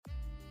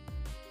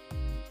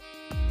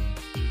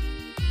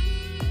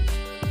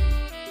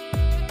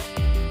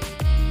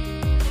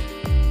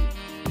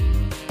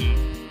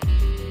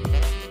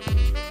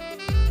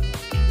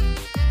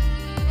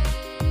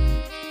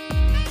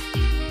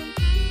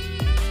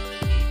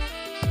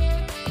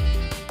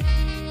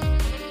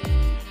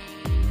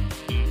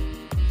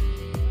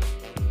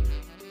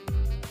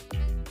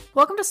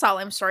Welcome to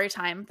Salem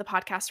Storytime, the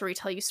podcast where we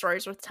tell you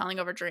stories worth telling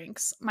over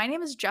drinks. My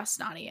name is Jess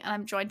Nani, and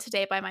I'm joined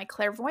today by my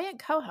clairvoyant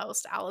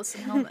co-host,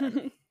 Allison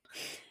Hillman.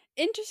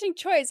 Interesting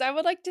choice. I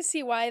would like to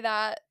see why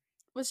that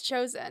was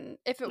chosen,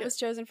 if it was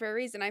chosen for a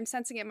reason. I'm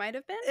sensing it might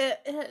have been.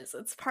 It is.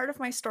 It's part of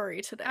my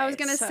story today. I was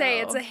going to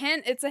say, it's a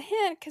hint. It's a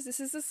hint, because this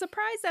is a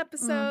surprise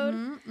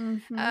episode.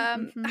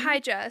 Hi,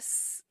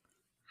 Jess.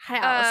 Hi,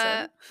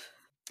 Allison.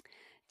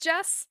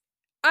 Jess,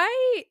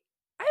 I've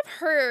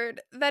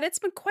heard that it's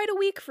been quite a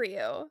week for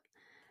you.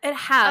 It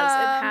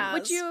has.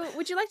 Would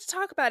you like to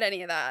talk about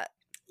any of that?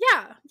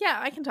 Yeah,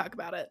 I can talk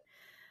about it.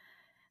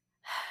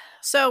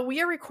 So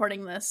we are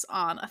recording this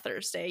on a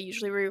Thursday.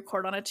 Usually we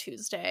record on a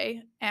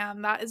Tuesday,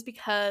 and that is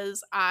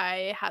because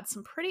I had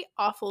some pretty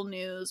awful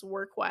news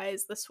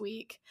work-wise this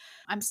week.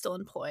 I'm still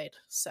employed,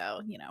 so,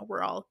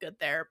 we're all good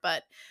there.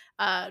 But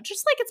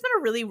just like it's been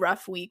a really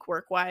rough week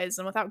work-wise,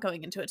 and without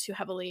going into it too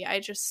heavily, I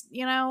just,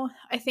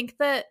 I think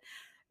that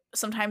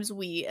sometimes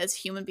we as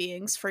human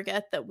beings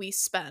forget that we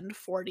spend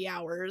 40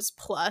 hours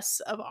plus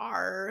of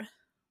our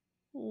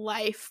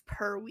life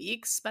per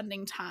week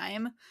spending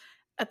time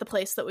at the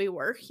place that we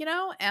work,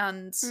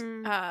 and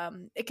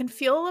it can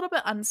feel a little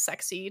bit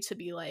unsexy to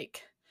be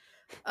like,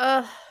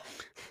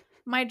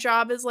 my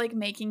job is like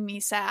making me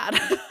sad,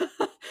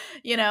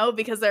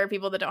 because there are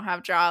people that don't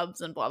have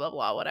jobs and blah, blah,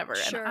 blah, whatever.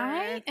 Sure.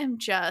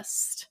 And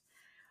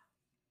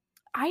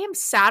I am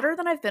sadder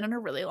than I've been in a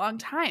really long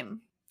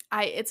time.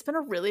 It's been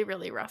a really,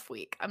 really rough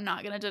week. I'm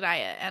not going to deny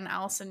it. And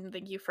Allison,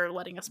 thank you for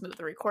letting us move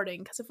the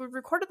recording, because if we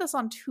recorded this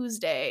on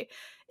Tuesday,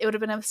 it would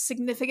have been a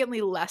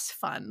significantly less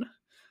fun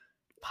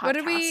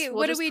podcast.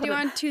 What did we do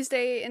on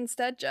Tuesday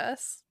instead,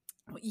 Jess?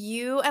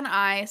 You and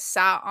I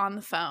sat on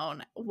the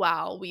phone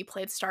while we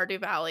played Stardew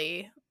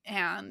Valley,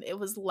 and it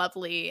was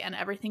lovely, and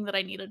everything that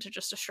I needed to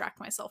just distract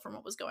myself from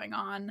what was going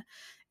on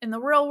in the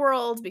real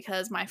world,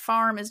 because my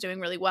farm is doing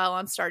really well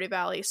on Stardew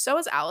Valley. So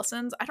is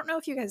Allison's. I don't know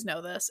if you guys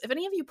know this. If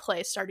any of you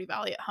play Stardew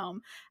Valley at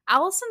home,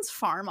 Allison's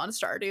farm on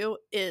Stardew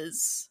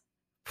is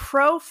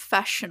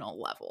professional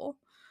level.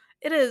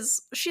 It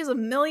is. She has $1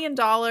 million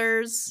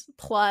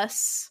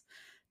plus.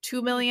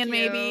 2 million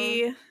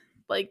maybe,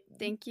 like,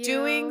 thank you,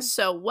 doing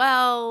so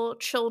well,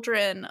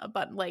 children,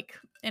 but like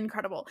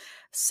incredible.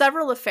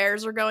 Several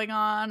affairs are going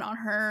on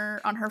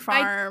her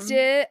farm.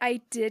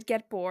 I did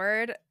get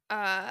bored.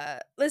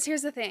 Liz,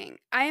 here's the thing.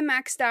 I am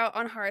maxed out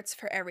on hearts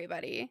for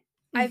everybody.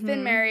 I've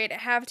been married,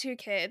 have 2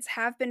 kids,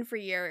 have been for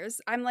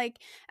years. I'm like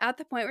at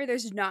the point where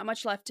there's not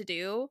much left to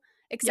do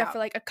except for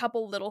like a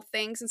couple little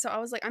things. And so I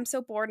was like, I'm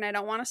so bored and I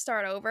don't want to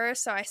start over.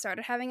 So I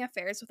started having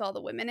affairs with all the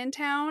women in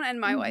town, and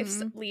my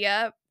wife's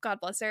Leah,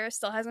 God bless her,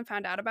 still hasn't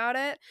found out about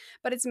it,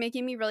 but it's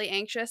making me really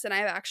anxious, and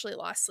I've actually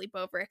lost sleep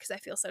over it because I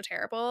feel so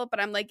terrible.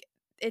 But I'm like,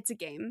 it's a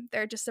game.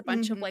 They're just a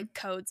bunch of like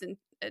codes and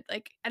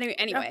like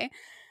anyway.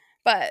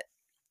 But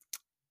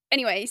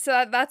anyway,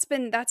 so that's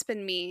been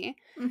me.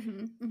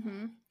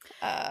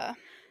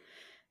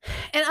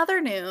 In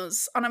other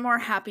news, on a more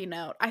happy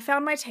note, I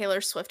found my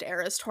Taylor Swift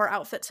Eras Tour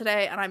outfit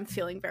today, and I'm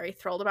feeling very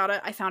thrilled about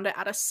it. I found it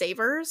at a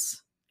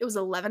Savers. It was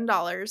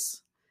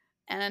 $11,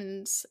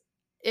 and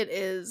it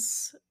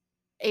is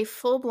a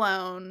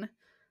full-blown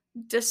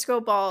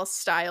disco ball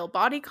style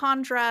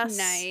bodycon dress.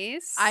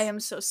 Nice. I am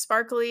so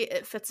sparkly.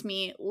 It fits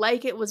me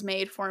like it was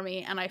made for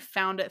me, and I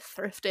found it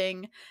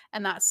thrifting,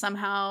 and that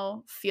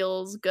somehow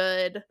feels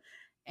good,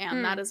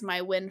 and that is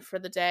my win for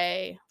the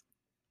day.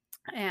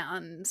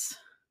 And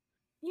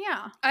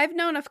yeah. I've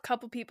known a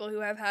couple people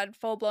who have had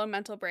full-blown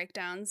mental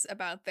breakdowns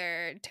about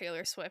their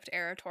Taylor Swift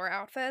Era Tour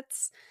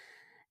outfits.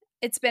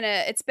 It's been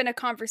a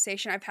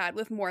conversation I've had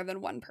with more than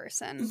one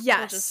person. Yes.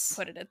 We'll just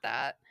put it at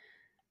that.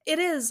 It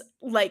is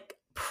like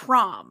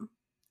prom.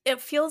 It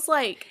feels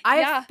like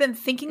I've been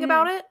thinking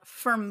about it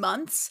for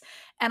months,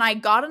 and I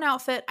got an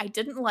outfit. I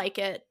didn't like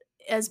it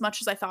as much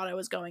as I thought I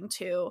was going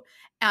to,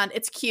 and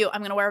it's cute.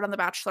 I'm going to wear it on The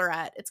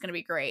Bachelorette. It's going to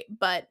be great,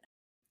 but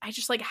I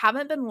just like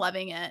haven't been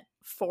loving it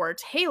for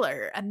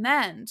Taylor. And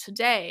then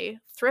today,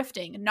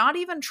 thrifting, not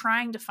even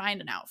trying to find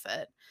an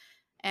outfit,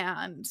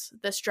 and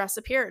this dress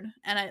appeared,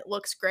 and it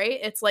looks great.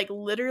 It's like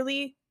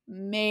literally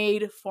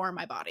made for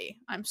my body.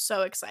 I'm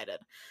so excited.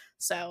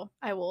 So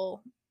I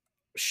will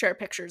share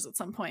pictures at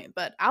some point.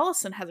 But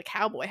Allison has a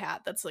cowboy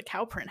hat that's a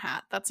cow print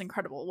hat. That's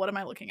incredible. What am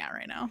I looking at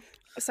right now?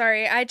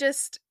 Sorry,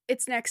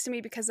 it's next to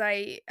me because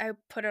I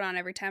put it on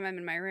every time I'm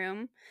in my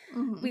room.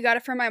 We got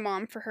it for my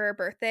mom for her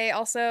birthday.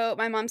 Also,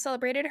 my mom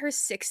celebrated her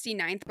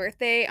 69th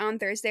birthday on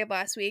Thursday of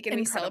last week, and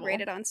we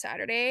celebrated on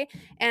Saturday.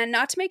 And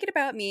not to make it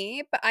about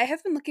me, but I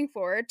have been looking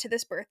forward to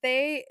this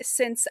birthday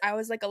since I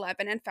was like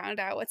 11 and found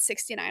out what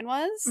 69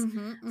 was.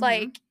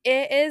 Like,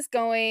 it is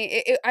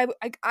going...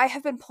 I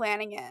have been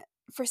planning it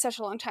for such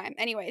a long time.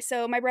 Anyway,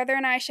 so my brother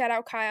and I, shout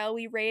out Kyle,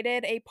 we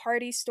raided a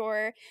party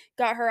store,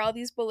 got her all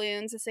these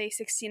balloons that say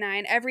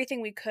 69, everything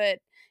we could,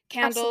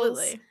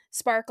 candles,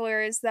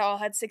 sparklers that all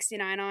had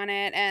 69 on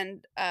it,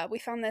 and we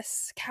found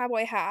this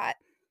cowboy hat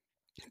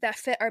that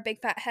fit our big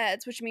fat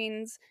heads, which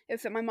means it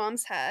fit my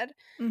mom's head.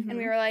 And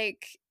we were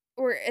like,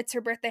 it's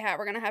her birthday hat,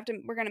 we're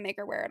gonna make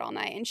her wear it all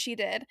night, and she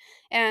did.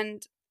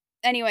 And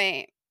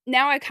anyway,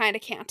 now I kind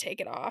of can't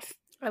take it off.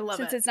 I love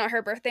since it. It's not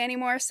her birthday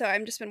anymore, so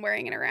I've just been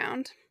wearing it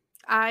around.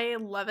 I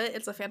love it.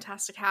 It's a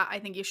fantastic hat. I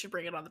think you should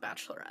bring it on The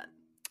Bachelorette.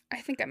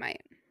 I think I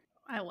might.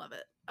 I love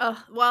it.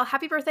 Well,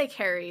 happy birthday,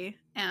 Carrie.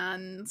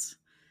 And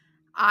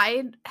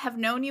I have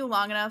known you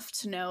long enough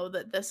to know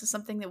that this is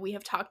something that we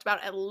have talked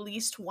about at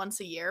least once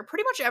a year,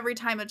 pretty much every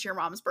time it's your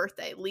mom's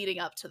birthday leading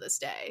up to this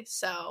day.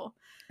 So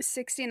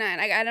 69.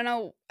 I don't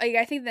know.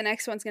 I think the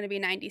next one's going to be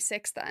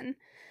 96 then.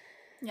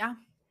 Yeah.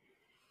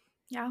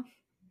 Yeah,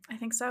 I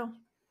think so.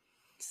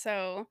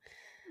 So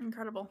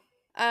incredible.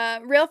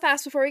 Real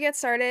fast before we get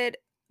started,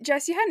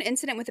 Jess, you had an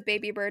incident with a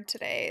baby bird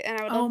today, and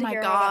I would love to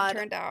hear how that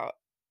turned out.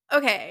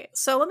 Okay,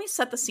 so let me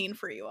set the scene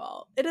for you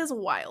all. It is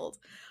wild.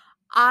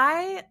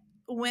 I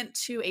went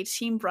to a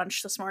team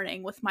brunch this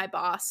morning with my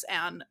boss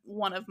and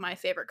one of my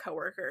favorite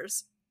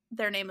coworkers.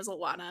 Their name is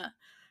Alana.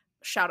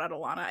 Shout out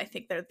Alana. I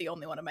think they're the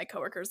only one of my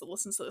coworkers that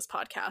listens to this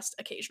podcast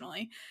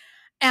occasionally.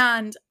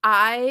 And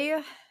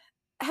I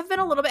have been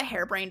a little bit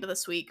harebrained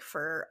this week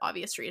for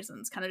obvious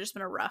reasons. Kind of just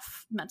been a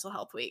rough mental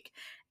health week.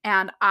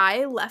 And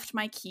I left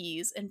my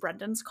keys in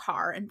Brendan's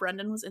car, and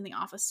Brendan was in the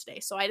office today.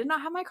 So I did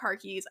not have my car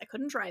keys. I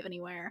couldn't drive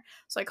anywhere.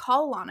 So I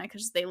call Alana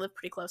because they live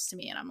pretty close to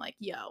me. And I'm like,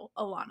 yo,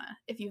 Alana,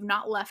 if you've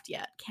not left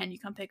yet, can you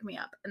come pick me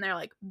up? And they're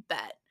like,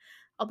 bet.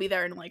 I'll be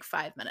there in like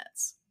 5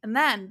 minutes. And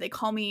then they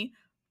call me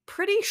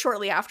pretty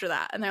shortly after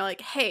that, and they're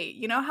like, hey,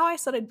 you know how I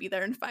said I'd be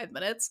there in 5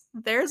 minutes?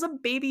 There's a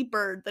baby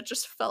bird that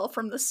just fell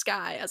from the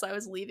sky as I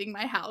was leaving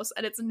my house,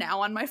 and it's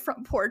now on my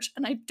front porch,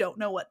 and I don't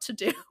know what to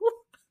do.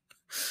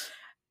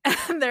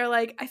 And they're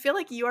like, I feel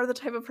like you are the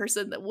type of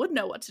person that would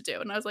know what to do.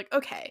 And I was like,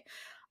 okay.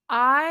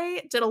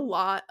 I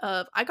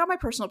got my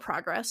personal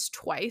progress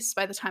twice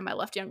by the time I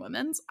left Young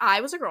Women's. I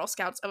was a Girl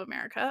Scouts of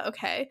America.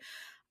 Okay.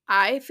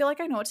 I feel like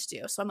I know what to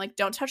do. So I'm like,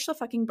 don't touch the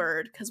fucking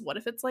bird, because what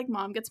if it's like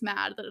mom gets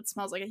mad that it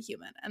smells like a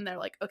human? And they're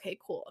like, okay,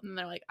 cool. And then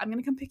they're like, I'm going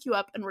to come pick you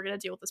up and we're going to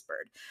deal with this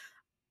bird.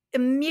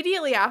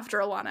 Immediately after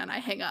Alana and I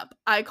hang up,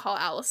 I call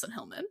Allison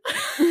Hillman.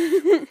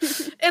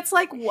 It's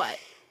like, what?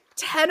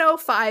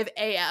 10:05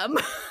 a.m.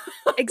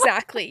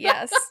 Exactly,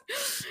 yes.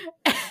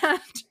 And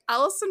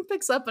Allison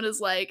picks up and is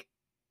like,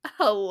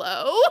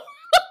 hello?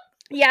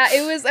 Yeah,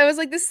 I was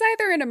like, this is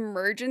either an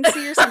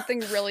emergency or something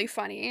really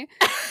funny.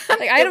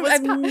 Like,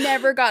 I've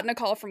never gotten a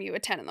call from you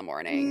at 10 in the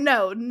morning.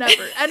 No,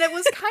 never. And it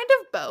was kind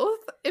of both,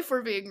 if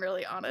we're being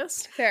really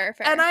honest. Fair.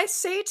 And I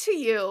say to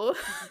you,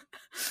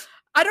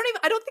 I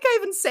don't think I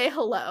even say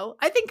hello.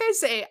 I think I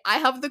say, I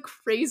have the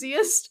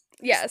craziest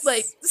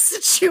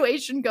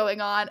situation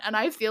going on, and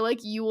I feel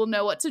like you will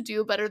know what to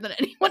do better than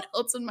anyone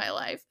else in my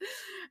life.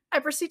 I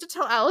proceed to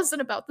tell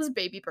Allison about this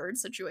baby bird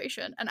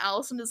situation, and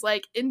Allison is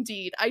like,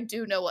 indeed, I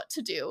do know what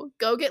to do.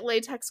 Go get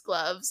latex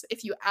gloves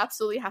if you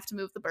absolutely have to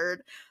move the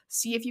bird.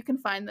 See if you can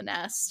find the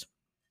nest.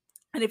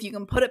 And if you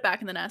can put it back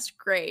in the nest,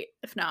 great.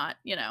 If not,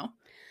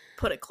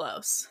 put it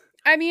close.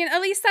 I mean, at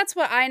least that's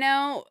what I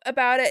know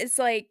about it. It's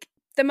like,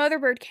 the mother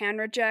bird can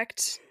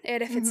reject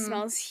it if it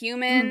smells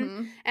human.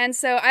 Mm-hmm. And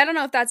so I don't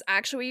know if that's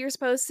actually what you're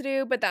supposed to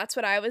do, but that's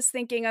what I was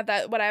thinking of.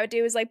 That what I would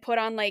do is like put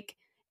on like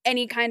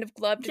any kind of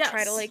glove to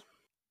try to like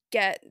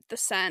get the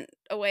scent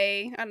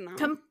away. I don't know.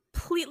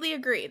 Completely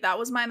agree. That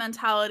was my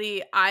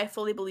mentality. I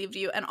fully believed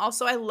you. And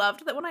also I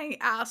loved that when I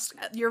asked,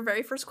 your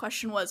very first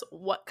question was,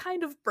 what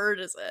kind of bird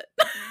is it?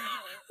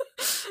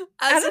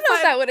 I don't know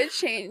if that would have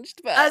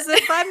changed, but as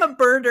if I'm a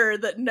birder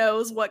that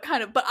knows what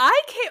kind of, but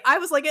I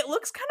was like, it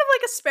looks kind of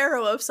like a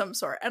sparrow of some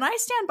sort. And I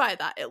stand by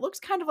that. It looks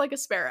kind of like a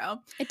sparrow.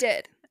 It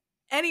did.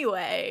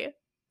 Anyway,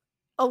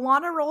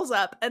 Alana rolls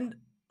up, and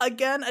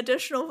again,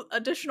 additional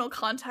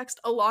context,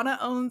 Alana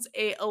owns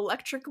a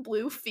electric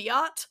blue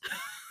Fiat.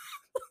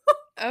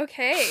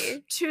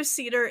 Okay.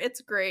 2-seater.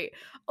 It's great.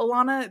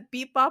 Alana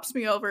beep bops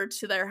me over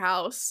to their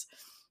house.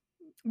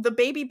 The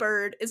baby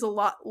bird is a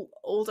lot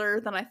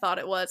older than I thought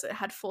it was. It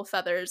had full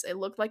feathers. It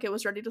looked like it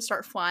was ready to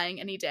start flying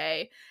any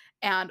day.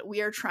 And we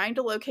are trying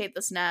to locate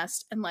this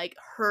nest and like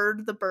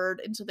herd the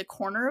bird into the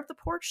corner of the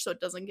porch so it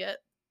doesn't get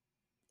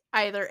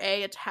either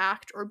A,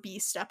 attacked, or B,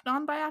 stepped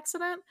on by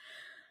accident.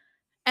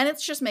 And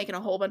it's just making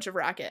a whole bunch of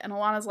racket. And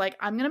Alana's like,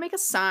 I'm going to make a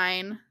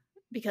sign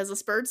because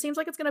this bird seems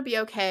like it's going to be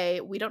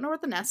okay. We don't know where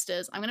the nest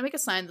is. I'm going to make a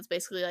sign that's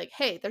basically like,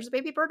 hey, there's a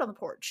baby bird on the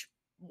porch.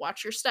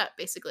 Watch your step,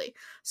 basically.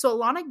 So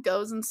Alana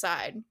goes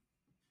inside,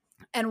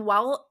 and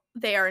while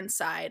they are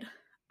inside,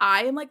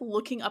 I am like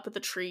looking up at the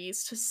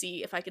trees to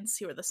see if I can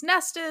see where this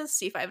nest is,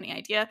 see if I have any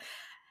idea.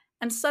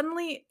 And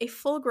suddenly a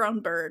full-grown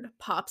bird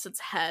pops its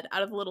head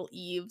out of the little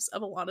eaves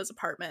of Alana's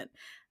apartment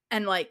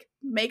and like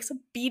makes a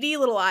beady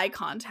little eye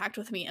contact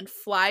with me and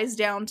flies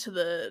down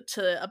to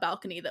a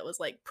balcony that was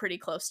like pretty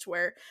close to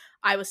where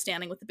I was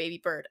standing with the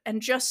baby bird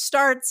and just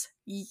starts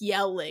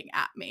yelling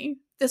at me.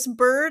 This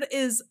bird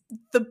is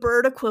the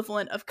bird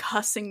equivalent of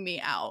cussing me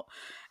out.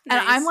 Nice.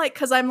 And I'm like,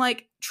 because I'm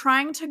like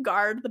trying to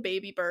guard the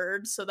baby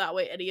bird so that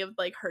way any of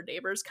like her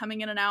neighbors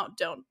coming in and out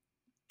don't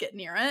get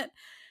near it.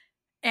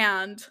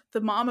 And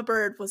the mama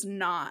bird was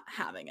not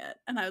having it.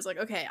 And I was like,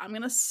 okay, I'm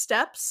going to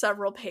step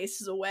several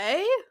paces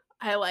away.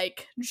 I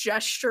like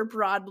gesture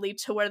broadly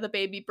to where the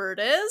baby bird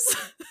is.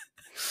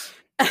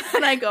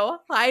 And I go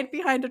hide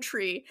behind a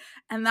tree.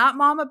 And that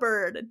mama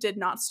bird did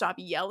not stop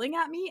yelling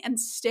at me and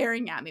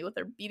staring at me with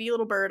her beady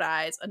little bird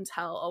eyes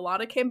until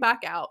Alana came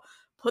back out,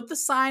 put the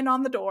sign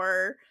on the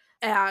door,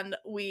 and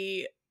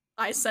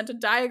I sent a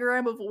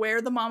diagram of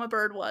where the mama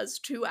bird was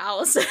to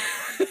Allison.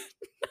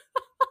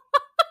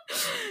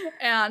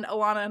 And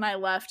Alana and I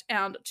left,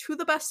 and to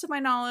the best of my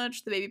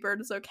knowledge, the baby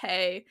bird is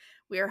okay.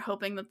 We are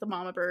hoping that the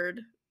mama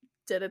bird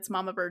did its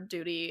mama bird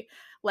duty.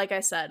 Like I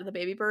said, the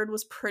baby bird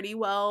was pretty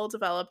well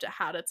developed. It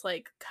had its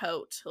like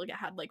coat, like it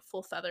had like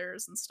full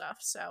feathers and stuff.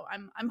 So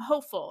I'm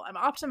hopeful. I'm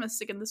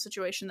optimistic in the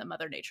situation that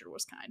Mother Nature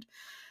was kind.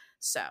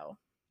 So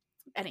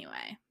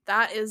anyway,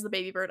 that is the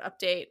baby bird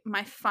update.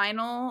 My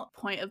final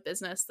point of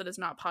business that is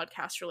not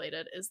podcast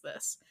related is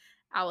this.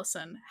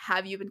 Allison,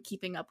 have you been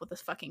keeping up with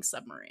this fucking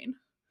submarine?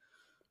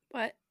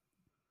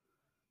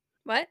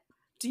 What?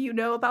 Do you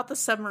know about the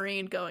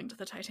submarine going to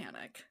the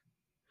Titanic?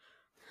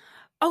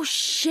 Oh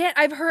shit,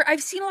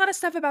 I've seen a lot of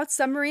stuff about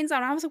submarines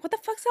and I was like, what the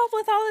fuck's up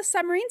with all this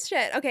submarine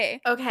shit? Okay.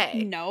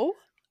 No.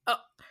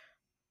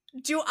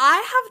 Do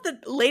I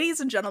have the ladies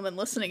and gentlemen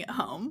listening at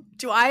home?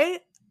 I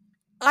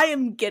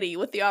am giddy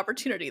with the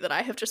opportunity that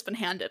I have just been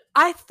handed.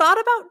 I thought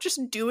about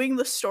just doing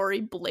the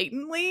story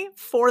blatantly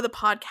for the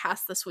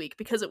podcast this week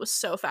because it was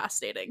so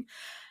fascinating.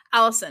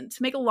 Allison,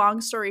 to make a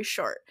long story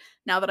short,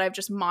 now that I've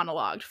just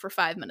monologued for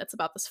 5 minutes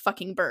about this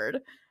fucking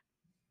bird,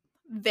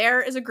 there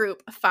is a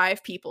group of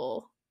 5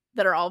 people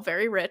that are all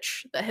very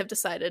rich that have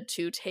decided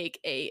to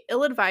take a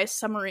ill-advised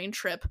submarine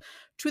trip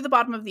to the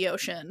bottom of the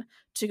ocean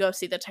to go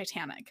see the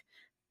Titanic.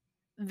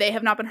 They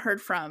have not been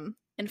heard from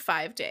in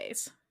 5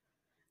 days.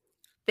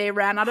 They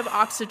ran out of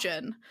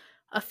oxygen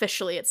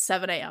officially at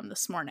 7 a.m.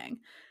 this morning.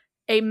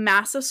 A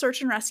massive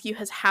search and rescue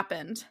has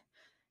happened,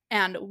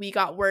 and we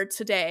got word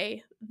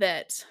today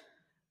that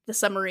the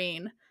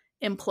submarine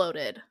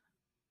imploded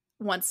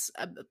once,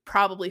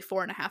 probably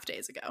 4.5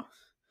 days ago.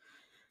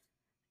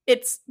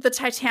 The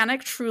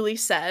Titanic truly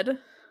said,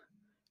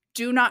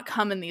 do not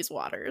come in these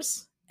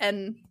waters.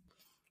 And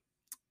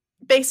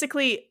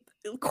basically,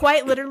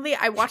 quite literally,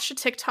 I watched a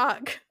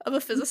TikTok of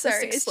a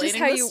physicist explaining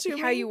this to me. It's just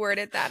how you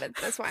worded that.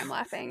 That's why I'm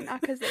laughing.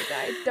 Not because they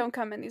died. Don't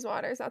come in these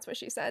waters. That's what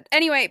she said.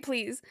 Anyway,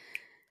 please.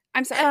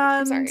 I'm sorry.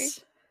 I'm sorry.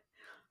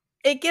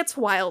 It gets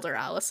wilder,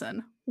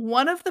 Allison.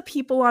 One of the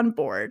people on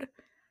board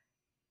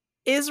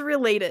is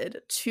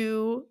related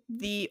to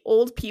the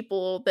old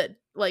people that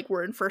like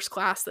were in first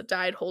class that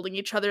died holding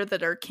each other,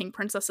 that are King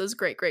Princess's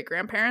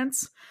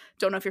great-great-grandparents.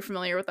 Don't know if you're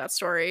familiar with that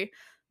story,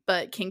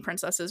 but King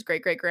Princess's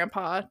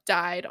great-great-grandpa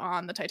died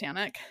on the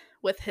Titanic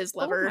with his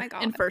lover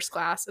in first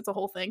class. It's a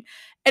whole thing.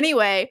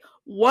 Anyway,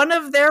 one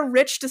of their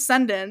rich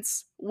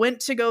descendants went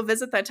to go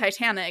visit the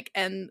Titanic,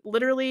 and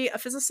literally, a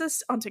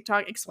physicist on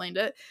TikTok explained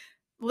it,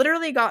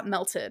 literally got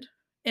melted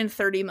in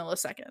 30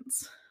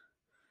 milliseconds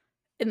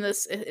in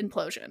this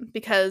implosion,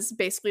 because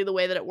basically the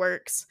way that it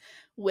works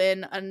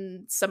when a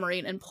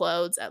submarine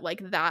implodes at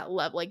like that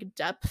level, like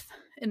depth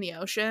in the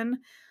ocean,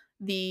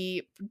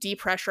 the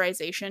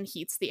depressurization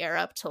heats the air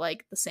up to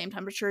like the same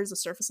temperature as the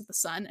surface of the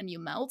sun and you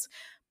melt.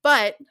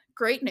 But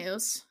great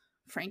news,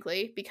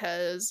 frankly,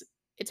 because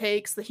it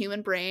takes the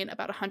human brain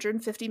about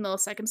 150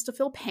 milliseconds to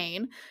feel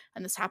pain,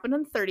 and this happened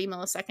in 30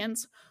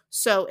 milliseconds.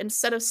 So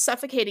instead of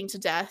suffocating to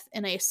death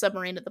in a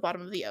submarine at the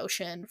bottom of the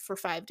ocean for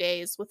 5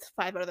 days with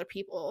 5 other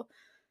people,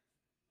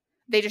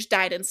 they just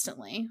died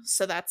instantly.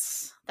 So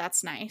that's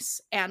nice.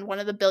 And one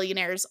of the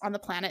billionaires on the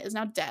planet is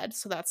now dead,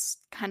 so that's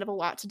kind of a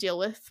lot to deal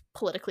with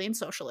politically and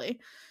socially.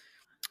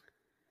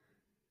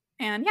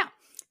 And yeah.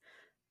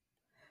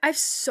 I have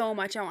so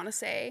much I want to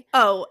say.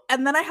 Oh,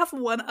 and then I have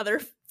one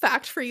other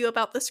fact for you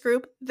about this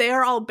group. They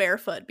are all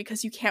barefoot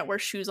because you can't wear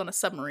shoes on a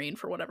submarine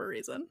for whatever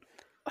reason.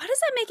 Why does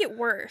that make it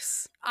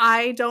worse?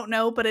 I don't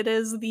know, but it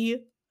is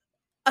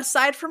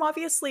aside from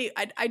obviously,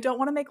 I don't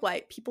want to make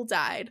light, people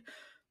died,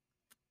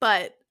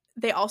 but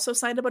they also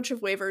signed a bunch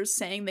of waivers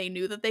saying they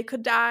knew that they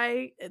could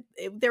die.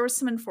 There was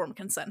some informed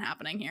consent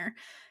happening here,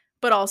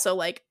 but also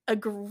like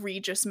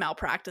egregious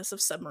malpractice of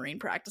submarine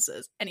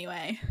practices.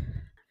 Anyway.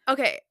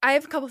 Okay, I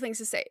have a couple things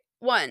to say.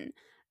 One,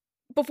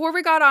 before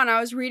we got on, I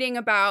was reading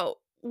about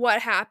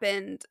what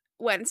happened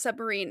when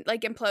submarine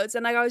like implodes,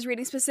 and like I was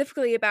reading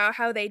specifically about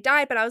how they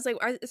died, but I was like,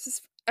 is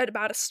this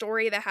about a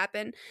story that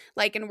happened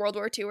like in World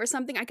War II or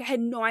something? Like, I had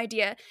no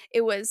idea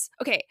it was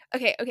okay.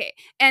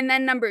 And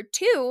then number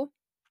 2,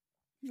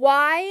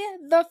 why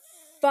the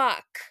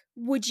fuck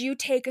would you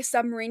take a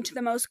submarine to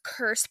the most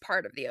cursed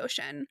part of the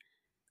ocean?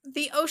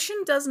 The ocean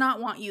does not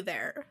want you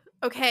there.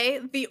 Okay,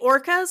 the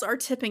orcas are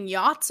tipping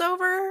yachts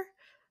over.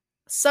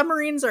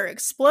 Submarines are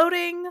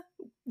exploding.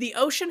 The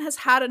ocean has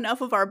had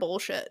enough of our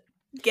bullshit.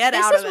 Get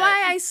out of it. This is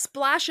why I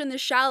splash in the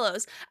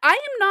shallows. I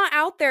am not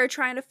out there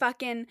trying to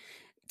fucking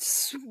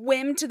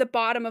swim to the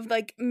bottom of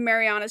like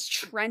Mariana's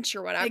Trench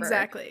or whatever.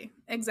 Exactly.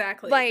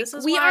 Like,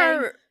 we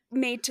are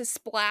made to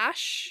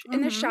splash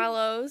in the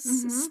shallows,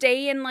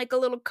 stay in like a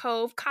little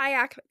cove,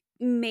 kayak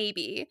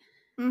maybe.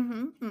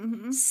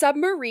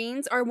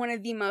 Submarines are one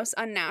of the most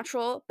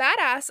unnatural,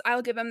 badass,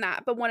 I'll give them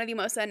that, but one of the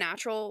most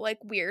unnatural, like,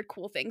 weird,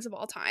 cool things of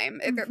all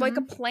time. They're like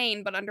a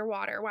plane, but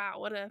underwater. Wow,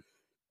 what a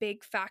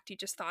big fact you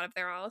just thought of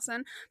there,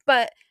 Allison.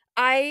 But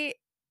I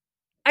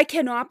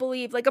cannot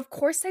believe, like, of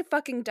course they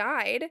fucking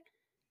died.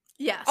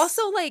 Yes.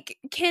 Also, like,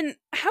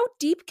 how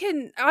deep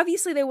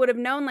obviously they would have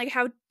known, like,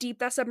 how deep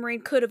that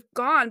submarine could have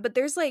gone, but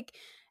there's, like,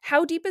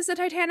 how deep is the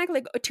Titanic?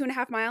 Like,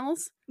 2.5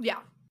 miles? Yeah.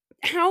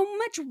 How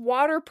much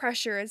water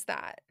pressure is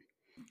that?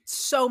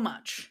 So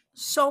much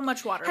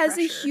water pressure. Has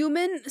a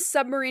human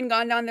submarine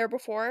gone down there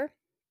before?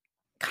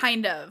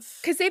 Kind of.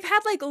 Because they've had,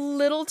 like,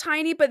 little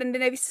tiny, but then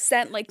they've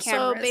sent, like,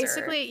 cameras. So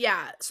basically,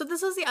 yeah. So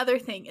this is the other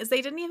thing, is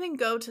they didn't even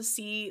go to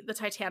see the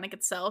Titanic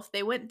itself.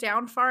 They went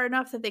down far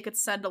enough that they could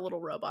send a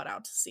little robot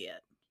out to see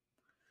it.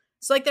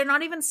 So, like, they're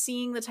not even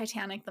seeing the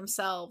Titanic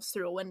themselves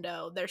through a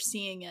window. They're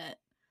seeing it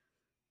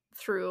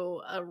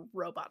through a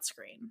robot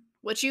screen,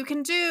 which you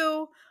can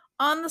do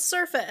on the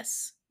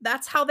surface.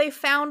 That's how they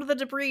found the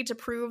debris to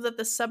prove that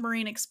the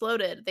submarine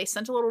exploded. They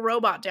sent a little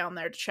robot down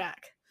there to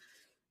check.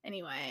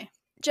 Anyway.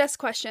 Just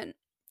question.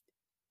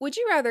 Would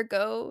you rather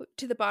go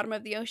to the bottom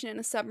of the ocean in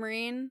a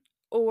submarine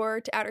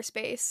or to outer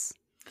space?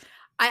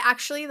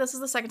 This is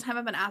the second time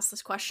I've been asked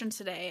this question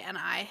today, and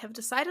I have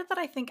decided that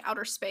I think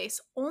outer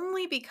space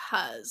only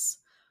because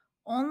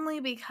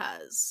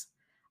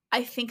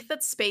I think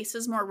that space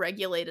is more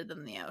regulated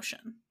than the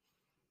ocean.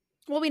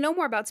 Well, we know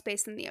more about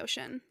space than the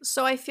ocean.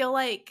 So I feel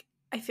like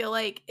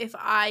if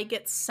I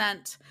get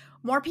sent,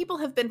 more people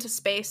have been to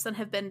space than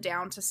have been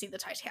down to see the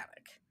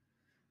Titanic.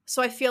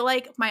 So I feel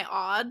like my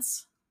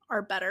odds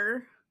are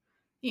better,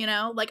 you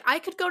know? Like, I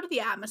could go to the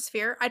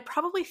atmosphere. I'd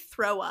probably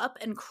throw up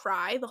and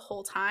cry the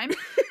whole time.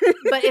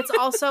 But it's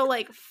also,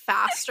 like,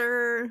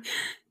 faster,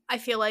 I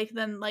feel like,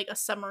 than, like, a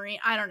submarine.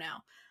 I don't know.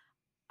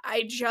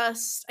 I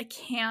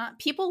can't.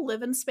 People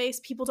live in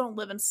space. People don't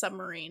live in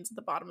submarines at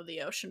the bottom of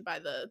the ocean by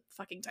the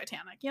fucking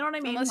Titanic. You know what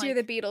I mean? Unless you're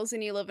the Beatles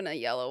and you live in a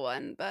yellow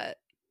one, but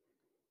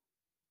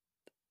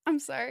I'm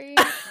sorry.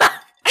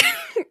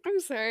 I'm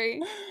sorry.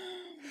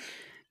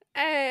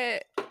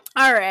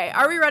 All right.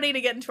 Are we ready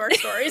to get into our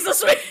stories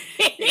this week?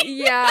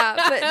 Yeah,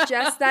 but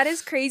Jess, that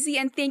is crazy.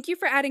 And thank you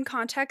for adding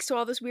context to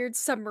all this weird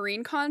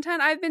submarine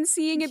content I've been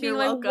seeing and being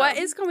like, welcome. What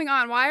is going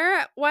on? Why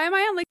am I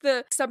on, like,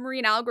 the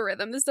submarine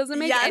algorithm? This doesn't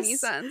make any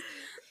sense.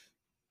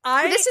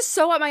 This is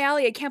so up my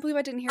alley. I can't believe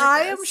I didn't hear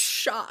I am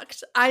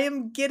shocked. I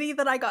am giddy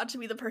that I got to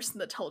be the person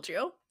that told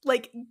you.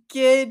 Like,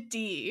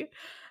 giddy.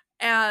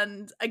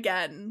 And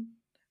again,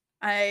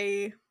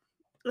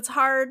 it's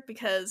hard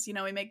because, you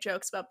know, we make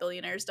jokes about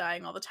billionaires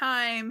dying all the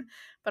time,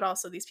 but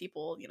also these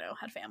people, you know,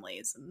 had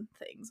families and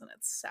things, and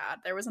it's sad.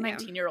 There was a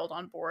 19-year-old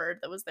on board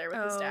that was there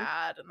with his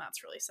dad, and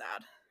that's really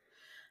sad.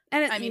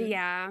 And I mean,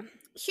 yeah,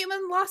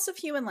 loss of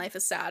human life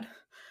is sad,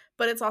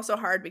 but it's also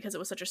hard because it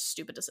was such a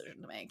stupid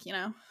decision to make, you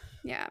know?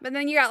 Yeah, but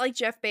then you got, like,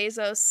 Jeff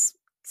Bezos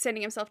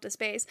sending himself to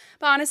space.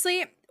 But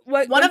honestly,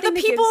 one of the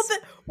people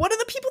that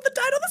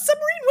died on the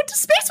submarine went to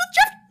space with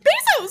Jeff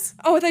Bezos.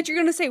 Oh, I thought you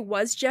were gonna say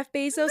was Jeff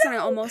Bezos, and I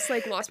almost,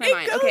 like, lost my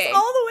mind. It goes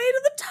all the way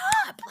to the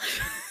top.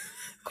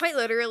 Quite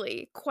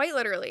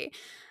literally.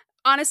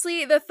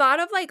 Honestly, the thought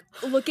of, like,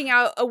 looking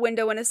out a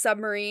window in a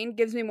submarine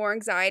gives me more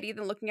anxiety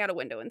than looking out a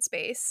window in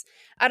space.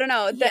 I don't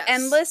know. The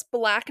endless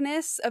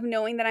blackness of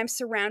knowing that I'm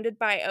surrounded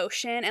by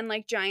ocean and,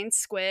 like, giant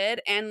squid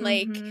and,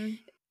 like,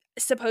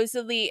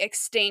 supposedly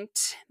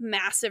extinct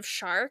massive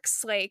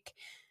sharks, like,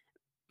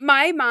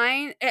 my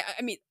mind,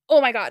 I mean, oh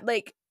my god,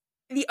 like,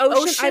 the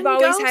ocean I've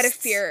always had a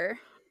fear.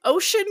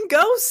 Ocean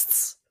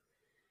ghosts.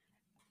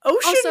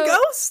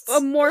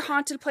 A more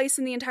haunted place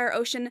in the entire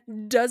ocean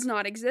does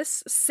not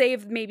exist,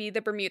 save maybe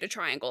the Bermuda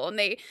Triangle. And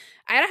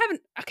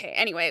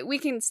anyway, we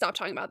can stop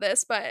talking about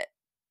this, but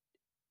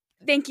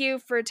thank you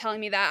for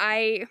telling me that.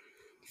 I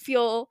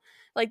feel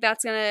like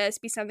that's gonna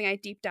be something I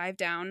deep dive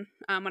down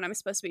when I'm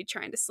supposed to be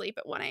trying to sleep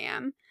at 1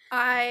 a.m.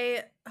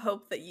 I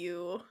hope that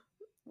you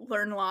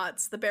learn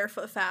lots. The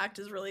barefoot fact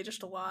is really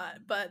just a lot,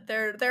 but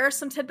there are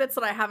some tidbits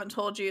that I haven't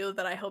told you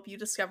that I hope you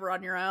discover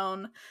on your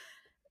own,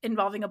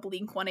 involving a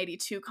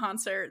Blink-182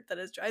 concert that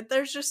is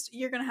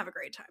you're gonna have a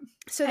great time.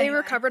 So anyway. They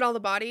recovered all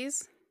the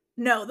bodies?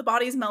 No, the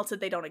bodies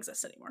melted. They don't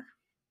exist anymore.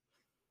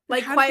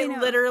 Like, quite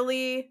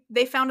literally,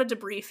 they found a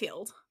debris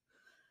field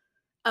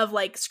of,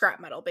 like, scrap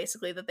metal,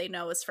 basically, that they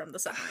know is from the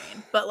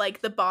submarine. But,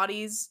 like, the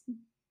bodies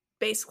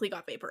basically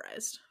got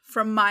vaporized,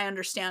 from my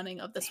understanding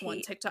of this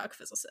one TikTok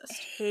physicist.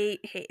 Hate.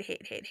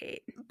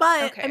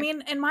 But, okay. I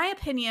mean, in my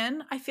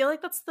opinion, I feel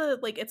like that's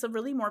it's a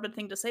really morbid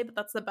thing to say, but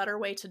that's the better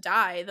way to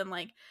die than,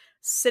 like,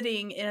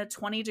 sitting in a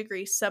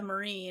 20-degree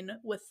submarine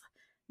with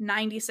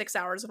 96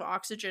 hours of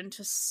oxygen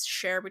to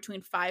share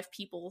between 5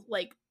 people,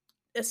 like,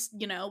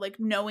 you know, like,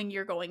 knowing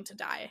you're going to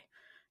die.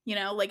 You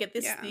know, like, at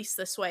least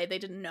this way, they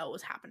didn't know it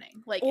was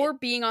happening. Like, or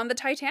being on the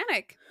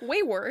Titanic.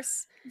 Way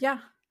worse. Yeah.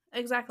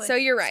 Exactly. So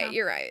you're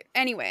right.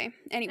 Anyway.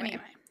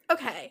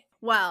 Okay.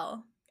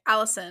 Well,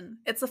 Allison,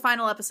 it's the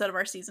final episode of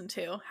our season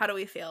 2. How do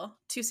we feel?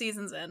 2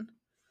 seasons in.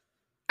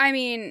 I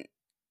mean,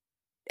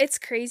 it's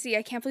crazy.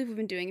 I can't believe we've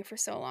been doing it for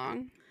so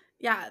long.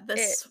 Yeah,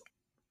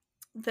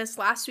 this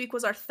last week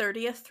was our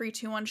 30th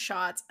 3-2-1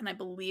 shots, and I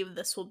believe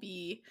this will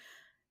be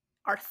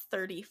our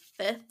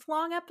 35th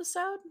long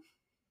episode.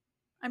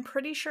 I'm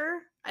pretty sure.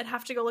 I'd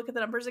have to go look at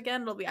the numbers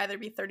again. It'll be either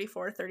be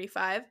 34 or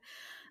 35.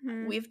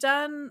 We've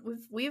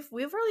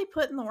really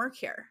put in the work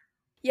here.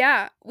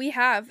 Yeah, we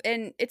have,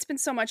 and it's been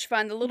so much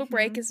fun. The little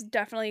break is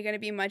definitely going to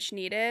be much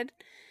needed.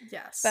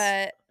 Yes.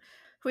 But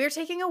we are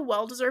taking a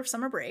well-deserved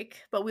summer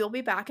break, but we'll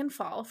be back in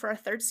fall for our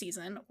 3rd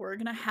season. We're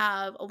going to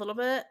have a little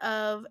bit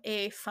of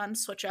a fun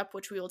switch-up,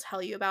 which we will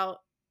tell you about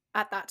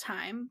at that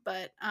time.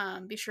 But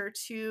be sure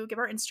to give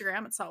our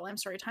Instagram at Salt Lime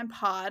Storytime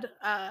Pod.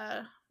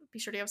 Be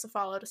sure to give us a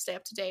follow to stay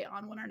up to date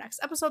on when our next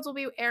episodes will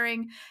be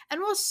airing.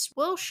 And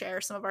we'll share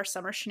some of our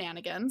summer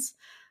shenanigans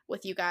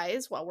with you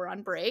guys while we're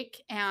on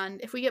break.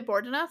 And if we get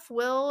bored enough,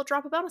 we'll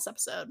drop a bonus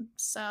episode.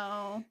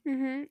 So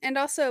and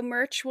also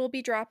merch will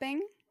be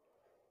dropping.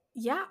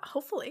 Yeah,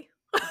 hopefully.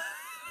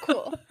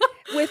 Cool.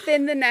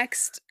 Within the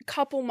next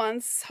couple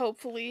months,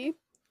 hopefully.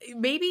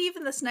 Maybe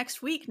even this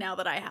next week, now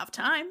that I have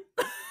time.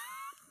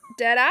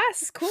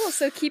 Deadass. Cool.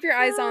 So keep your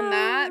eyes on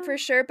that for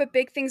sure. But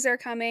big things are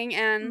coming,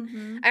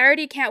 and I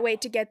already can't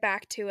wait to get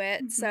back to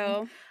it.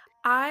 So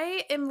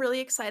I am really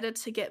excited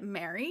to get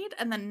married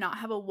and then not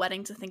have a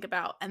wedding to think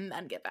about and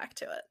then get back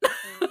to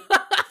it.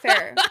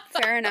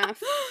 Fair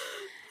enough.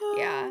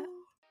 Yeah.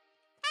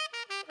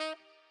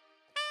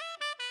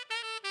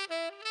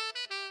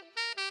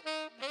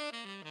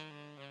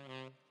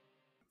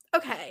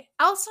 Okay,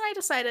 Alice and I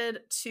decided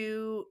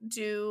to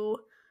do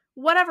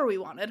whatever we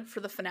wanted for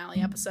the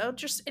finale episode,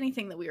 just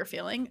anything that we were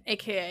feeling,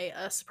 aka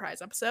a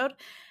surprise episode.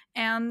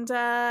 And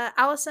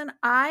Allison,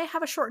 I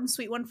have a short and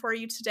sweet one for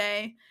you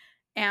today,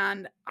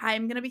 and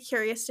I'm going to be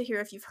curious to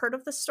hear if you've heard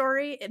of the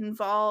story. It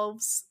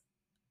involves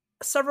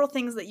several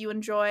things that you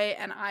enjoy,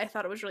 and I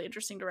thought it was really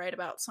interesting to write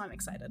about, so I'm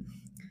excited.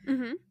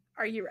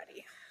 Are you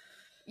ready?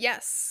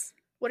 Yes.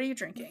 What are you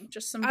drinking?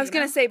 Just some I was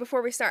going to say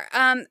before we start,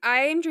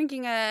 I'm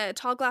drinking a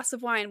tall glass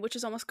of wine, which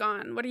is almost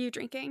gone. What are you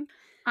drinking?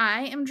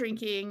 I am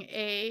drinking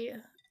a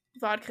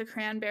vodka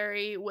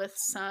cranberry with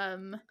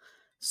some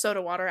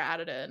soda water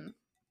added in.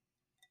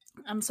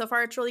 So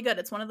far it's really good.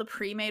 It's one of the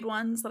pre-made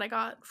ones that I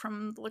got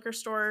from the liquor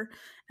store.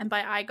 And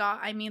by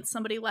I mean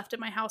somebody left at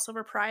my house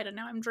over Pride, and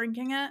now I'm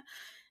drinking it.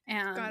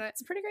 And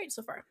it's pretty great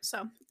so far.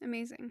 So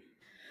amazing.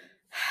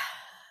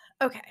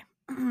 Okay.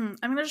 I'm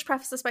going to just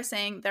preface this by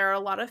saying there are a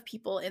lot of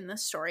people in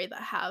this story that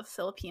have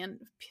Philippine...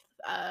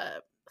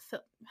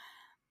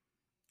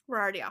 we're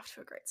already off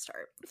to a great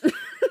start.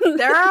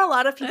 There are a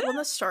lot of people in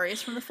the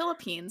stories from the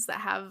Philippines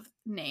that have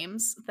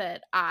names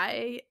that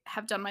I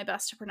have done my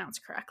best to pronounce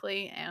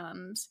correctly,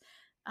 and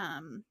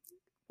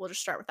we'll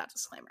just start with that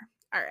disclaimer.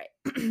 All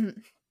right.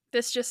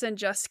 This just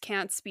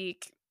can't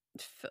speak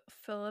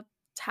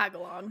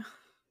Tagalog.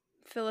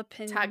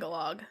 Philippine.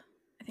 Tagalog,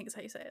 I think is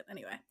how you say it.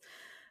 Anyway.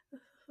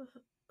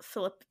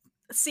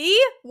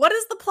 See? What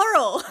is the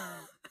plural?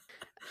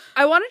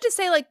 I wanted to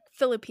say like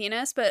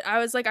Filipinas, but I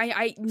was like,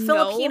 I know.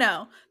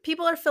 Filipino.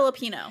 People are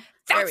Filipino.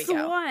 That's the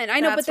one. I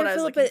know, but they're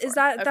Filipino. Is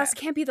that that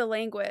can't be the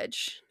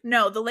language?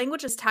 No, the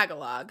language is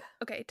Tagalog.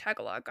 Okay,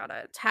 Tagalog. Got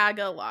it.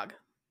 Tagalog.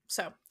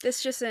 So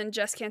this just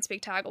can't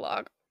speak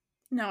Tagalog.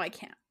 No, I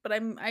can't. But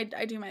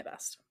I do my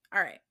best.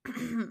 All right.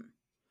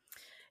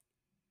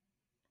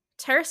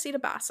 Teresita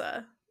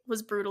Basa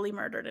was brutally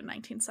murdered in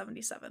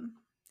 1977.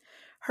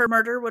 Her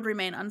murder would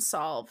remain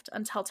unsolved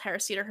until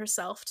Teresita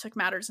herself took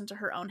matters into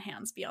her own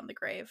hands beyond the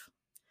grave.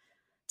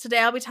 Today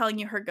I'll be telling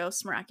you her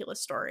ghost's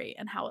miraculous story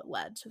and how it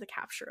led to the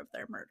capture of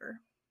their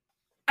murder.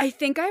 I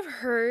think I've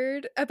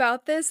heard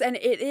about this, and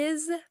it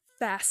is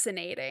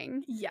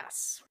fascinating.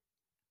 Yes.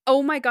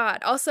 Oh my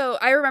god. Also,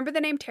 I remember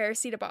the name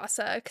Teresita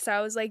Basa because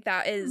I was like,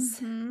 that is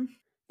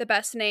the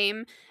best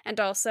name. And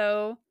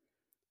also,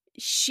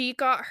 she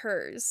got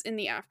hers in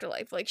the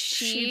afterlife. Like,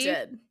 she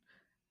did.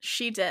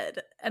 She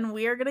did. And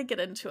we are going to get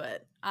into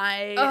it.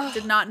 I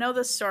did not know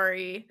this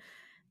story.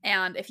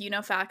 And if you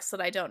know facts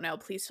that I don't know,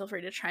 please feel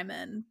free to chime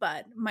in.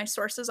 But my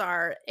sources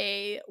are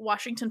a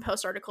Washington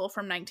Post article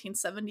from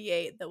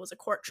 1978 that was a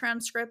court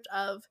transcript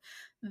of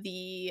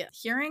the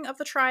hearing of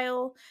the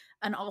trial,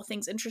 an All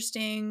Things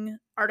Interesting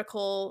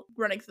article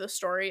running through the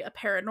story, a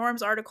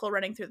Paranorms article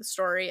running through the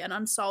story, an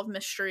Unsolved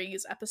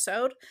Mysteries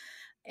episode,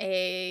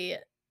 a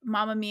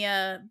Mamma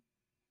Mia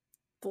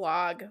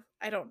blog.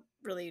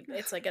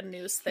 It's like a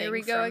news thing. Here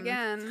we go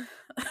again.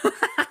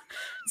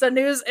 It's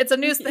a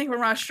news thing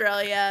from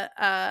Australia,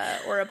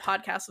 or a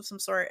podcast of some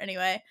sort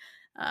anyway.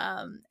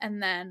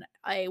 And then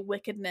a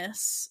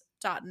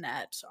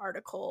wickedness.net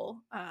article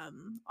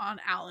on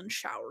Alan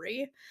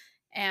Showery.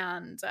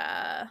 And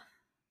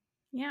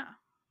yeah.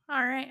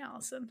 All right,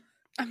 Allison.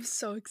 I'm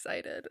so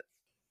excited.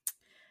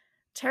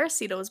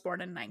 Teresita was born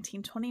in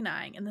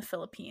 1929 in the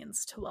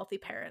Philippines to wealthy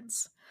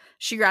parents.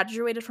 She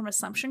graduated from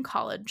Assumption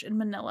College in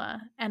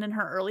Manila, and in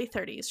her early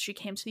 30s, she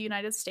came to the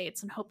United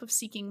States in hope of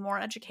seeking more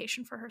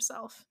education for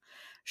herself.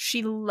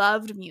 She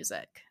loved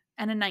music,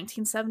 and in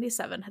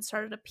 1977 had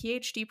started a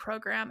PhD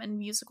program in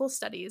musical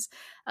studies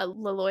at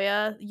La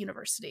Loyola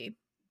University.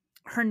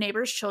 Her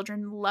neighbors'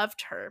 children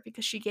loved her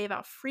because she gave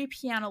out free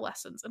piano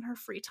lessons in her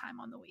free time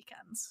on the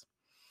weekends.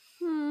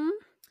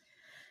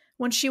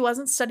 When she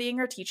wasn't studying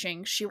or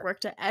teaching, she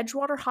worked at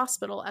Edgewater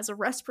Hospital as a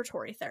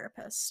respiratory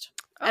therapist.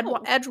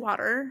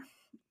 Edgewater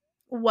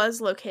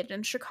was located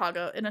in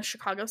Chicago, in a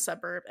Chicago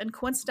suburb, and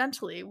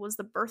coincidentally was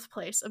the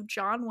birthplace of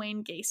John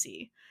Wayne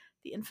Gacy,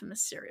 the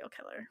infamous serial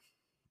killer.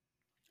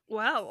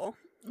 Wow.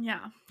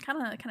 Yeah,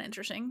 kind of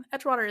interesting.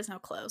 Edgewater is now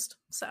closed,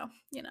 so,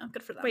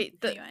 good for them. Wait,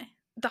 anyway.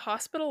 The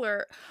hospital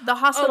or? The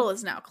hospital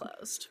is now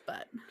closed,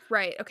 but.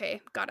 Right,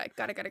 okay. Got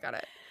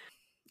it.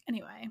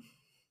 Anyway.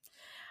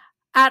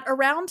 At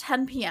around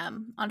 10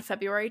 p.m. on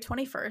February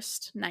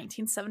 21st,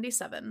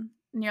 1977,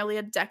 nearly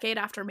a decade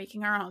after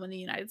making her home in the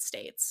United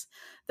States,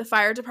 the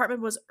fire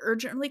department was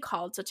urgently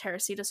called to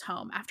Teresita's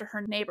home after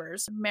her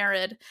neighbors,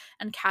 Merritt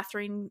and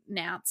Catherine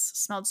Nance,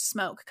 smelled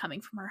smoke coming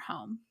from her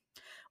home.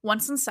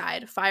 Once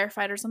inside,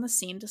 firefighters on the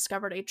scene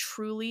discovered a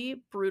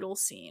truly brutal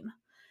scene.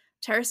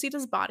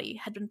 Teresita's body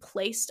had been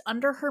placed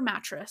under her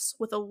mattress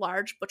with a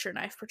large butcher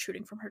knife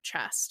protruding from her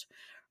chest.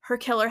 Her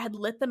killer had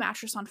lit the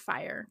mattress on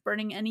fire,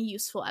 burning any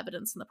useful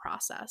evidence in the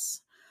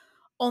process.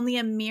 Only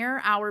a mere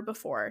hour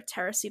before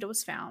Teresita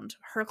was found,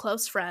 her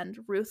close friend,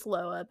 Ruth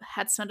Loeb,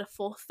 had spent a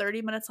full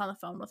 30 minutes on the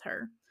phone with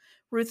her.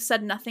 Ruth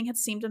said nothing had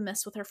seemed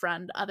amiss with her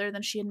friend other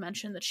than she had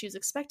mentioned that she was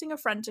expecting a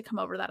friend to come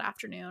over that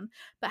afternoon,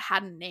 but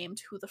hadn't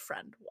named who the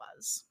friend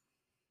was.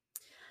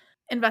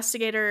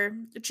 Investigator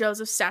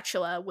Joseph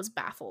Stachula was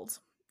baffled.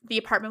 The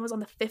apartment was on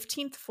the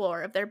 15th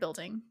floor of their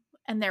building,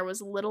 and there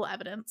was little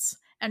evidence,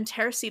 and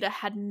Teresita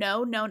had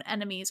no known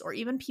enemies or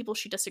even people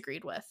she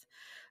disagreed with.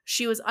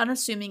 She was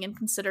unassuming and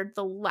considered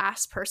the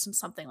last person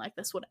something like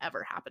this would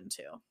ever happen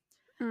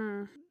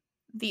to.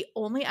 The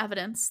only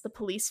evidence the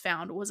police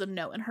found was a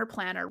note in her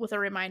planner with a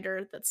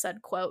reminder that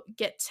said, quote,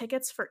 "Get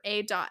tickets for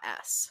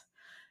A.S."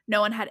 No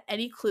one had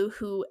any clue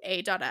who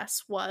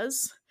A.S.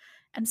 was,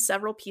 and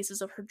several pieces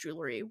of her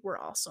jewelry were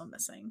also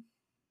missing.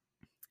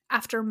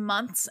 After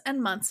months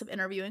and months of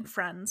interviewing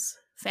friends,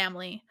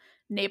 family,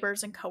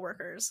 neighbors, and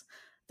coworkers,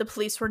 the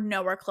police were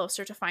nowhere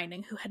closer to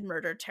finding who had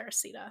murdered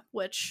Teresita,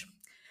 which,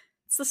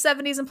 it's the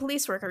 70s and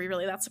police work. Are we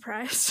really that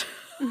surprised?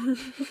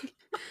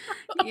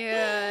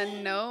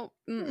 Yeah, no.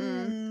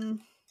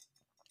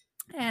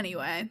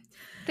 Anyway.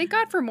 Thank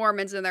God for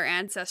Mormons and their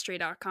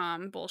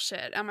Ancestry.com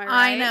bullshit. Am I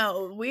right? I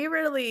know.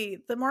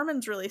 The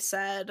Mormons really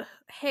said,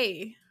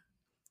 hey,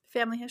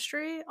 family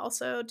history,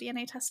 also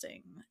DNA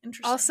testing.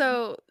 Interesting.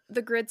 Also,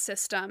 the grid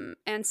system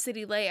and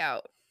city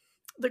layout.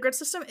 The grid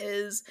system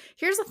is,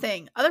 here's the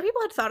thing, other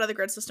people had thought of the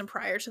grid system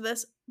prior to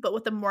this, but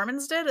what the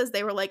Mormons did is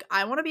they were like,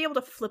 I want to be able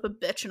to flip a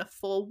bitch in a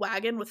full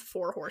wagon with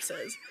 4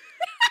 horses.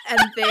 And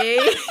they...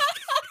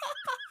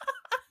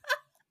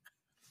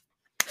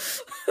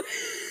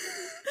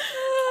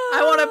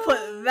 I want to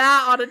put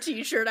that on a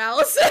t-shirt,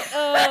 Allison.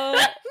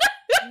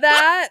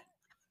 That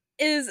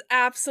is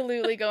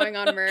absolutely going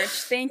on merch.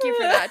 Thank you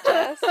for that,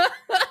 Jess.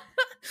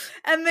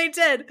 And they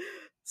did.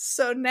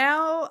 So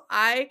now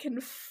I can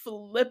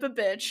flip a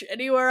bitch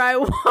anywhere I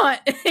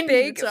want.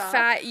 Big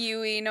fat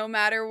Yui, no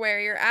matter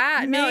where you're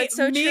at. No, it's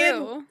so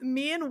true.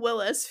 Me and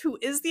Willis, who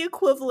is the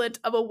equivalent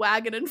of a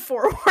wagon and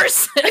 4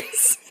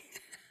 horses.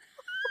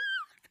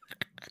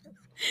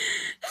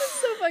 That's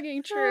so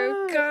fucking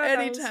true. God,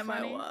 anytime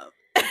I want.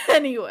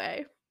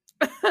 Anyway.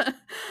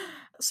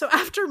 So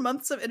after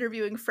months of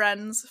interviewing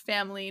friends,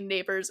 family,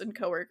 neighbors, and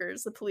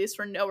coworkers, the police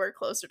were nowhere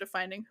closer to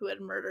finding who had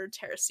murdered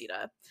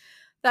Teresita.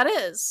 That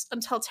is,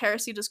 until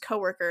Teresita's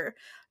coworker,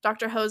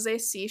 Dr. Jose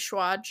C.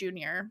 Schwa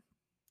Jr.,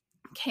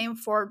 came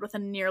forward with a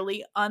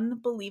nearly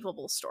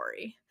unbelievable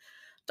story.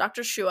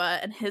 Dr. Schwa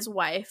and his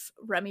wife,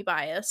 Remy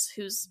Baez,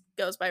 who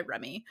goes by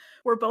Remy,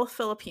 were both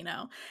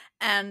Filipino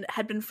and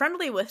had been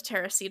friendly with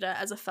Teresita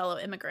as a fellow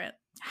immigrant.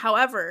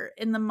 However,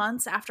 in the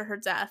months after her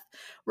death,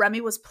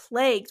 Remy was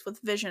plagued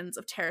with visions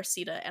of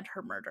Teresita and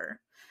her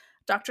murder.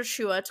 Dr.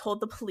 Schwa told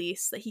the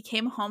police that he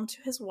came home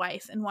to his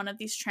wife in one of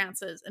these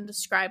trances and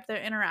described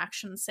their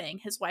interaction, saying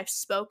his wife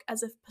spoke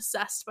as if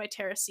possessed by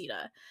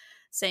Teresita,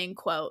 saying,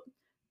 quote,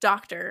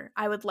 "Doctor,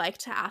 I would like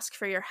to ask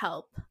for your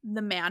help.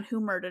 The man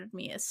who murdered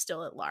me is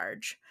still at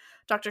large."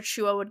 Dr.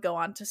 Schwa would go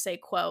on to say,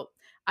 quote,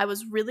 "I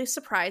was really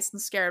surprised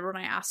and scared when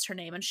I asked her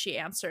name and she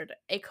answered,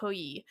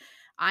 Ekoyi,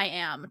 I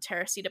am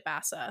Teresita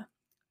Basa.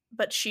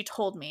 But she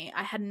told me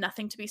I had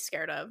nothing to be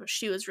scared of.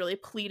 She was really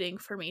pleading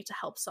for me to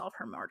help solve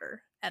her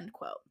murder," end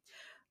quote.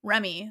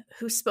 Remy,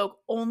 who spoke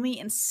only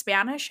in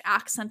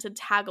Spanish-accented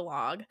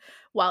Tagalog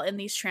while in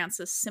these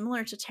trances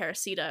similar to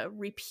Teresita,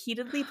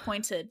 repeatedly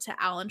pointed to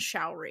Alan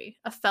Showery,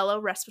 a fellow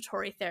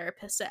respiratory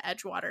therapist at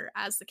Edgewater,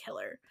 as the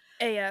killer.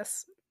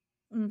 AS.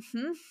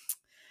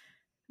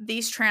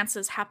 These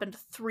trances happened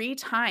 3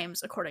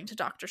 times, according to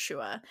Dr.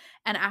 Schwa,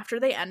 and after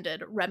they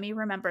ended, Remy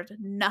remembered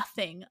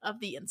nothing of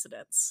the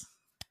incidents.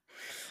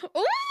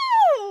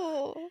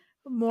 Ooh!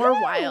 More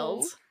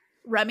wild.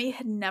 Remy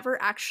had never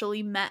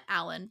actually met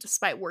Alan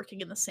despite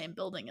working in the same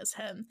building as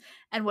him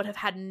and would have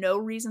had no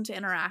reason to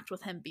interact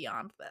with him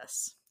beyond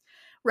this.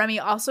 Remy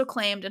also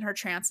claimed in her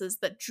trances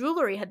that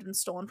jewelry had been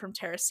stolen from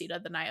Teresita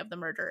the night of the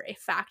murder, a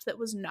fact that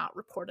was not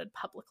reported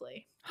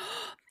publicly.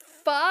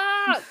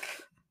 Fuck!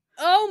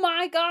 Oh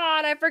my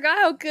god, I forgot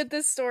how good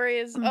this story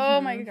is. Mm-hmm.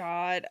 Oh my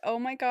god. Oh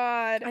my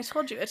god. I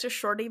told you, it's a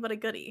shorty but a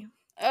goodie.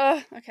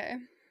 Okay.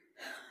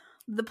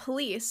 The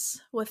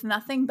police, with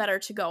nothing better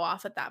to go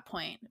off at that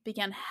point,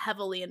 began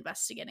heavily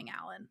investigating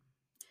Alan.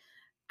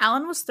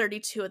 Alan was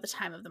 32 at the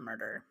time of the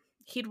murder.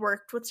 He'd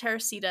worked with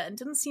Teresita and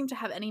didn't seem to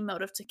have any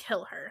motive to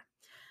kill her.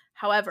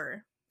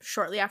 However,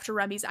 shortly after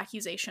Remy's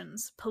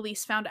accusations,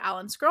 police found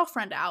Alan's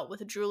girlfriend out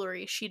with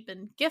jewelry she'd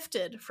been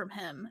gifted from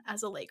him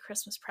as a late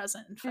Christmas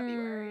present in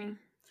February.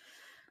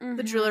 Mm-hmm.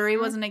 The jewelry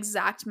was an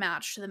exact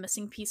match to the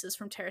missing pieces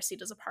from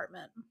Teresita's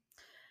apartment.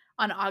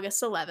 On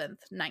August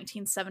 11th,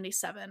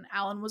 1977,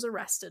 Alan was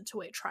arrested to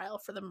wait trial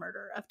for the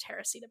murder of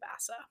Teresita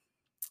Bassa.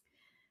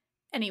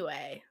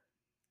 Anyway,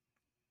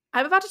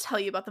 I'm about to tell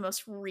you about the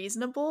most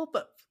reasonable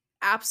but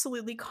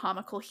absolutely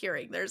comical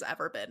hearing there's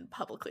ever been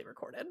publicly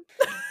recorded.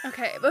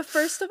 Okay, but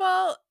first of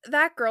all,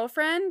 that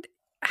girlfriend,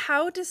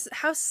 how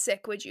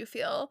sick would you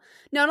feel?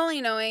 Not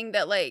only knowing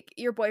that like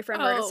your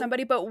boyfriend murdered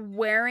somebody, but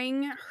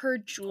wearing her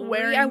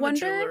jewelry. I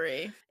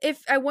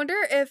wonder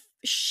if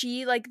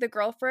she, like the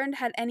girlfriend,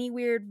 had any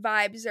weird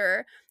vibes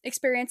or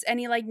experienced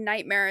any like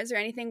nightmares or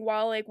anything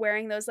while like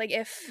wearing those. Like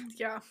if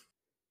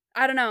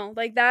I don't know,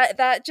 like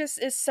that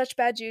just is such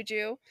bad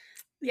juju.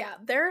 Yeah,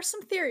 there are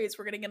some theories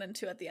we're going to get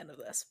into at the end of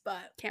this, but...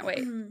 Can't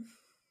wait.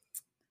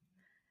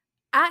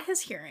 At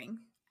his hearing,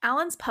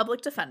 Alan's public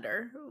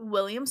defender,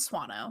 William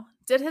Swano,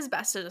 did his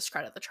best to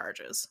discredit the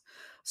charges.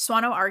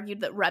 Swano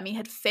argued that Remy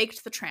had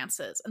faked the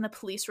trances and the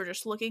police were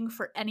just looking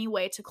for any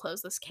way to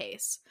close this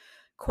case.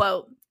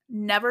 Quote,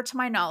 "Never to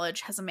my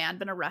knowledge has a man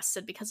been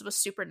arrested because of a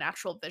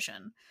supernatural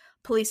vision.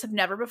 Police have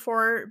never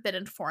before been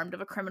informed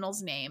of a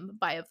criminal's name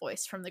by a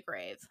voice from the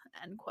grave,"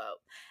 end quote.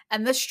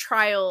 And this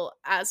trial,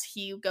 as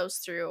he goes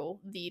through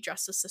the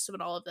justice system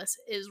and all of this,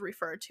 is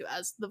referred to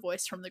as the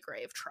voice from the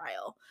grave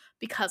trial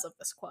because of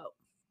this quote.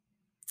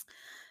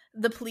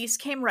 The police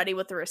came ready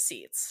with the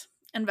receipts.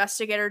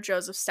 Investigator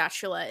Joseph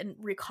Statula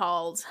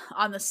recalled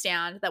on the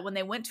stand that when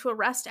they went to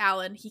arrest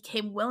Alan, he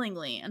came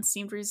willingly and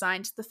seemed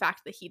resigned to the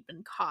fact that he'd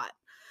been caught.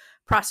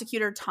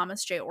 Prosecutor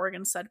Thomas J.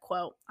 Organ said,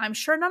 quote, "I'm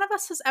sure none of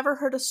us has ever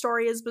heard a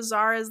story as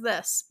bizarre as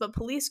this, but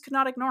police could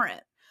not ignore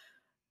it."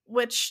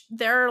 Which,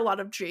 there are a lot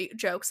of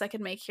jokes I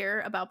could make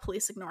here about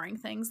police ignoring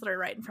things that are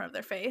right in front of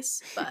their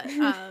face, but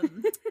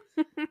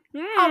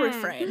I'll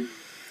refrain.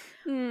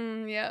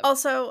 Yeah.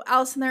 Also,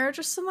 Allison, there are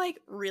just some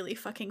like really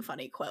fucking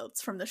funny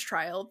quotes from this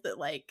trial that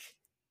like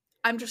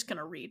I'm just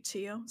gonna read to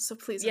you, so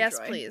please enjoy. Yes,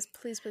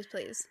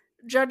 please.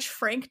 Judge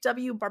Frank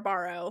W.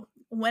 Barbaro,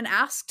 when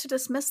asked to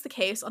dismiss the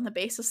case on the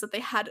basis that they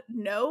had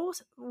no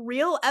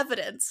real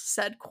evidence,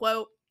 said,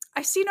 quote,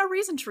 "I see no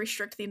reason to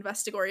restrict the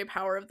investigatory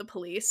power of the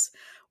police.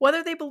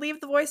 Whether they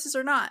believe the voices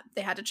or not,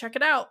 they had to check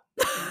it out."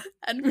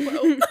 End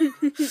quote.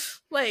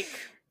 Like,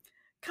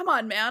 come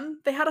on, man.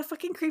 They had a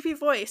fucking creepy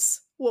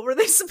voice. What were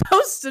they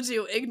supposed to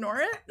do?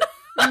 Ignore it?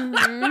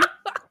 Mm-hmm.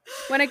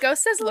 When a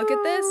ghost says, "Look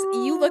at this,"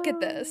 you look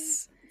at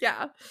this.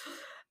 Yeah.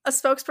 A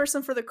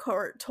spokesperson for the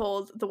court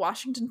told the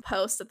Washington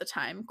Post at the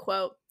time,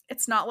 quote,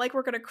 "It's not like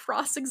we're going to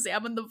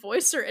cross-examine the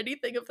voice or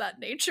anything of that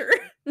nature.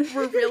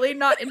 We're really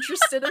not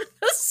interested in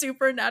the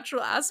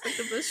supernatural aspect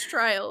of this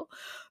trial.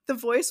 The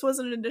voice was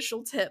an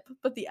initial tip,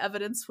 but the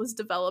evidence was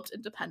developed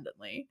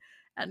independently,"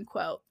 end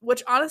quote.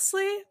 Which,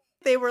 honestly,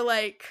 they were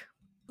like,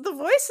 the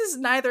voice is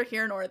neither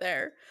here nor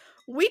there.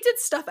 We did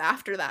stuff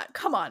after that.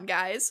 Come on,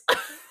 guys.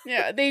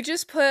 Yeah, they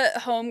just put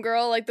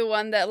Homegirl, like the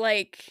one that,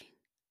 like,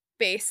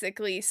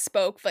 basically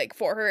spoke like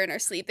for her in her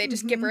sleep. They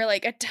just give her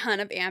like a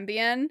ton of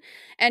Ambien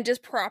and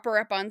just prop her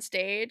up on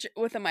stage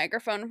with a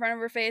microphone in front of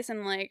her face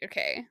and like,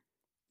 okay,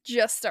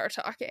 just start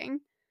talking.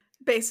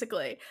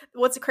 Basically.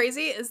 What's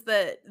crazy is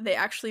that they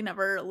actually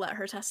never let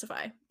her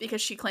testify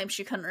because she claimed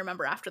she couldn't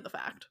remember after the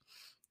fact.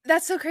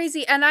 That's so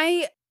crazy. And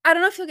I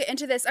don't know if you'll get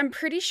into this. I'm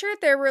pretty sure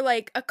there were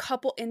like a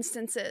couple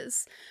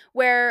instances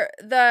where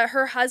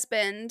her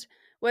husband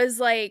was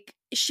like,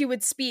 she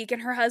would speak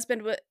and her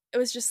husband it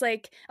was just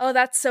like, "Oh,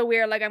 that's so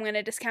weird, like I'm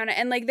gonna discount it."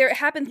 And like it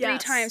happened 3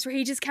 times where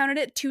he discounted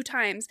it 2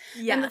 times.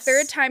 Yes. And the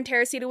 3rd time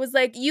Teresita was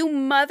like, "You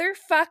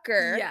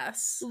motherfucker.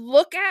 Yes.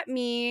 Look at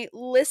me,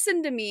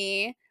 listen to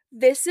me.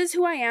 This is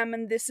who I am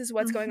and this is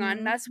what's going on."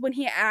 And that's when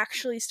he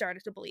actually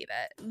started to believe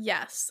it.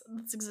 Yes,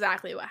 that's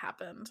exactly what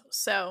happened.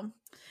 So,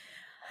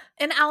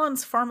 in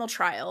Alan's formal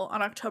trial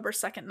on October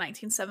 2nd,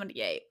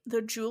 1978,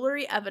 the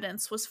jewelry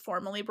evidence was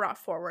formally brought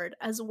forward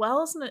as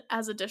well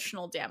as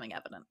additional damning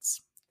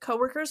evidence.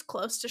 Coworkers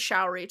close to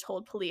Showery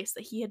told police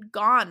that he had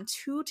gone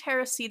to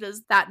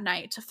Teresita's that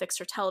night to fix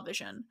her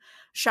television.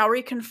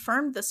 Showery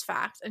confirmed this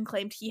fact and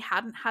claimed he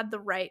hadn't had the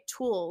right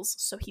tools,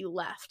 so he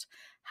left.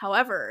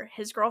 However,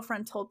 his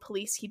girlfriend told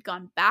police he'd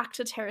gone back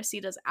to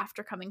Teresita's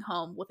after coming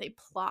home with a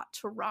plot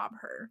to rob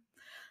her.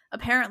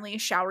 Apparently,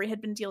 Showery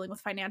had been dealing with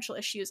financial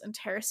issues and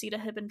Teresita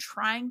had been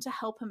trying to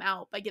help him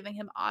out by giving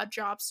him odd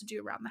jobs to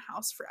do around the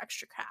house for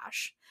extra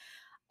cash.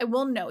 I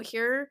will note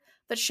here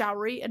that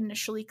Showery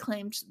initially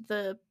claimed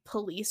the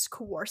police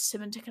coerced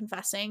him into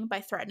confessing by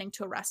threatening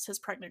to arrest his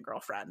pregnant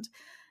girlfriend.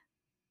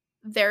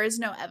 There is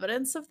no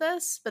evidence of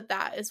this, but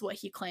that is what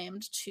he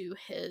claimed to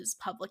his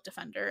public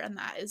defender, and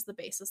that is the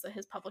basis that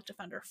his public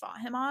defender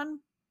fought him on.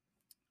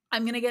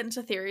 I'm going to get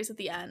into theories at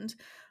the end,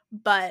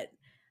 but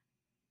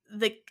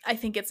I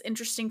think it's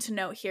interesting to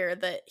note here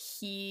that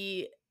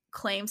he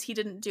claims he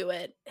didn't do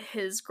it.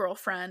 His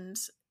girlfriend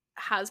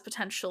has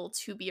potential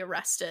to be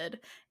arrested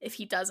if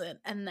he doesn't,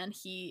 and then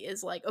he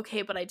is like,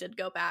 okay, but I did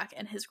go back,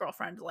 and his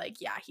girlfriend like,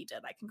 yeah, he did.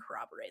 I can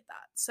corroborate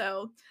that.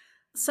 So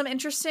some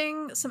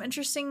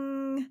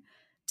interesting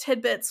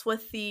tidbits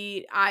with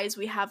the eyes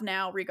we have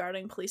now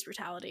regarding police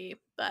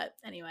brutality. But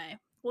anyway,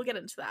 we'll get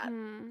into that.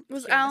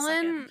 Was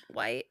Alan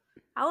white?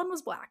 Alan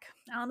was black.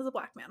 Alan is a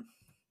black man.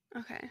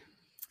 Okay.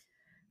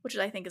 Which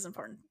I think is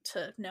important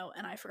to note,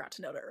 and I forgot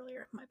to note it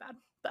earlier. My bad.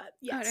 But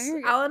yes,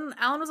 Alan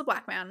was a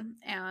black man.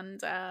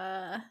 And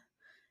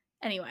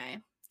anyway,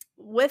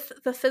 with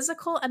the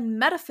physical and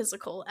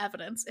metaphysical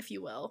evidence, if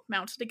you will,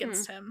 mounted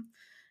against him,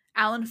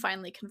 Alan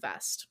finally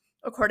confessed.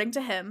 According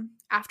to him,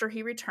 after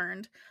he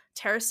returned,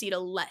 Teresita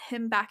let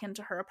him back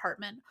into her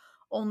apartment,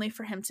 only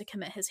for him to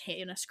commit his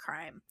heinous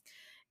crime.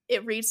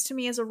 It reads to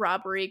me as a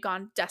robbery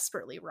gone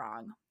desperately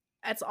wrong.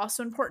 It's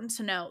also important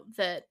to note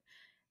that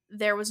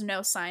there was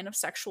no sign of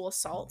sexual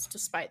assault,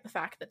 despite the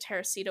fact that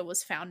Teresita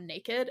was found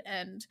naked,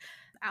 and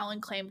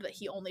Alan claimed that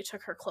he only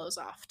took her clothes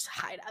off to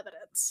hide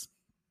evidence.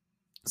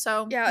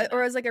 So yeah,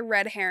 or as like a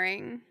red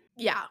herring.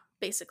 Yeah,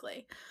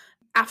 basically.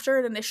 After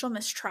an initial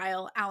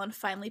mistrial, Alan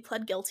finally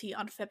pled guilty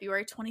on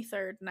February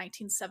 23rd,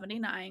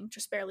 1979,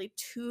 just barely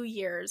 2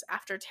 years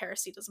after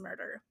Teresita's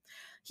murder.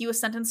 He was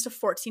sentenced to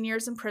 14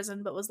 years in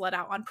prison, but was let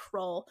out on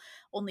parole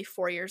only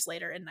 4 years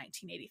later in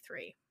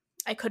 1983.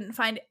 I couldn't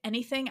find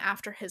anything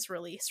after his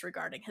release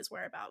regarding his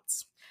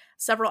whereabouts.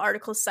 Several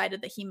articles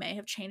cited that he may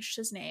have changed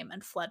his name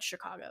and fled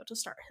Chicago to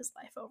start his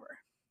life over.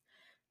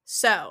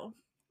 So,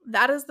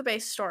 that is the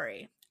base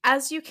story.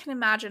 As you can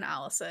imagine,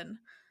 Allison,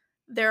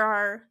 there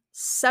are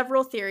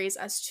several theories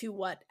as to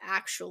what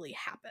actually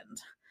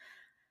happened.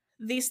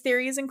 These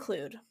theories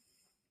include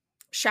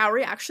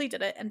Showery actually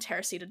did it, and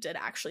Teresita did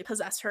actually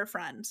possess her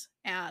friend,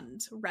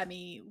 and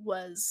Remy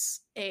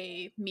was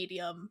a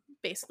medium,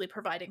 basically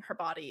providing her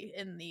body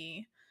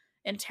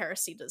in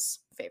Teresita's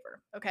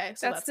favor. Okay,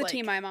 so that's the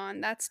team I'm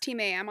on. That's Team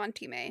A. I'm on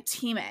Team A.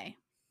 Team A.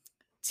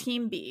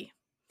 Team B.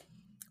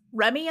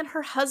 Remy and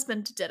her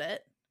husband did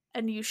it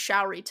and used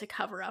Showery to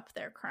cover up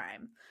their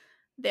crime.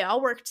 They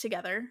all worked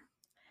together,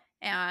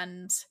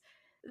 and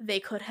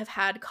they could have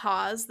had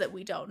cause that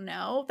we don't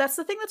know. That's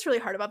the thing that's really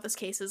hard about this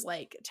case is,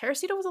 like,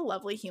 Teresita was a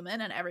lovely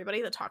human, and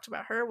everybody that talked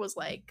about her was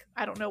like,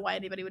 I don't know why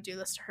anybody would do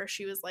this to her.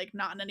 She was, like,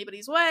 not in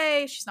anybody's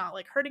way. She's not,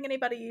 like, hurting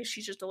anybody.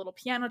 She's just a little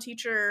piano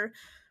teacher,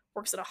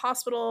 works at a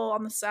hospital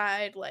on the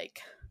side,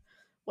 like,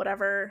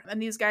 whatever. And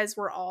these guys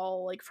were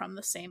all, like, from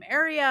the same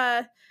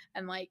area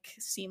and, like,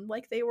 seemed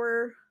like they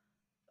were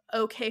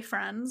okay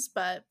friends,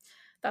 but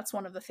that's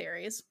one of the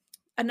theories.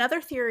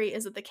 Another theory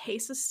is that the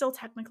case is still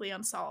technically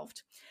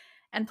unsolved,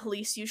 and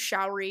police use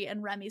Showery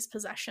and Remy's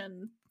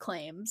possession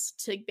claims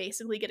to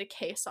basically get a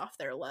case off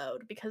their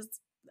load, because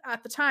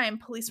at the time,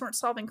 police weren't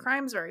solving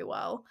crimes very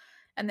well,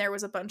 and there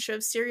was a bunch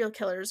of serial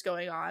killers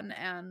going on,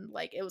 and,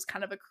 like, it was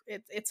kind of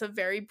it's a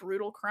very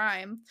brutal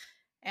crime,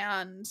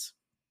 and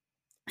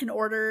in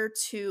order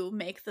to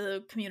make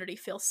the community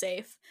feel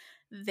safe,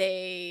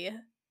 they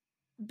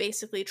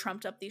basically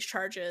trumped up these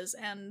charges,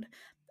 and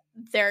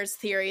there's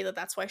theory that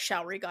that's why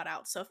Showery got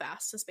out so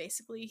fast, is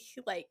basically,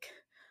 like,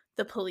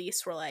 the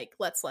police were like,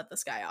 let's let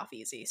this guy off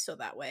easy so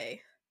that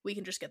way we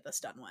can just get this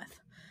done with.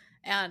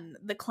 And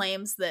the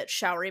claims that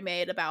Showery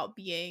made about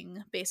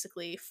being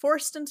basically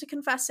forced into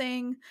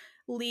confessing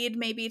lead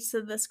maybe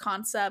to this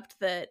concept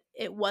that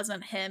it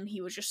wasn't him, he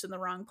was just in the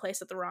wrong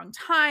place at the wrong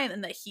time,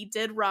 and that he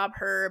did rob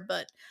her,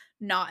 but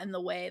not in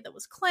the way that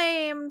was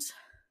claimed,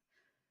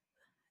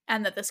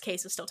 and that this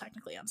case is still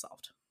technically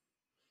unsolved.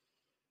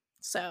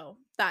 So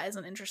that is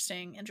an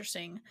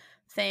interesting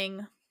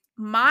thing.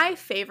 My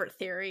favorite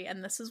theory,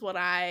 and this is what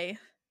I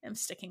am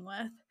sticking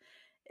with,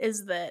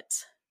 is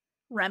that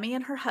Remy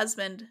and her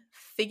husband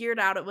figured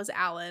out it was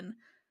Alan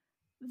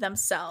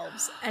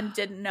themselves and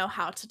didn't know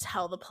how to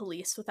tell the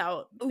police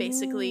without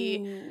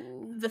basically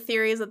the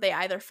theory is that they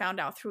either found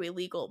out through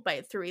illegal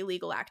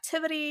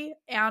activity,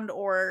 and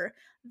or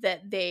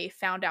that they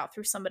found out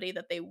through somebody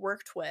that they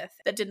worked with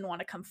that didn't want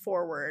to come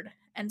forward,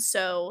 and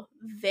so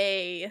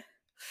they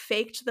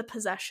faked the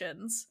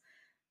possessions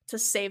to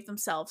save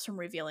themselves from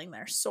revealing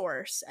their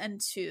source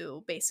and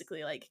to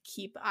basically, like,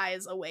 keep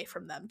eyes away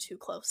from them too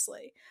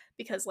closely,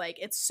 because, like,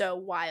 it's so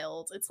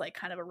wild, it's like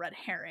kind of a red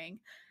herring.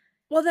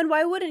 Well, then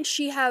why wouldn't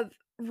she have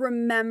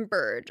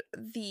remembered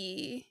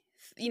the,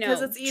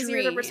 because it's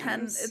easier to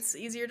pretend. It's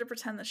easier to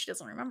pretend that she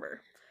doesn't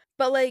remember.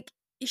 But, like,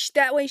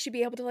 that way she'd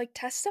be able to, like,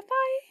 testify.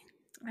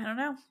 I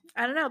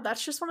don't know.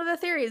 That's just one of the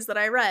theories that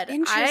I read.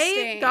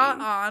 Interesting. I got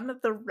on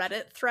the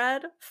Reddit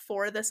thread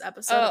for this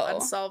episode of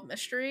Unsolved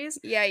Mysteries.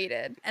 Yeah, you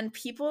did. And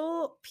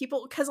people,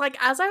 because like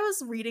as I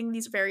was reading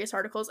these various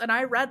articles, and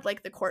I read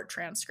like the court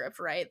transcript,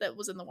 right, that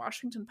was in the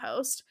Washington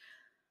Post,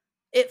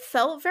 it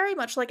felt very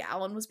much like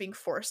Alan was being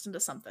forced into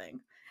something.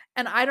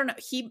 And I don't know,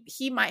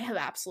 he might have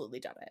absolutely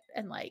done it.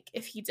 And like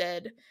if he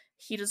did,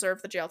 he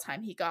deserved the jail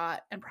time he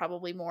got, and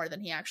probably more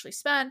than he actually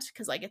spent,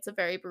 because like it's a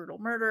very brutal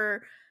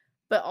murder.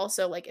 But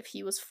also, like, if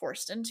he was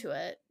forced into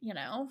it, you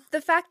know? The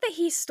fact that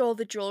he stole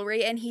the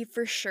jewelry, and he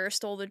for sure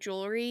stole the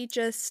jewelry,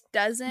 just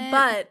doesn't...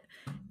 But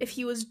if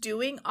he was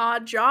doing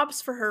odd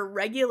jobs for her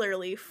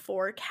regularly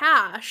for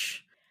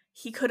cash,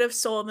 he could have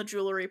stolen the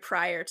jewelry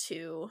prior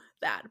to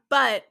that.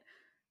 But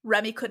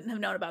Remy couldn't have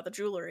known about the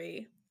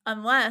jewelry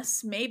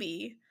unless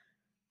maybe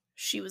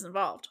she was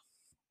involved.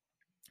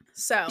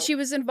 So she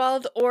was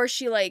involved, or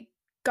she, like,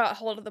 got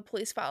hold of the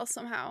police file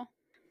somehow.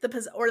 The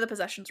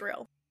possession's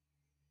real.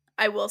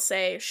 I will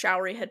say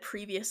Showery had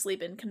previously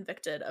been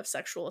convicted of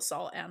sexual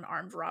assault and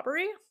armed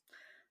robbery.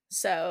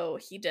 So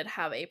he did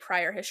have a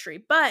prior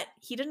history, but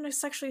he didn't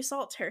sexually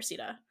assault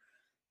Teresita.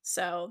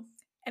 So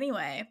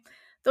anyway,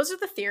 those are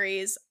the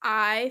theories.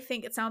 I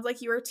think it sounds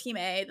like you were Team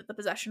A, that the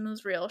possession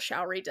was real.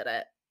 Showery did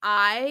it.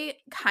 I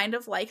kind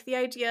of like the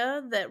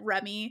idea that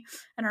Remy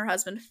and her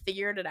husband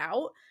figured it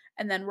out,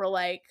 and then we're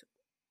like,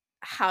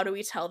 how do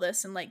we tell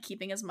this and like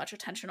keeping as much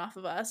attention off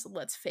of us?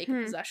 Let's fake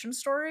a possession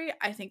story.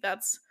 I think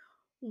that's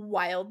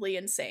wildly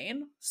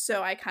insane.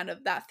 So I kind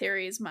of, that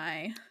theory is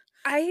my...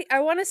 I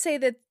want to say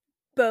that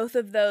both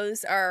of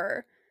those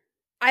are...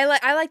 I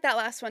like that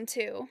last one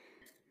too.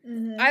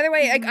 Mm-hmm. Either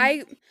way,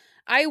 like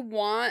I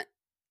want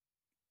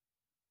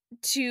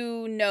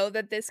to know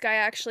that this guy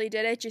actually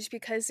did it, just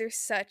because there's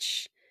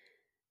such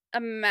a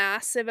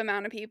massive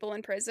amount of people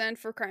in prison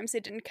for crimes they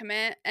didn't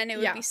commit, and it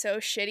would be so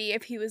shitty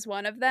if he was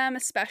one of them,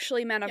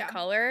 especially men of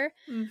color.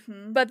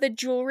 Mm-hmm. But the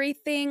jewelry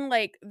thing,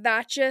 like,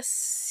 that just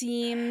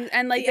seems...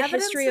 And, like, the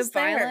history of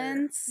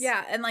violence.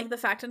 Yeah, and, like, the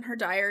fact in her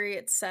diary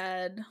it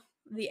said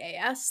the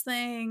AS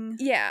thing.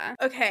 Yeah.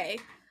 Okay.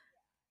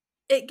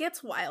 It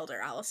gets wilder,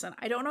 Allison.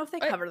 I don't know if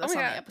they cover this on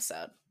the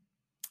episode.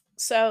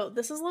 So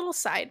this is a little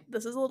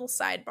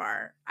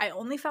sidebar. I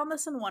only found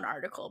this in one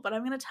article, but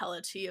I'm going to tell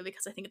it to you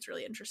because I think it's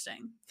really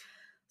interesting.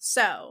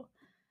 So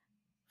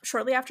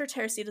shortly after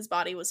Teresita's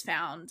body was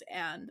found,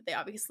 and they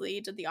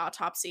obviously did the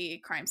autopsy,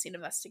 crime scene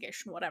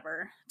investigation,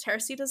 whatever,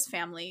 Teresita's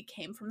family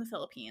came from the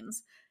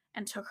Philippines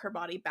and took her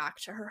body back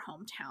to her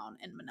hometown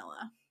in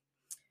Manila.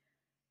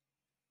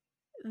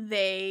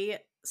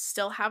 They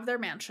still have their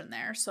mansion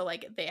there, so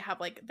like they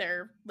have like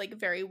they're like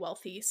very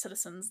wealthy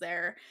citizens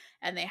there,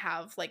 and they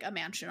have like a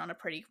mansion on a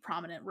pretty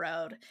prominent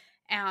road,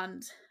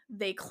 and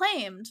they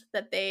claimed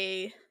that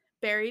they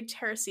buried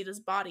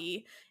Teresita's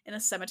body in a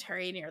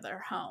cemetery near their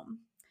home,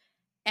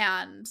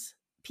 and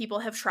people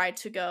have tried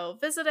to go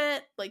visit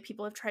it, like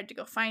people have tried to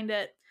go find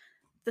it.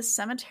 The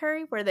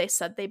cemetery where they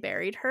said they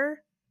buried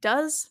her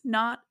does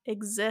not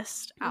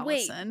exist,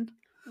 Allison.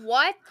 Wait,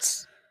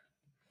 what?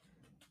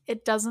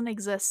 It doesn't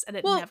exist, and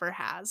it never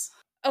has.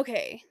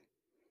 Okay.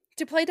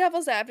 To play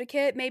devil's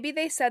advocate, maybe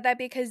they said that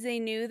because they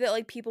knew that,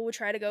 like, people would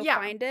try to go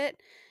find it.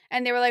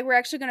 And they were like, we're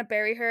actually going to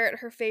bury her at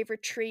her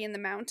favorite tree in the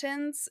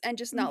mountains and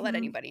just not let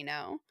anybody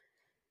know.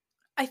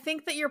 I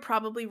think that you're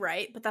probably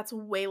right, but that's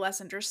way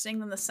less interesting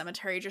than the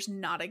cemetery just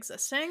not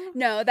existing.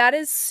 No, that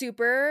is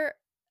super...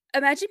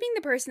 Imagine being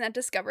the person that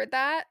discovered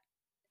that.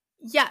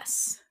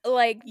 Yes.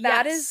 Like,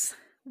 that is...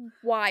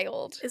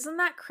 wild. Isn't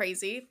that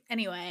crazy?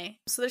 Anyway,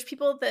 so there's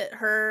people that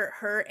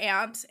her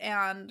aunt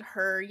and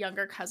her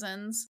younger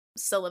cousins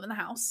still live in the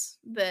house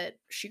that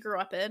she grew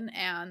up in,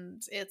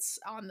 and it's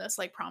on this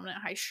like prominent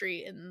high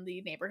street in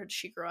the neighborhood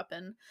she grew up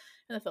in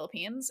the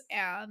Philippines.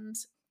 And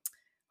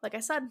like I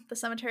said, the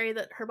cemetery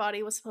that her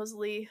body was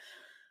supposedly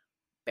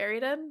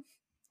buried in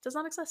does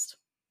not exist.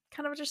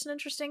 Kind of just an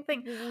interesting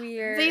thing.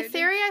 Weird. The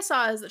theory I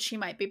saw is that she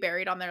might be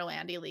buried on their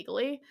land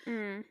illegally.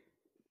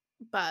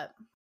 But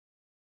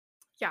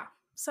yeah,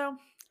 so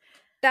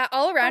that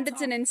all around,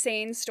 it's an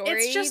insane story.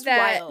 It's just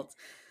wild.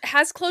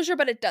 Has closure,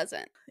 but it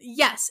doesn't.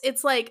 Yes,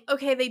 it's like,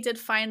 okay, they did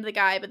find the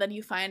guy, but then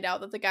you find out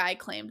that the guy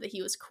claimed that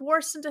he was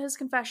coerced into his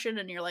confession,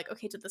 and you're like,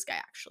 okay, did this guy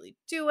actually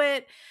do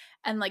it?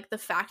 And like the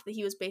fact that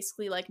he was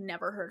basically like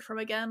never heard from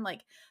again.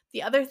 Like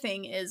the other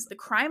thing is the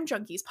Crime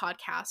Junkies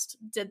podcast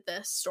did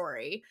this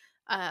story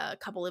a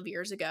couple of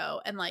years ago,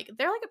 and like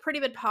they're like a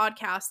pretty good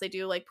podcast. They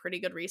do like pretty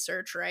good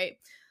research, right?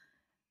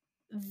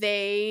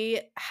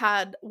 They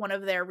had one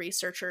of their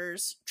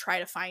researchers try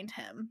to find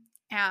him,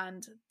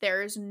 and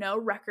there's no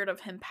record of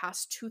him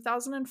past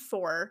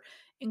 2004,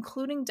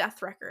 including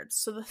death records.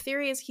 So the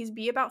theory is he's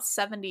be about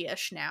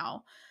 70-ish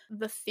now.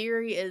 The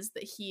theory is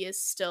that he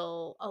is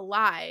still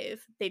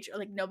alive. They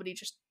like nobody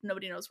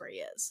knows where he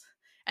is,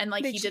 and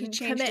like he didn't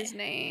commit his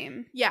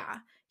name. Yeah,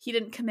 he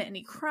didn't commit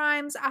any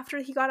crimes after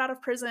he got out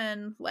of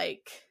prison.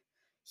 Like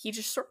he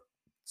just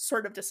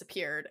sort of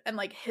disappeared, and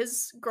like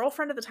his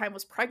girlfriend at the time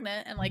was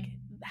pregnant, and like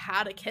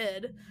had a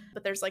kid,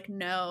 but there's like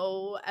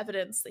no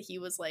evidence that he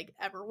was like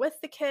ever with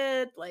the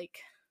kid. Like,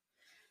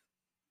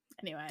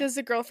 anyway. Does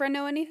the girlfriend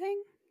know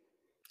anything?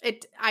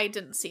 I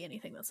didn't see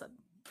anything that said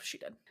she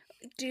did.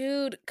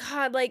 Dude,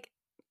 God, like,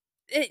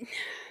 it's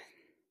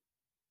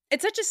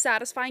such a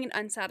satisfying and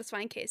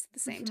unsatisfying case at the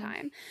same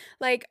time.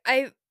 Like,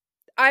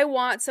 I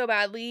want so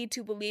badly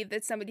to believe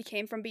that somebody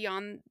came from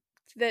beyond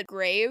the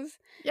grave,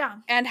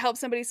 and helped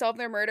somebody solve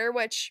their murder,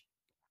 which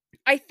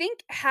I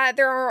think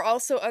there are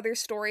also other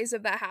stories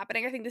of that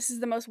happening. I think this is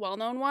the most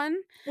well-known one.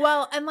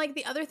 Well, and like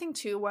the other thing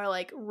too, where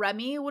like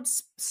Remy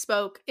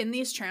spoke in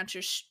these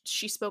tranches,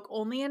 she spoke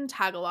only in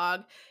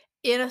Tagalog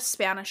in a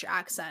Spanish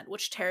accent,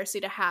 which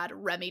Teresita had.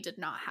 Remy did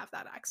not have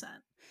that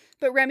accent.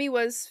 But Remy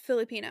was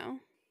Filipino.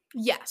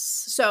 Yes.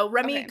 So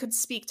Remy could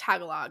speak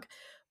Tagalog,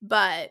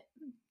 but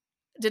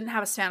didn't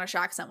have a Spanish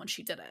accent when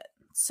she did it.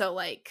 So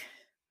like...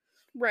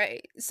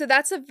 Right. So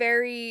that's a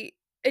very...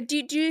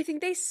 Do you think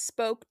they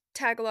spoke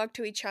Tagalog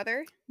to each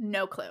other?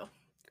 No clue.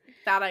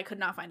 That I could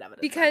not find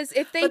evidence because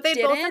if they but they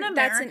didn't, both in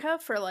America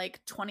for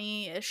like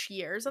 20-ish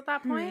years at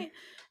that point,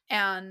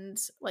 and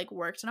like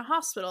worked in a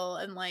hospital,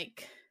 and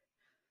like,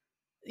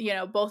 you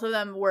know, both of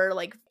them were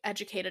like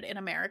educated in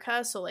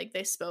America, so like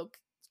they spoke,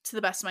 to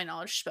the best of my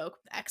knowledge, spoke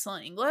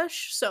excellent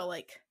English. So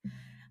like,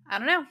 I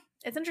don't know,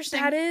 it's interesting.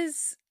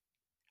 That's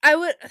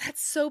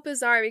so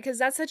bizarre because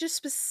that's such a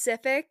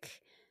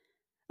specific,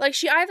 like,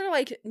 she either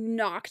like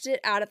knocked it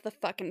out of the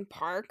fucking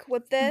park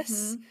with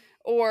this,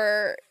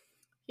 or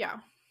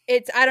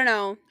I don't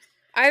know.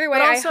 Either way,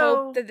 also, I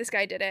hope that this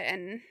guy did it,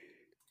 and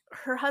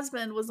her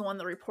husband was the one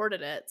that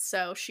reported it,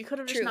 so she could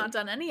have just not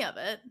done any of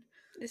it.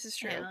 This is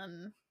true.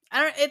 And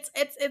I don't.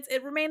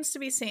 It remains to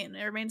be seen.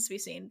 It remains to be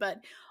seen.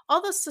 But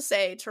all this to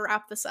say, to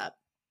wrap this up,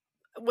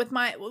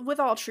 with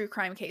all true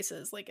crime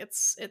cases, like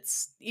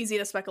it's easy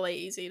to speculate,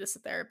 easy to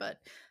sit there, but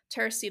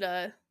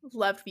Teresita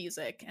loved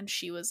music, and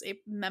she was a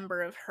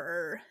member of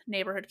her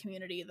neighborhood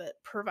community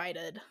that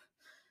provided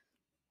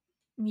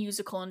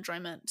musical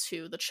enjoyment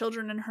to the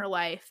children in her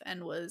life,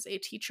 and was a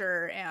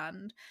teacher,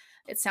 and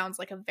it sounds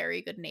like a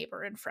very good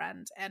neighbor and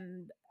friend.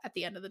 And at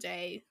the end of the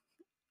day,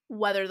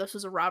 whether this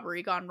was a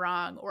robbery gone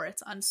wrong or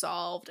it's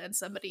unsolved and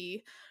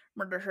somebody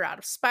murdered her out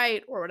of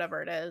spite or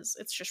whatever it is,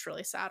 it's just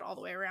really sad all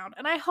the way around.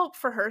 And I hope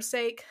for her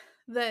sake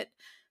that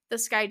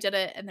this guy did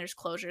it and there's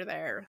closure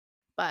there.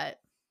 But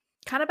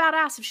kind of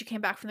badass if she came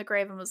back from the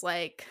grave and was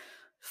like,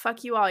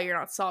 fuck you all, you're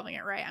not solving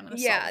it right, I'm gonna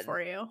solve it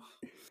for you.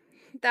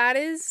 That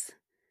is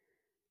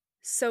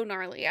so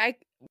gnarly.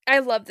 I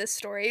love this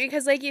story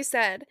because, like you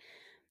said,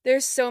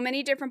 there's so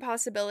many different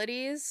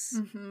possibilities,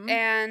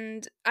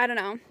 and I don't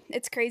know,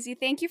 it's crazy.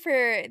 Thank you for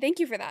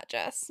that,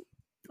 Jess.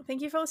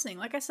 Thank you for listening.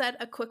 Like I said,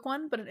 a quick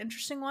one, but an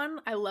interesting one.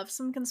 I love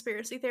some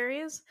conspiracy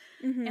theories,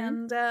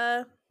 and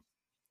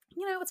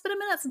you know, it's been a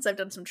minute since I've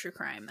done some true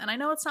crime, and I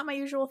know it's not my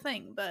usual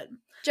thing, but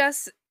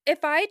Jess, if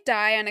I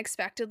die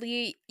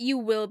unexpectedly, you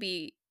will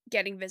be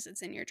getting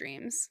visits in your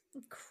dreams.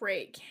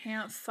 Great.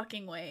 Can't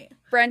fucking wait.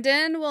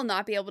 Brendan will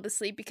not be able to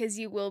sleep because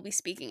you will be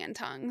speaking in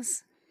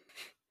tongues.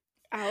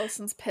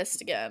 Allison's pissed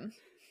again.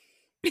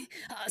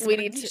 We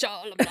need to...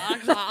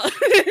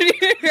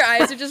 Your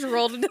eyes are just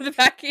rolled into the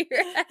back of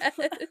your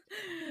head.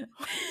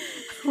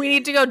 We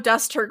need to go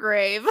dust her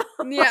grave.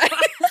 Yeah.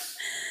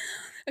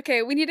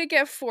 Okay, we need to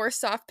get 4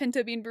 soft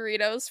pinto bean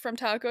burritos from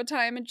Taco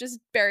Time and just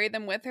bury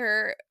them with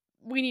her.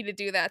 We need to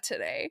do that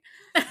today.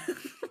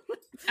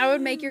 I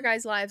would make your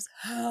guys' lives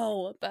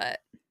hell, but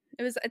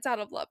it's out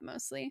of love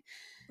mostly.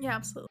 Yeah,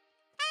 absolutely.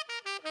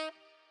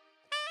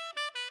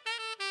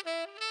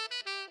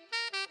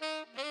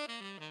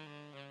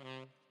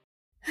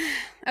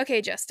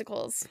 Okay,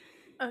 Justicles.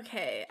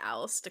 Okay,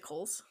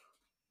 Alisticles.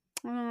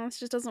 Oh, this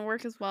just doesn't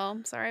work as well.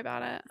 Sorry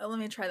about it. Let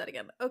me try that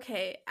again.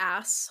 Okay,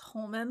 Ass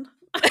Holman.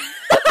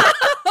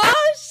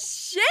 Oh,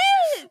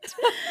 shit!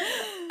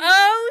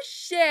 Oh,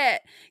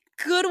 shit.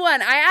 Good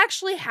one. I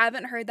actually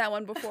haven't heard that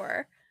one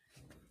before.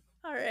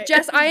 All right.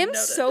 Jess, I am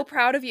so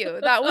proud of you.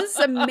 That was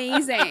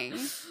amazing.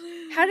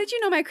 How did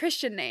you know my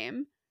Christian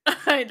name?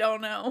 I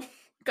don't know.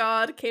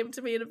 God came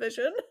to me in a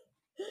vision.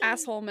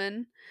 Ass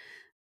Holman.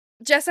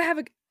 Jess,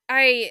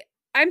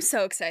 I'm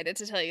so excited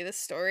to tell you this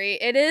story.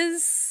 It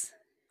is...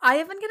 I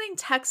have been getting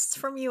texts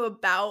from you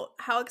about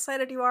how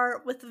excited you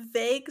are with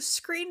vague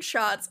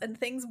screenshots and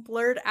things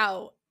blurred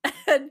out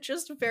and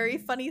just very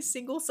funny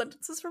single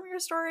sentences from your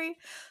story.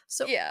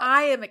 So yeah.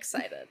 I am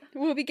excited.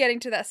 We'll be getting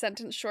to that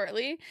sentence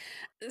shortly.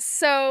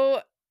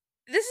 So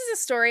this is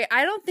a story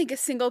I don't think a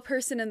single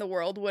person in the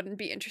world wouldn't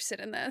be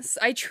interested in this.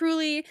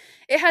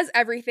 It has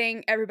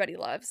everything everybody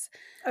loves.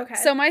 Okay.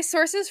 So my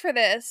sources for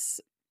this...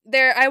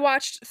 I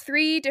watched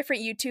 3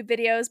 different YouTube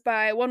videos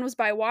one was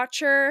by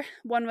Watcher,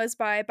 one was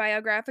by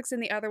Biographics,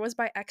 and the other was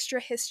by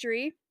Extra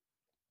History.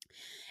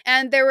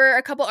 And there were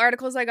a couple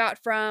articles I got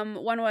from,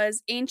 one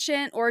was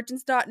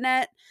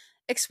ancientorigins.net,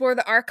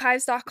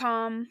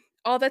 explorethearchives.com,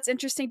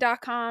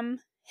 allthat'sinteresting.com,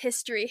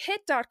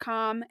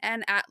 historyhit.com,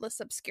 and Atlas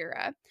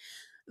Obscura.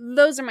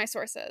 Those are my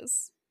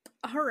sources.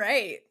 All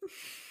right.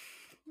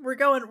 We're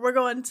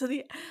going to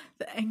the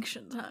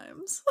ancient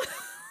times.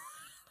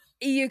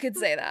 You could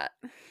say that.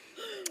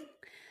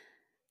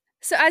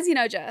 So as you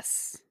know,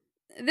 Jess,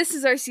 this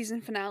is our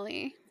season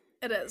finale.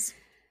 It is.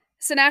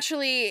 So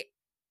naturally,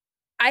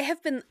 I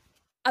have been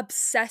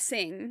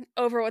obsessing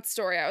over what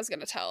story I was going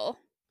to tell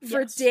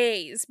for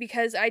days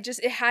because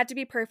it had to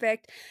be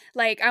perfect.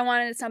 Like, I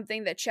wanted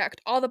something that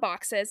checked all the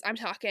boxes. I'm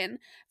talking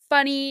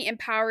funny,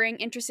 empowering,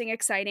 interesting,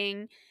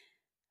 exciting.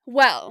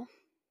 Well,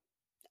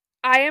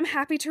 I am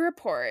happy to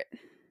report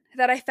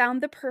that I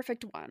found the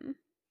perfect one.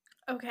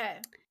 Okay.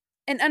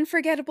 An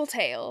unforgettable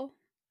tale,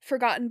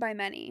 forgotten by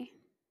many.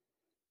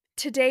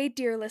 Today,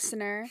 dear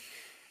listener,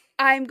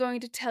 I'm going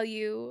to tell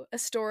you a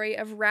story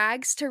of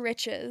rags to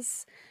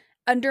riches,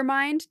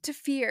 undermined to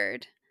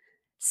feared,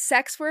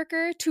 sex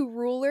worker to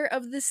ruler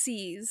of the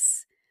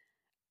seas.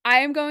 I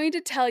am going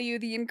to tell you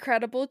the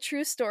incredible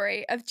true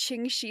story of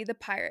Qing Shi, the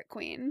pirate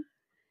queen.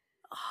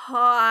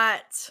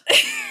 Hot.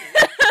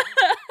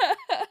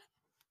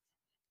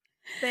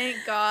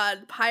 Thank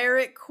God.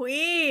 Pirate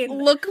queen.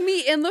 Look me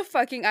in the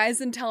fucking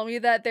eyes and tell me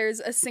that there's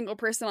a single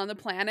person on the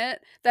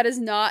planet that is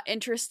not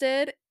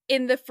interested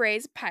in the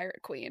phrase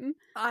pirate queen.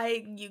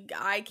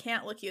 I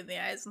can't look you in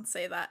the eyes and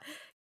say that.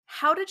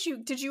 How did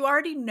you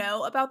already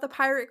know about the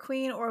pirate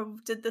queen, or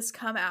did this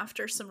come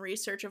after some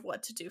research of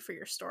what to do for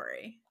your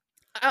story?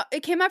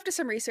 It came after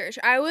some research.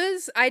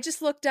 I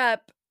just looked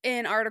up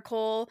an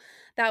article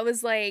that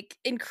was like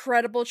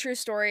incredible true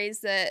stories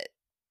that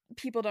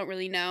people don't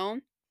really know.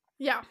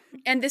 Yeah.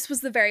 And this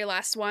was the very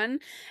last one.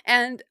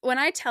 And when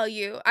I tell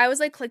you, I was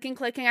like clicking.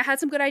 I had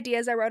some good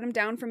ideas. I wrote them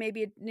down for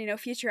maybe a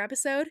future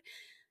episode.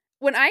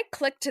 When I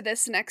clicked to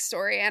this next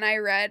story and I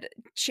read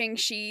Qing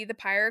Shi, the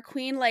pirate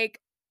queen, like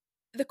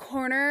the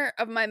corner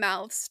of my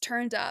mouth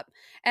turned up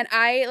and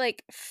I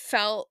like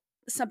felt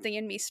something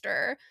in me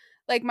stir.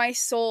 Like my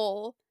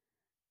soul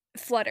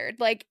fluttered.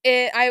 Like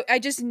I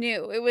just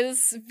knew. It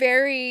was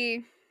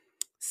very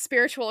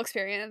spiritual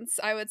experience,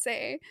 I would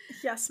say.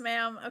 Yes,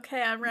 ma'am.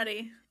 Okay, I'm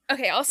ready.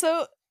 Okay,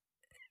 also,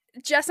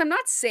 Jess, I'm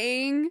not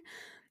saying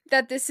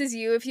that this is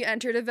you if you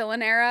entered a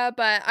villain era,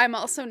 but I'm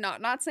also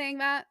not saying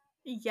that.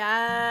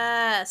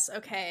 Yes.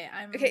 Okay.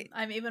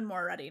 I'm even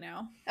more ready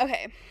now.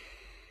 Okay.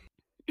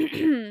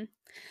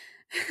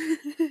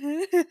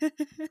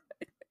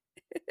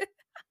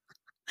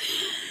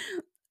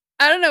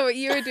 I don't know what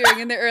you were doing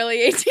in the early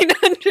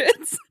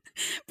 1800s,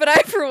 but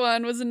I, for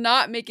one, was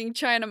not making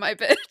China my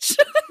bitch.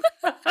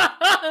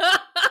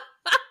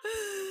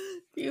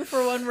 You,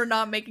 for one, were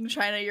not making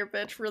China your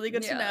bitch. Really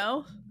good to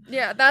know.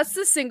 Yeah, that's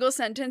the single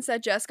sentence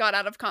that Jess got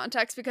out of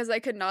context because I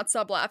could not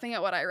stop laughing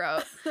at what I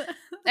wrote.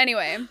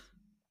 Anyway.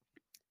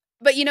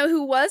 But you know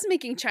who was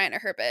making China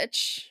her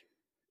bitch?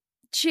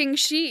 Qing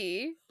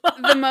Shi,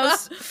 the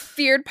most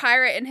feared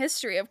pirate in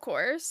history, of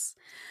course.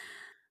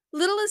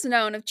 Little is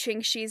known of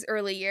Qing Shi's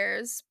early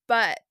years,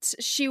 but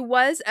she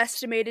was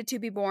estimated to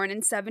be born in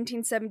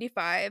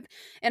 1775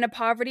 in a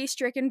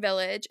poverty-stricken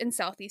village in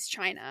southeast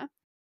China.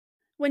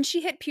 When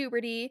she hit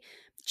puberty,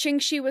 Qing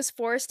Shi was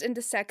forced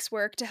into sex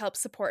work to help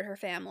support her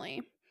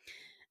family.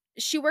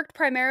 She worked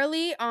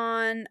primarily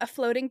on a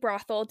floating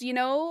brothel,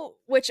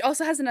 which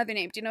also has another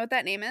name. Do you know what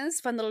that name is?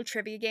 Fun little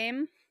trivia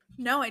game.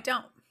 No, I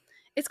don't.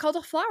 It's called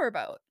a flower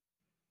boat.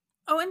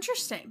 Oh,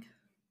 interesting.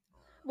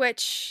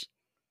 Which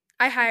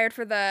I hired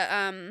for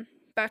the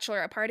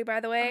bachelorette party, by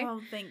the way. Oh,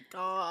 thank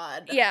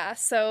God. Yeah,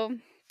 so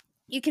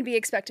you can be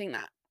expecting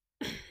that.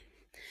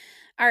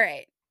 All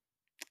right.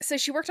 So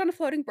she worked on a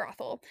floating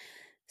brothel.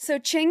 So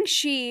Qing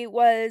Shi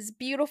was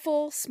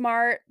beautiful,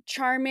 smart,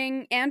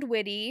 charming, and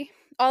witty,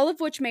 all of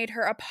which made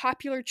her a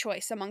popular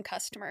choice among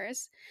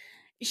customers.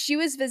 She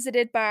was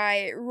visited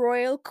by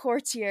royal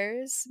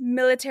courtiers,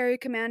 military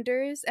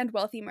commanders, and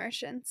wealthy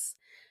merchants.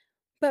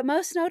 But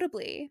most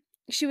notably,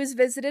 she was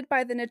visited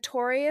by the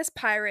notorious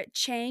pirate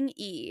Chang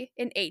Yi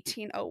in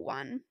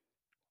 1801.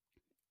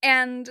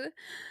 And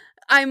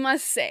I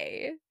must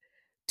say,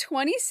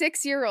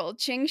 26-year-old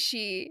Qing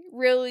Shi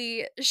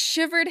really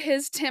shivered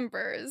his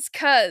timbers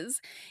because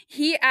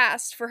he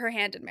asked for her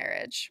hand in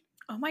marriage.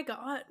 Oh my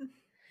God.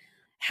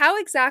 How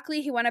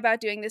exactly he went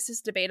about doing this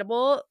is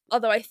debatable,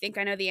 although I think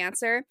I know the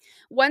answer.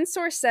 One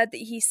source said that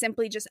he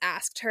simply just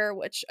asked her,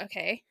 which,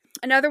 okay.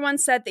 Another one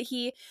said that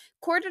he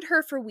courted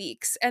her for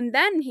weeks, and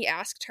then he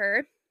asked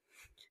her.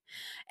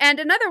 And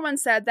another one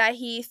said that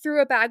he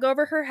threw a bag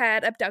over her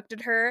head,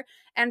 abducted her,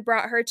 and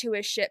brought her to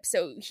his ship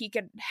so he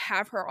could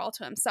have her all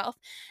to himself.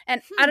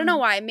 And I don't know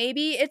why.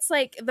 Maybe it's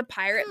like the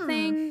pirate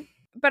thing,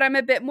 but I'm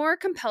a bit more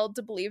compelled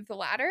to believe the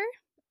latter.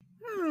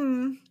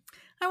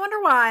 I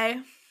wonder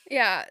why.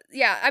 Yeah.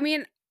 I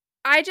mean,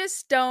 I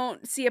just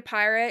don't see a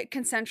pirate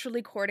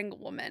consensually courting a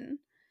woman.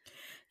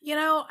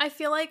 I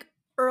feel like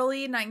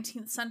early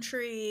 19th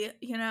century,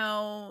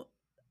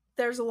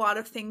 there's a lot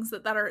of things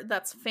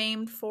that's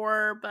famed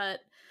for, but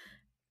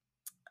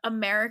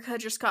America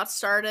just got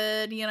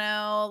started,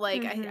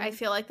 I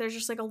feel like there's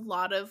just like a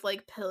lot of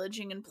like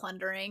pillaging and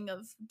plundering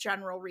of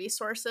general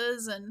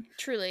resources, and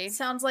truly it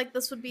sounds like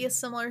this would be a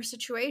similar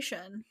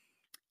situation.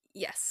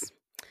 Yes.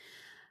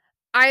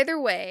 Either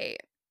way,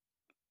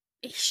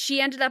 she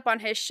ended up on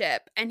his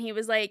ship and he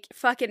was like,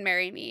 fucking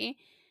marry me.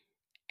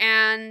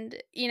 And,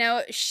 you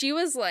know, she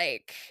was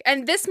like,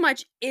 and this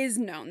much is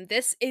known,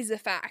 this is a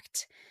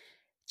fact.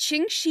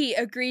 Qingxi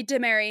agreed to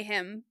marry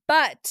him,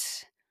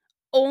 but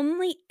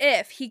only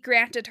if he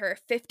granted her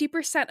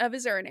 50% of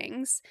his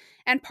earnings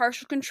and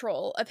partial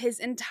control of his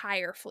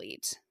entire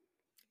fleet.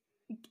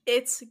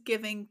 It's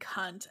giving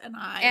cunt, and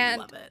I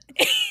love it.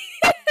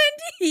 And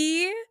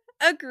he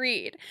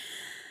agreed.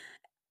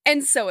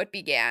 And so it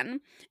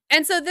began.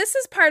 And so this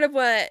is part of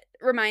what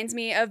reminds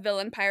me of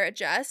villain pirate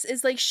Jess,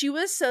 is like she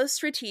was so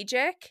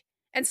strategic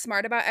and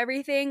smart about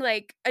everything,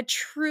 like a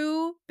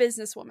true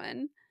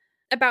businesswoman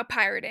about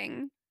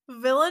pirating.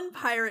 Villain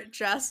pirate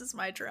Jess is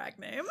my drag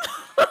name.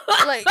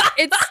 Like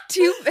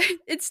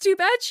it's too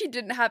bad she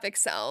didn't have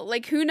Excel.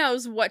 Like who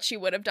knows what she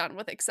would have done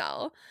with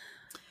Excel.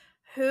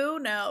 Who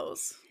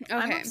knows? Okay.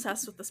 I'm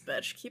obsessed with this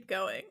bitch. Keep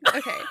going.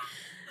 Okay.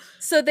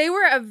 So they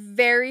were a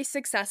very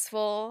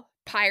successful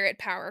pirate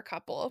power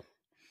couple.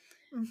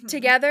 Mm-hmm.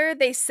 Together,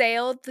 they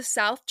sailed the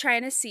South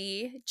China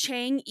Sea,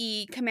 Chang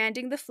Yi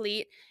commanding the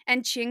fleet,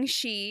 and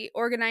Qingxi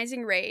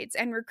organizing raids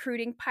and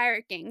recruiting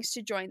pirate gangs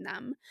to join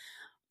them.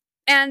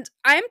 And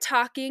I'm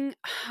talking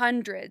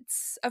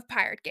hundreds of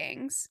pirate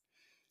gangs.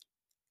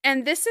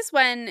 And this is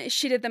when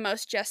she did the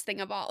most Jess thing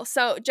of all.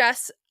 So,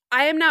 Jess,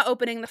 I am now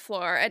opening the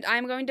floor, and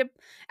I'm going to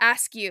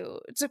ask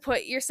you to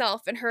put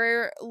yourself in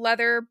her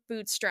leather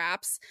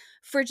bootstraps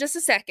for just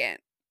a second.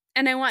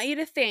 And I want you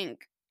to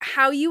think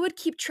how you would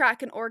keep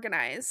track and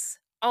organize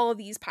all of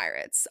these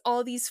pirates,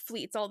 all these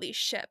fleets, all these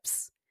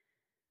ships.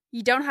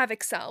 You don't have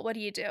Excel. What do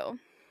you do?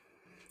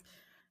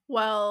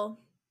 Well,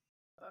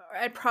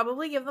 I'd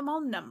probably give them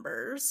all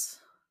numbers.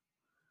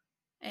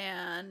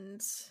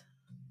 And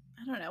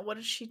I don't know. What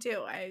did she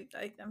do?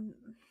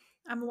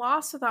 I'm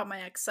lost without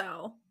my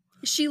Excel.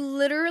 She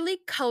literally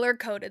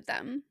color-coded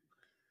them.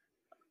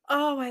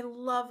 Oh, I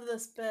love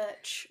this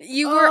bitch.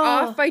 You were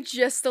off by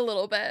just a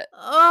little bit.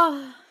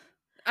 Oh.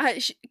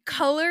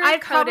 Color-coded.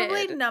 I'd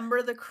probably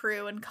number the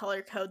crew and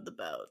color-code the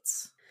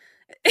boats.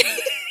 I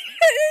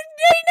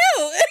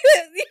know.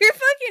 You're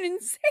fucking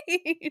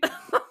insane.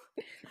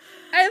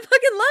 I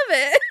fucking love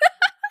it.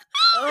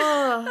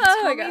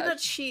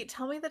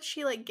 Tell me that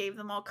she like gave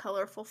them all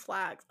colorful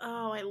flags.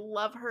 Oh, I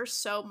love her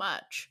so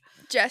much.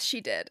 Jess,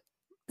 she did.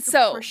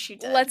 So she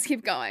did. Let's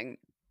keep going.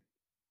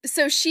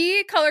 So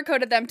she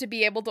color-coded them to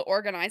be able to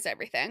organize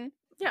everything.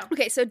 Yeah.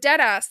 Okay, so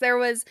deadass, there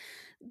was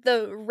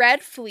the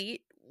Red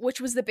Fleet, which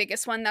was the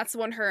biggest one. That's the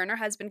one her and her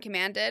husband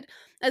commanded,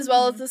 as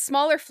well as the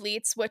smaller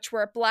fleets, which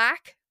were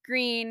black,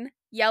 green,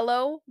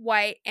 yellow,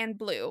 white, and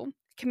blue,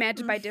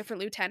 commanded by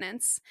different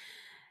lieutenants.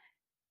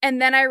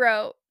 And then I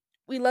wrote,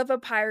 "We love a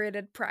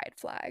pirated pride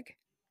flag."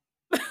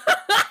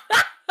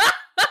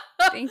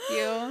 Thank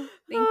you.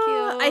 Thank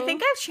you. I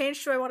think I've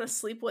changed who I want to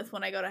sleep with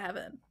when I go to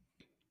heaven.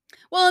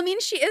 Well, I mean,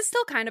 she is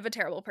still kind of a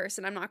terrible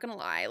person, I'm not gonna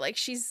lie. Like,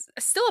 she's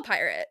still a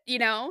pirate, you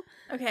know?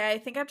 Okay, I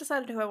think I've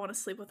decided who I want to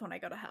sleep with when I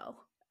go to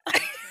hell.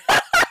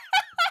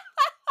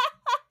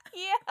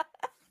 Yeah.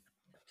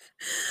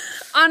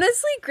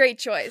 Honestly, great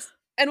choice.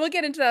 And we'll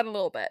get into that in a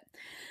little bit.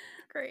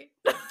 Great.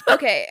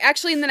 Okay,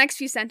 actually, in the next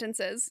few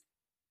sentences.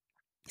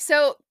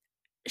 So,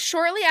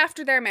 shortly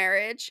after their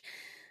marriage,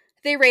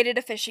 they raided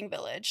a fishing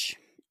village.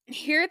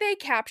 Here they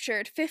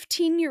captured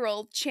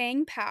 15-year-old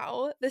Chang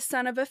Pao, the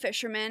son of a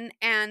fisherman,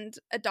 and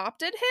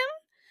adopted him.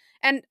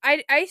 And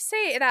I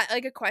say that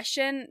like a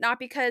question, not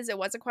because it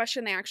was a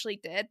question they actually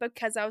did, but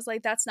because I was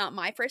like, that's not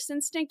my first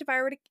instinct if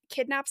I were to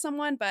kidnap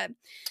someone. But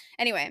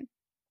anyway.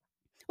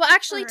 Well,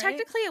 actually,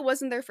 technically it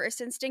wasn't their first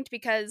instinct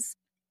because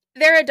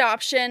their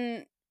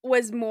adoption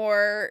was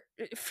more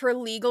for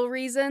legal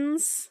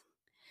reasons.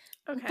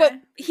 Okay. But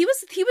he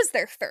was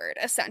their third,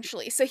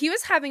 essentially. So he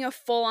was having a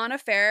full-on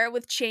affair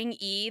with Chang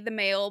Yi, the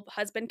male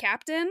husband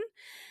captain.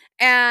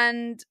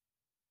 And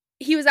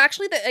he was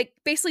actually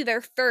basically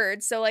their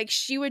third, so like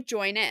she would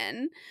join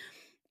in.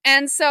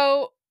 And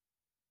so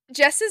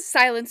Jess is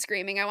silent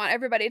screaming. I want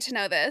everybody to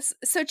know this.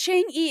 So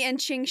Chang Yi and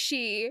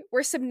Qingxi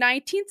were some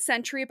 19th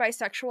century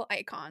bisexual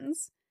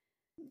icons.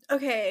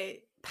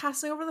 Okay,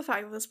 passing over the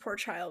fact that this poor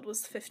child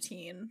was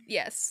 15.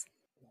 Yes.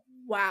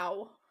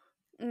 Wow.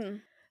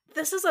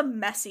 This is a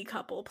messy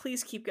couple.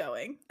 Please keep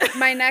going.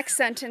 My next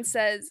sentence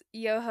says,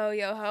 yo ho,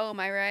 am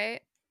I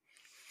right?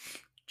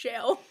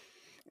 Jail.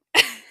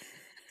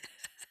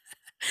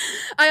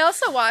 I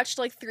also watched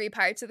like 3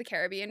 Pirates of the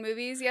Caribbean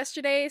movies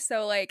yesterday,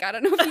 so like I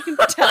don't know if you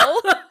can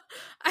tell.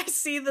 I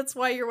see, that's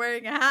why you're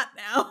wearing a hat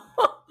now.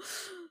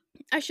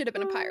 I should have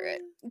been a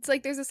pirate. It's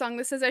like there's a song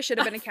that says I should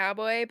have been a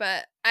cowboy,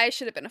 but I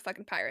should have been a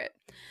fucking pirate.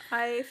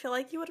 I feel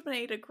like you would have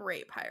made a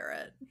great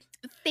pirate.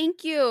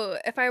 Thank you.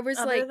 If I was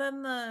other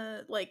than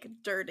the like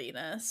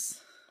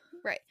dirtiness.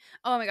 Right.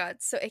 Oh my god,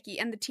 so icky.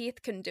 And the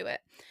teeth couldn't do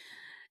it.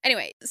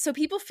 Anyway, so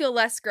people feel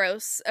less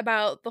gross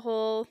about the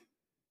whole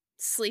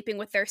sleeping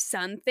with their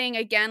son thing.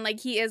 Again, like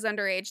he is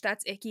underage,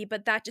 that's icky,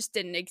 but that just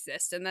didn't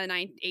exist in the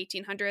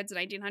 1800s,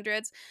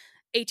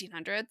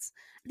 1800s.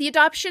 The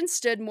adoption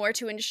stood more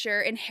to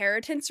ensure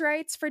inheritance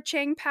rights for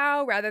Chang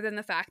Pao rather than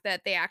the fact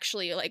that they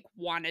actually like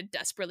wanted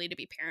desperately to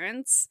be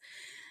parents.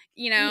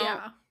 You know?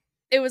 Yeah.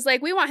 it was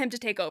like, we want him to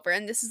take over,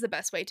 and this is the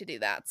best way to do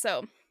that.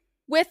 So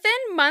within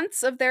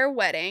months of their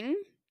wedding,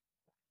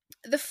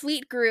 the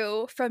fleet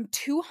grew from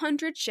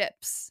 200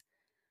 ships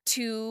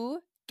to,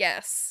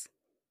 guess.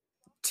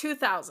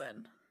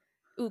 2,000.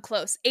 Ooh,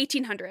 close.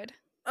 1,800.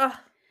 Ugh,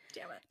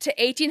 damn it. To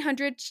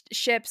 1,800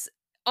 ships,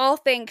 all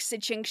thanks to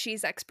Qing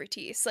Shi's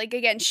expertise. Like,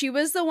 again, she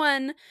was the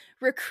one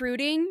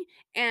recruiting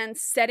and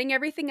setting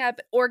everything up,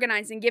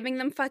 organizing, giving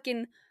them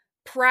fucking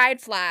pride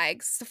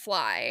flags to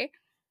fly.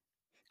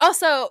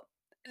 Also,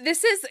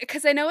 this is,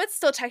 because I know it's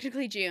still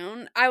technically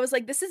June, I was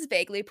like, this is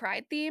vaguely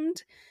pride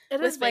themed.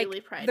 It is vaguely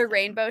pride the themed.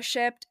 rainbow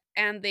ship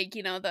and the,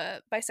 you know,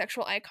 the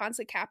bisexual icons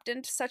that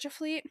captained such a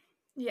fleet.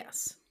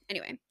 Yes.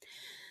 Anyway.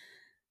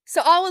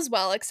 So all was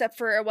well, except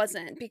for it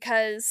wasn't,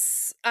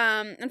 because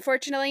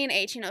unfortunately in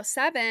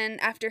 1807,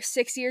 after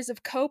 6 years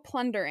of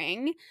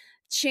co-plundering,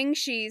 Qing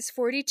Shi's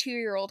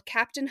 42-year-old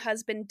captain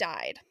husband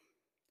died.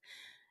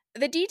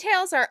 The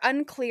details are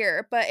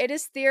unclear, but it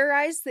is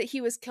theorized that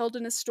he was killed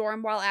in a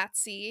storm while at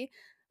sea,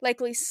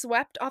 likely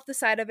swept off the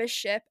side of his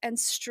ship and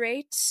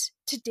straight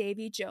to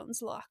Davy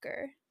Jones'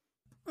 locker.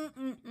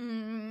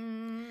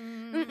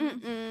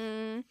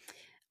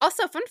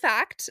 Also, fun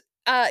fact,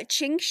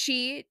 Qing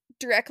Shi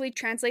directly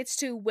translates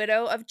to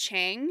widow of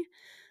Chang.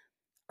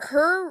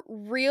 Her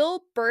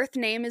real birth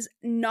name is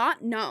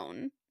not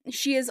known.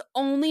 She is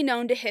only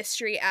known to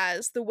history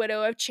as the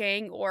widow of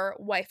Chang or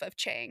wife of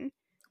Chang.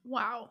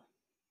 Wow.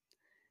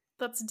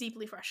 That's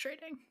deeply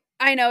frustrating.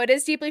 I know, it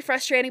is deeply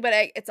frustrating,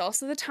 but it's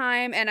also the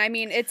time, and I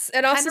mean, it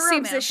also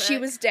seems that she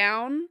was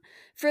down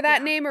for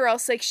that name, or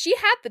else, like, she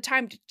had the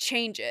time to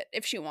change it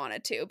if she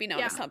wanted to, be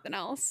known as something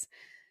else.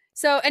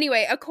 So,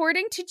 anyway,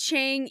 according to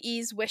Chang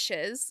Yi's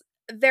wishes,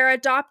 their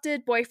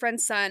adopted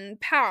boyfriend's son,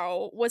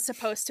 Pao, was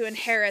supposed to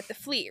inherit the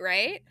fleet,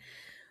 right?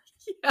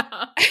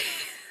 Yeah.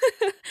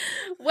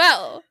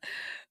 Well,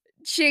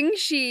 Qing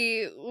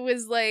Shi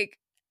was like,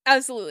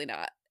 absolutely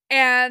not.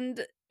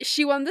 And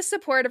she won the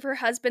support of her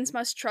husband's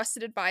most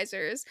trusted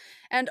advisors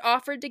and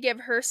offered to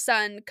give her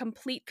son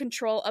complete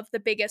control of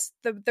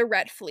the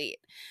Red Fleet.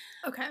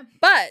 Okay.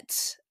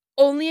 But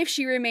only if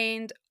she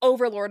remained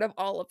overlord of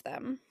all of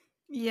them.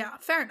 Yeah,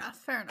 fair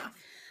enough.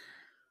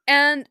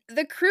 And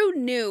the crew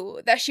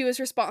knew that she was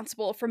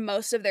responsible for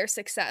most of their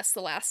success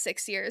the last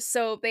 6 years,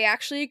 so they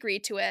actually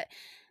agreed to it.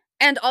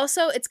 And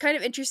also, it's kind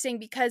of interesting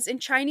because in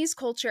Chinese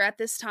culture at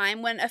this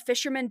time, when a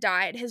fisherman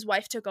died, his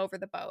wife took over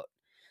the boat.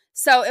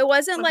 So it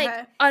wasn't, like,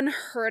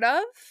 unheard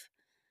of.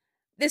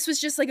 This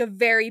was just, like, a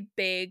very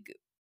big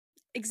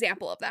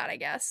example of that, I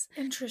guess.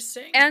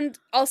 Interesting. And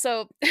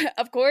also,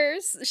 of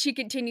course, she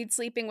continued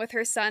sleeping with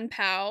her son,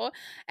 Pao,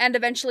 and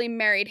eventually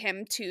married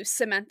him to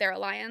cement their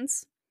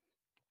alliance.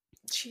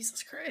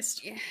 Jesus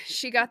Christ. Yeah,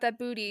 she got that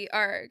booty,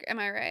 arg, am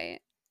I right?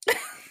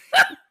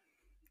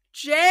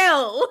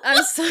 Jail!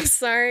 I'm so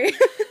sorry.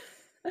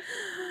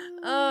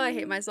 Oh, I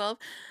hate myself.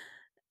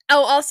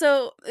 Oh,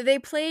 also, they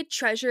played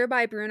Treasure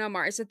by Bruno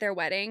Mars at their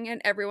wedding,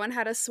 and everyone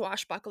had a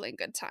swashbuckling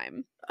good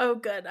time. Oh,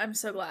 good. I'm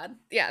so glad.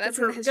 Yeah, that's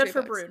in the history good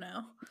for books.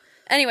 Bruno.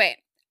 Anyway,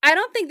 I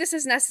don't think this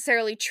is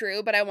necessarily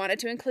true, but I wanted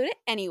to include it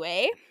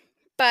anyway.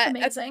 But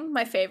amazing.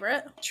 My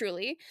favorite.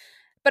 Truly.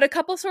 But a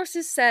couple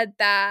sources said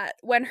that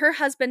when her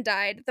husband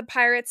died, the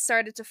pirates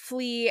started to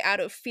flee out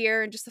of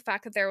fear and just the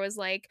fact that there was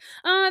like,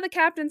 the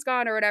captain's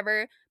gone or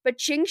whatever. But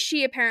Qing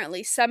Shi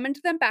apparently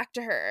summoned them back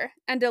to her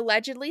and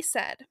allegedly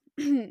said,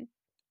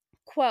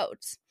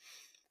 quote,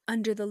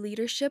 "Under the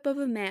leadership of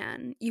a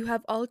man, you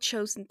have all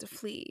chosen to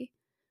flee.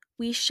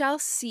 We shall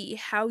see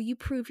how you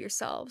prove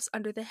yourselves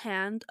under the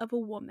hand of a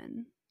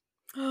woman."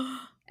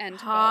 And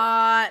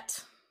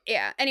hot.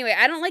 Yeah. Anyway,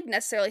 I don't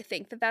necessarily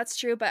think that that's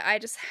true, but I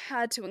just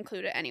had to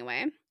include it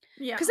anyway.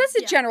 Yeah. Because that's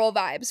the general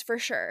vibes for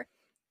sure.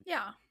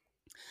 Yeah.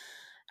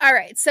 All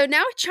right. So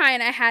now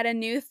China had a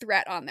new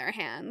threat on their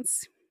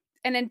hands.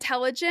 An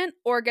intelligent,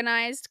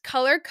 organized,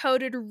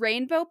 color-coded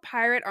rainbow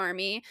pirate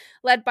army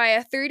led by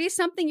a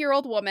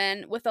 30-something-year-old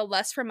woman with a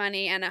lust for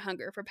money and a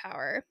hunger for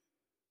power.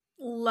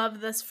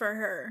 Love this for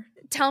her.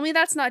 Tell me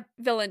that's not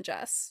Villain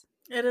Jess.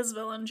 It is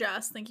Villain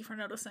Jess. Thank you for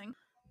noticing.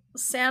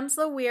 Sans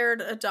the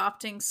weird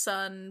adopting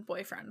son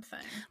boyfriend thing.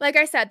 Like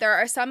I said, there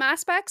are some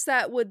aspects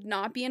that would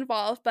not be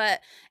involved, but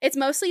it's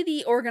mostly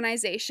the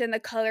organization, the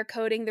color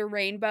coding, the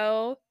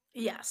rainbow.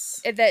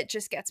 Yes. That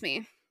just gets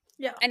me.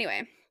 Yeah.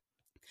 Anyway.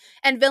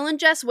 And Villain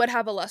Jess would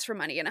have a lust for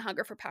money and a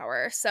hunger for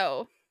power,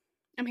 so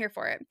I'm here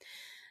for it.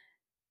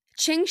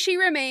 Qing Shi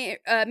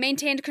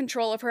maintained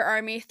control of her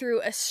army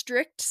through a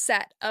strict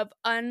set of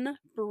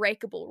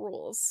unbreakable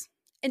rules.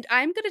 And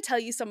I'm going to tell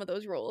you some of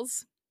those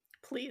rules.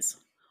 Please.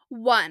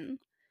 1.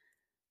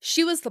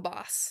 She was the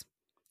boss.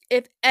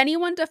 If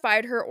anyone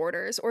defied her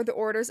orders or the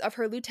orders of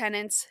her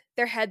lieutenants,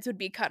 their heads would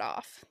be cut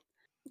off.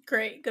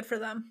 Great. Good for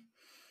them.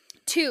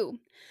 2.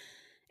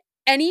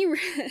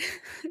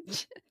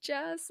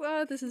 Jess,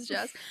 oh, this is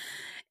Jess.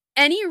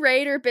 Any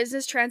raid or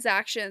business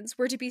transactions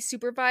were to be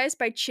supervised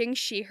by Qing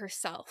Shi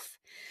herself.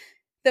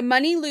 The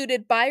money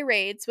looted by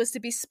raids was to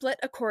be split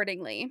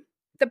accordingly.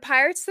 The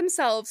pirates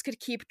themselves could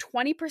keep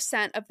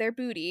 20% of their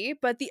booty,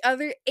 but the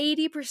other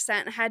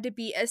 80% had to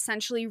be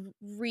essentially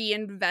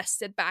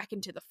reinvested back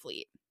into the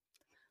fleet.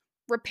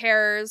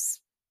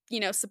 Repairs,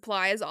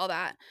 supplies, all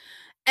that.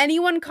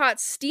 Anyone caught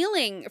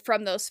stealing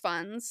from those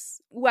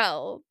funds,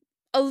 well,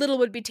 a little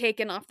would be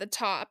taken off the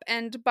top.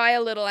 And by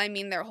a little, I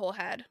mean their whole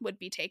head would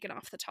be taken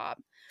off the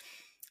top.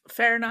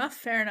 Fair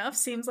enough.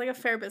 Seems like a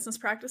fair business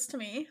practice to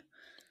me.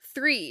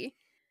 3,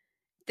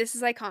 this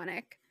is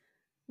iconic.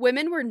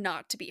 Women were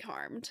not to be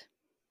harmed.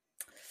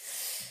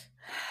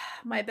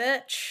 My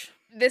bitch.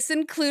 This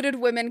included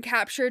women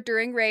captured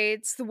during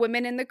raids, the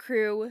women in the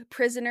crew,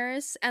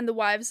 prisoners, and the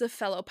wives of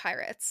fellow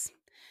pirates.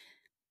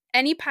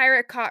 Any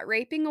pirate caught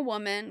raping a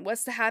woman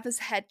was to have his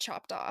head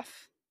chopped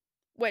off.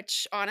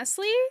 Which,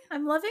 honestly...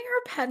 I'm loving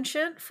her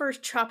penchant for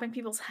chopping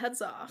people's heads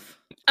off.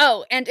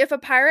 Oh, and if a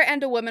pirate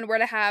and a woman were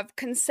to have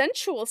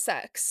consensual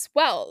sex,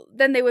 well,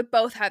 then they would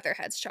both have their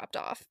heads chopped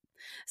off.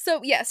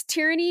 So, yes,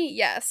 tyranny,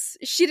 yes,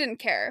 she didn't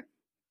care.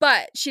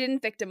 But she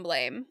didn't victim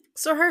blame.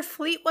 So her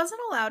fleet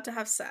wasn't allowed to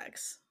have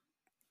sex?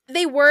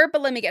 They were,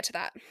 but let me get to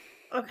that.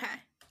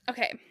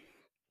 Okay.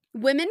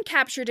 Women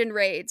captured in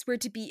raids were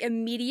to be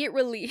immediately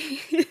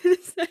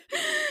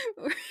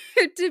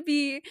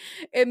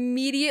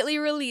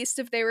released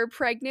if they were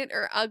pregnant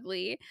or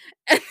ugly,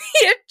 and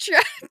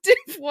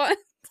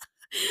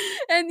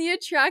the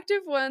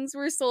attractive ones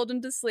were sold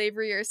into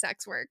slavery or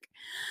sex work.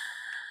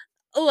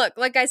 Look,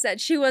 like I said,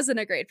 she wasn't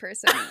a great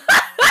person.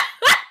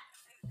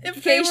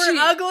 If they were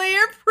ugly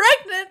or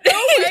pregnant,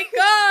 oh my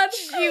god.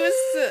 She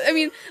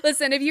was,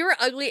 listen, if you were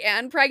ugly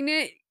and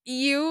pregnant,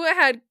 you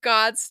had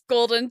God's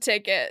golden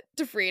ticket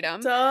to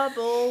freedom.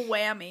 Double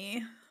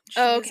whammy.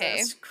 Okay.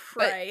 Jesus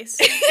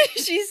Christ.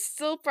 She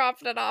still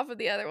profited off of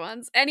the other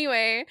ones.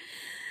 Anyway,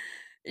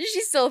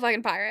 she's still a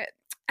fucking pirate.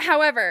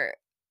 However,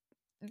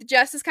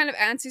 just as kind of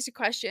answers your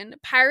question,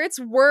 pirates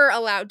were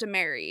allowed to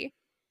marry.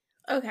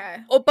 Okay.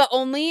 But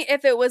only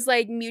if it was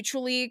like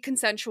mutually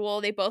consensual.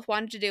 They both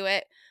wanted to do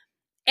it.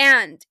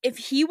 And if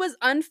he was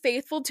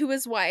unfaithful to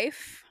his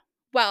wife,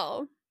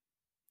 well,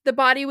 the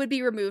body would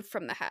be removed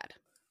from the head.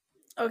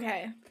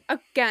 Okay.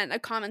 Again, a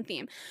common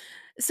theme.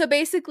 So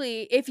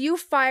basically, if you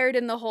fired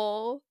in the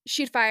hole,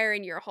 she'd fire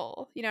in your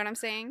hole. You know what I'm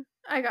saying?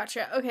 I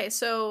gotcha. Okay,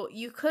 so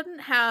you couldn't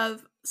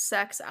have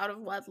sex out of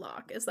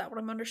wedlock. Is that what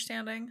I'm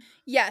understanding?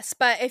 Yes,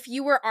 but if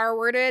you were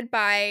R-worded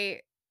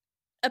by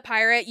a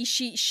pirate,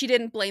 she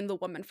didn't blame the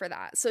woman for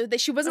that. So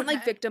she wasn't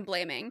like victim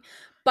blaming.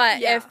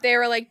 But if they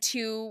were like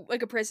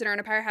a prisoner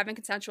and a pirate having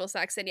consensual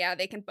sex, then yeah,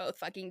 they can both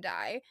fucking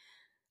die.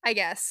 I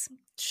guess.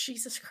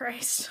 Jesus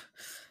Christ.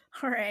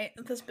 All right,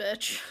 this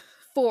bitch.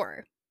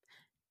 4,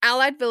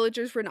 Allied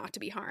villagers were not to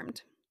be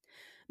harmed.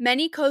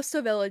 Many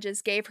coastal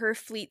villages gave her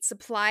fleet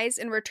supplies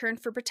in return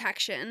for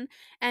protection,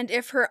 and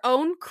if her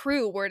own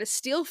crew were to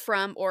steal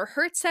from or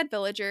hurt said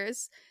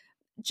villagers,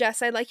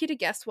 Jess, I'd like you to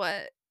guess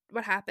what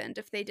happened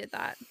if they did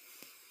that.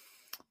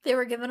 They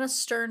were given a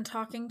stern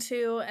talking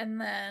to and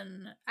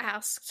then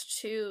asked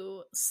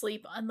to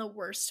sleep on the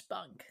worst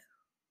bunk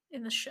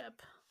in the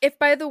ship. If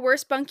by the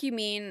worst bunk you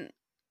mean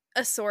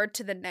a sword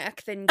to the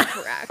neck, then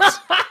correct.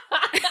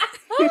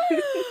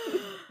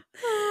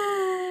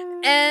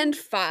 And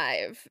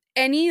 5,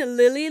 any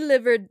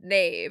lily-livered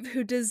knave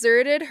who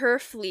deserted her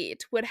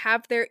fleet would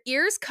have their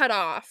ears cut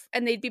off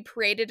and they'd be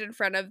paraded in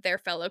front of their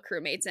fellow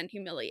crewmates and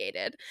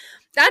humiliated.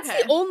 That's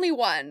the only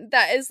one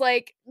that is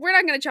like, we're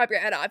not going to chop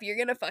your head off. You're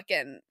going to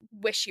fucking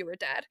wish you were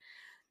dead.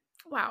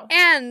 Wow.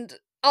 And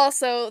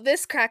also,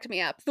 this cracked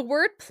me up. The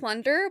word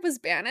plunder was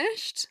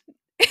banished.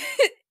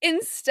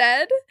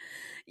 Instead,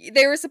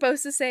 they were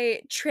supposed to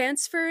say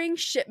transferring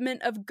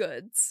shipment of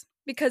goods.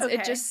 Because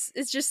it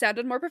just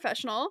sounded more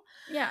professional.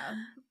 Yeah.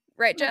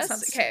 Right,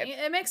 Jess? Okay.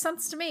 It makes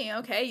sense to me.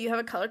 Okay, you have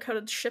a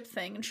color-coded ship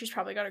thing, and she's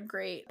probably got a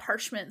great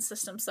parchment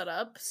system set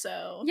up,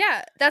 so...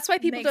 Yeah, that's why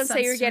people don't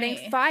say you're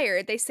getting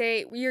fired. They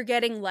say you're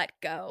getting let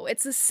go.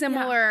 It's a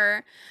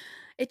similar... Yeah.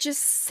 It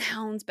just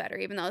sounds better,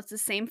 even though it's the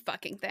same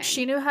fucking thing.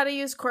 She knew how to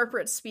use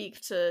corporate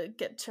speak to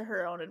get to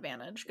her own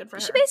advantage. Good for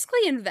her. She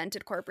basically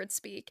invented corporate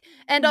speak.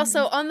 And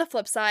also, on the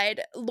flip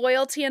side,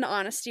 loyalty and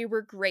honesty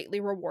were greatly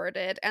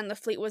rewarded, and the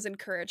fleet was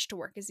encouraged to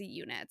work as a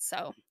unit,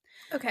 so...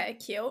 Okay,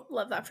 cute.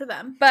 Love that for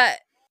them. But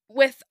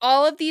with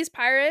all of these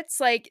pirates,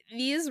 like,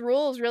 these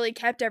rules really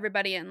kept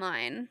everybody in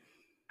line.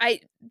 I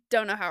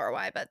don't know how or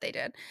why, but they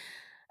did.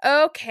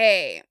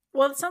 Okay.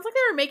 Well, it sounds like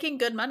they were making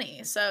good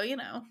money, so, you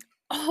know.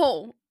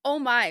 Oh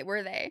my,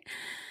 were they?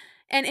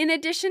 And in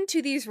addition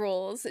to these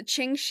rules,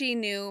 Qing Shi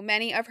knew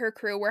many of her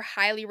crew were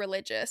highly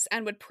religious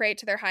and would pray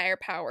to their higher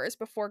powers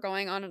before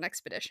going on an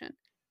expedition.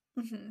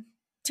 Mm-hmm.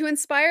 To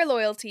inspire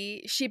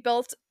loyalty, she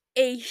built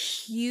a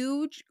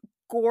huge,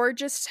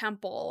 gorgeous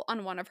temple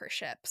on one of her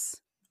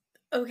ships.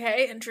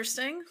 Okay,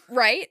 interesting.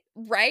 Right?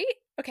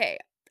 Okay.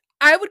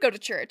 I would go to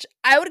church.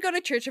 I would go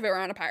to church if it were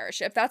on a pirate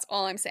ship. That's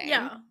all I'm saying.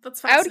 Yeah,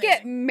 that's fascinating. I would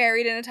get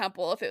married in a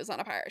temple if it was on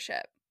a pirate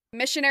ship.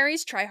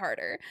 Missionaries, try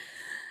harder.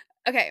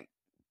 Okay,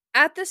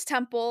 at this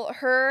temple,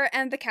 her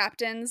and the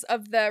captains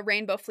of the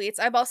rainbow fleets,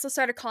 I've also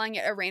started calling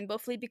it a rainbow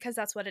fleet because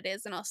that's what it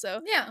is, and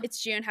also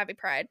it's June, happy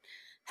Pride.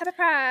 Happy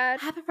Pride.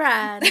 Happy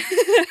Pride.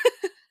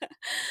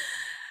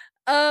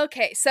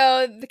 Okay,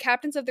 so the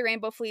captains of the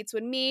Rainbow Fleets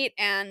would meet,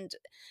 and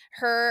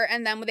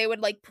then they would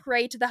like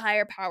pray to the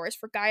higher powers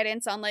for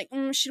guidance on like,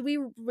 should we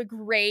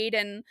raid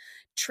and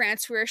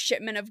transfer a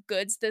shipment of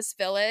goods this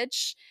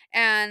village?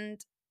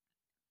 And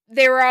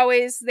they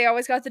always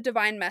got the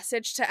divine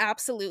message to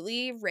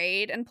absolutely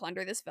raid and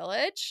plunder this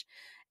village.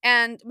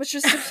 And which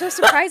was so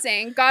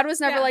surprising. God was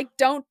never like,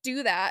 don't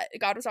do that.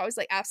 God was always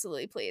like,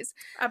 absolutely, please.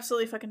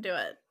 Absolutely fucking do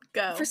it.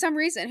 Go. For some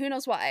reason, who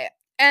knows why.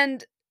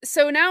 And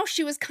so now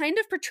she was kind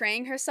of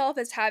portraying herself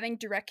as having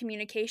direct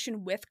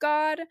communication with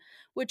God,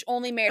 which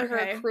only made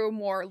her crew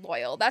more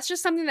loyal. That's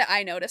just something that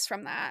I noticed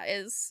from that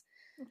is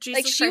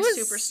Jesus like, she Christ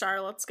was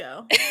superstar, let's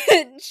go.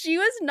 She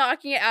was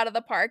knocking it out of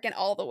the park in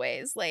all the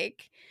ways.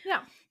 Like,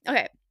 yeah.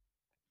 Okay.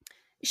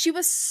 She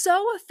was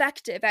so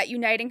effective at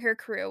uniting her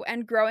crew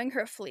and growing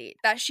her fleet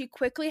that she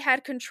quickly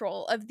had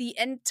control of the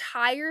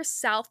entire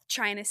South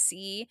China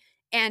Sea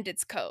and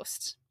its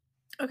coast.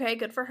 Okay,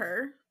 good for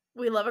her.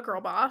 We love a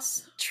girl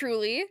boss.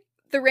 Truly.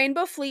 The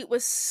Rainbow Fleet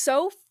was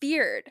so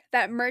feared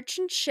that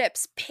merchant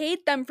ships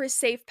paid them for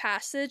safe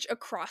passage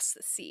across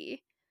the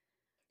sea.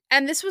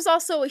 And this was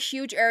also a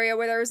huge area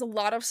where there was a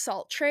lot of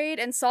salt trade,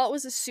 and salt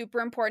was super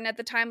important at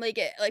the time. Like,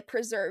 it like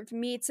preserved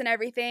meats and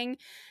everything.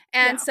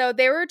 And so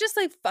they were just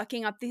like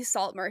fucking up these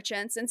salt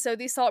merchants. And so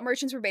these salt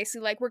merchants were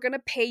basically like, we're gonna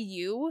pay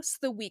you so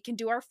that we can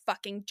do our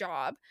fucking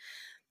job.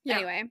 Yeah.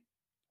 Anyway,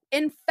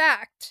 in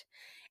fact,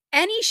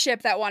 any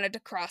ship that wanted to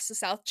cross the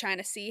South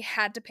China Sea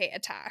had to pay a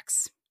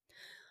tax.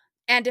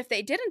 And if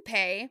they didn't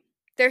pay,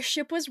 their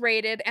ship was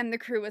raided and the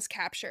crew was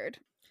captured.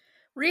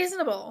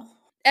 Reasonable.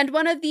 And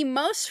one of the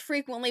most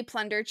frequently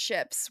plundered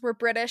ships were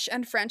British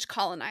and French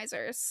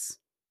colonizers.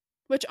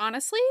 Which,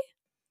 honestly...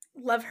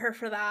 Love her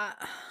for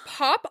that.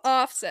 Pop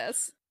off,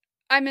 sis.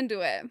 I'm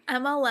into it.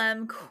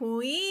 MLM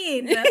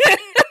queen.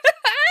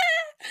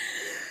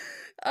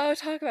 Oh,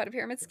 talk about a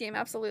pyramid scheme,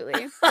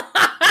 absolutely.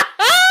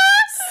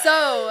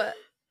 So,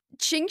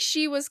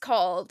 Qingxi was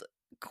called,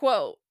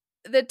 quote,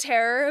 the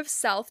terror of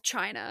South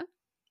China.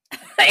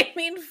 I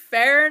mean,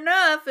 fair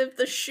enough if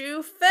the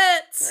shoe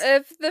fits.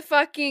 If the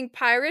fucking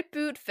pirate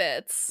boot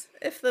fits.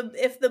 If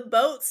the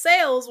boat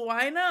sails,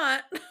 why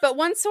not? But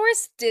one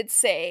source did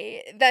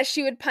say that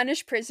she would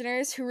punish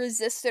prisoners who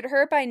resisted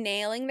her by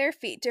nailing their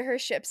feet to her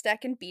ship's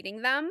deck and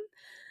beating them.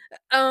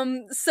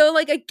 So,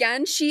 like,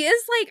 again, she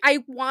is, like,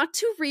 I want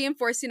to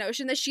reinforce the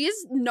notion that she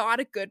is not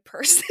a good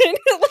person.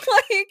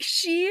 Like,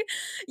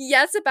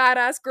 yes, a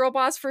badass girl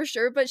boss for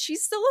sure, but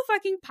she's still a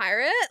fucking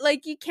pirate.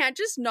 Like, you can't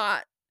just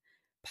not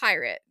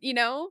pirate, you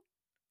know?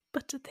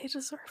 But did they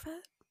deserve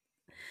it?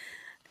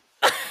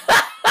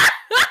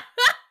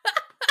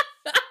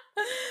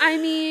 I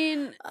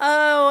mean...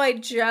 Oh, I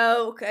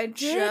joke.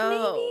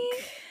 Maybe?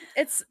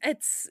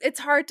 It's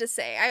hard to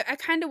say. I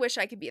kind of wish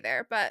I could be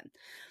there, but...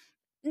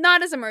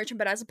 Not as a merchant,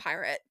 but as a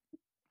pirate.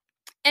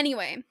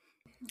 Anyway,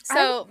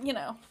 so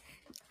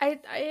I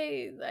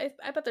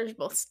bet there's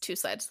both two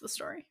sides to the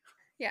story.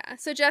 Yeah.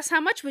 So, Jess, how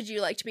much would you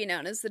like to be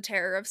known as the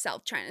terror of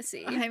South China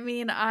Sea? I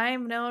mean,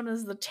 I'm known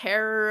as the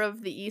terror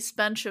of the East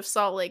Bench of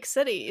Salt Lake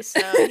City,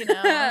 so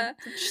I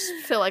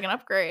just feel like an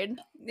upgrade.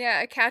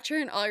 Yeah, catch her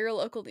in all your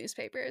local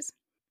newspapers.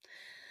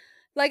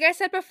 Like I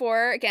said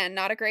before, again,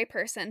 not a great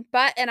person,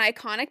 but an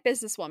iconic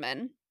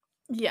businesswoman.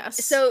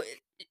 Yes. So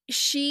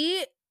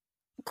she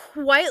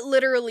quite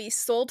literally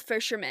sold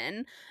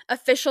fishermen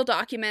official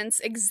documents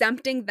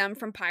exempting them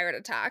from pirate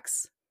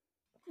attacks.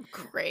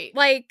 Great.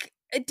 Like,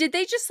 did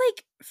they just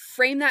like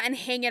frame that and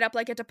hang it up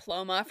like a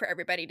diploma for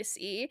everybody to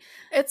see?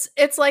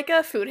 It's like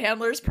a food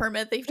handler's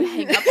permit they have to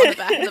hang up on the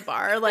back of the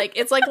bar. Like,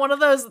 it's like one of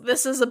those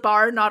 "this is a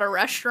bar, not a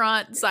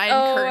restaurant"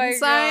 curtain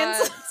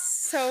signs.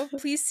 So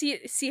please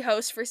see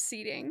host for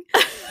seating.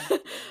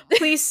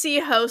 Please see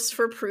host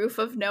for proof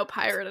of no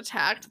pirate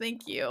attack.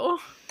 Thank you.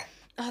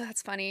 Oh,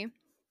 that's funny.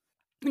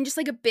 And just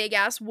like a big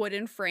ass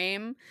wooden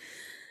frame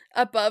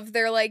above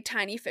their like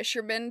tiny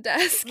fisherman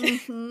desk.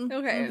 Mm-hmm,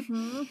 okay.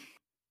 Mm-hmm.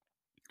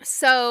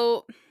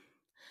 So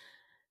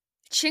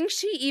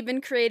Qingxi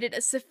even created a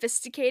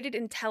sophisticated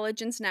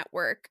intelligence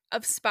network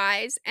of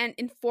spies and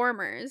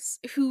informers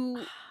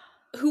who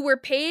were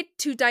paid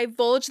to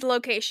divulge the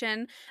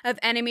location of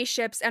enemy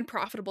ships and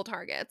profitable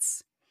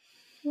targets.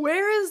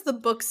 Where is the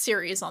book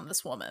series on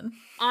this woman?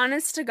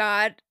 Honest to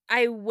God,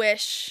 I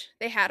wish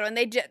they had one.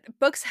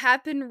 Books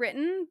have been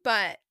written,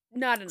 but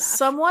not enough.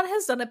 Someone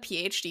has done a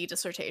PhD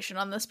dissertation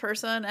on this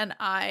person, and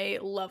I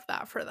love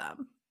that for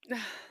them.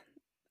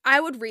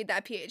 I would read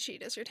that PhD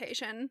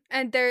dissertation,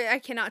 and I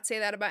cannot say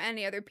that about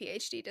any other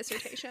PhD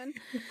dissertation.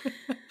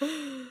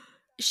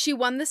 She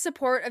won the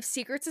support of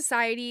secret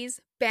societies,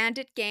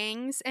 bandit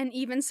gangs, and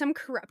even some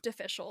corrupt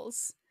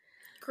officials.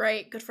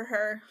 Great, good for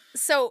her.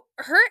 So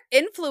her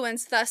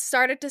influence thus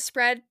started to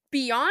spread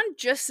beyond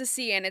just the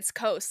sea and its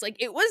coast. Like,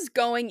 it was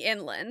going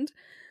inland.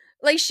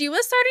 Like, she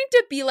was starting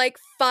to be like,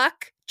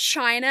 fuck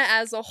China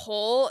as a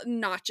whole,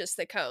 not just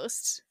the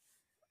coast.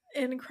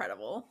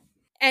 Incredible.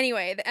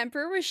 Anyway, the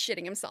emperor was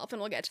shitting himself, and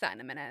we'll get to that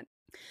in a minute.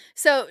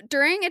 So,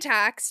 during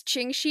attacks,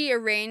 Qingxi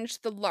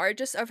arranged the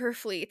largest of her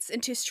fleets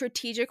into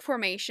strategic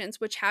formations,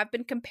 which have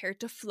been compared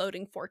to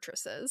floating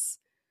fortresses.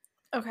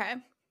 Okay.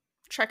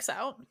 Checks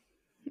out.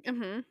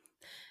 Mm-hmm.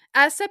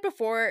 As said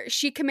before,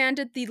 she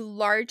commanded the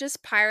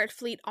largest pirate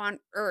fleet on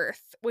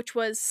Earth, which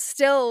was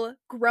still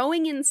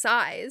growing in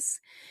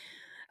size.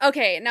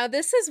 Okay, now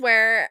this is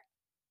where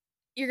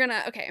you're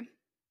gonna... Okay.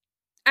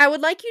 I would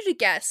like you to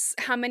guess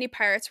how many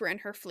pirates were in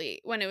her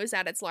fleet when it was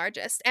at its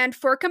largest. And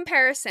for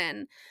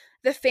comparison,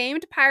 the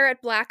famed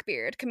pirate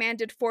Blackbeard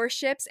commanded 4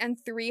 ships and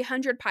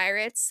 300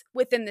 pirates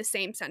within the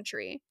same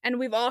century. And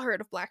we've all heard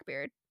of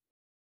Blackbeard.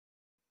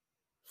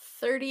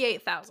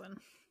 38,000.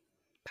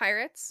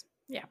 Pirates?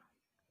 Yeah.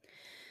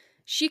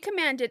 She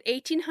commanded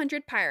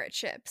 1,800 pirate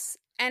ships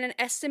and an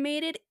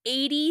estimated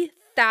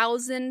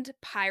 80,000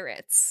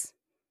 pirates.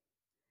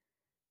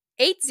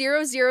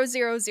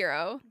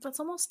 80000. That's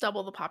almost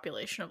double the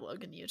population of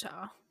Logan,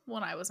 Utah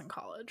when I was in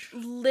college.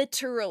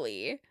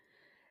 Literally.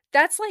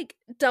 That's like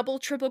double,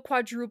 triple,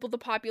 quadruple the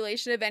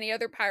population of any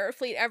other pirate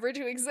fleet ever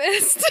to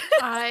exist.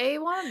 I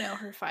want to know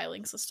her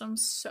filing system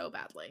so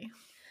badly.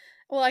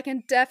 Well, I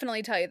can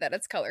definitely tell you that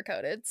it's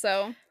color-coded,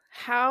 so...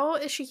 How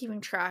is she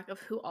keeping track of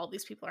who all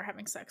these people are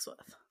having sex with?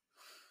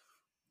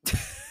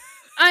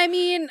 I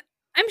mean,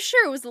 I'm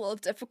sure it was a little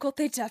difficult.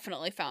 They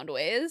definitely found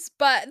ways,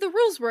 but the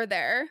rules were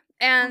there.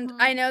 And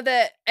I know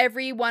that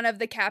every one of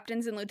the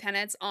captains and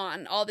lieutenants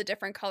on all the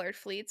different colored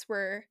fleets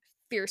were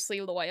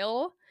fiercely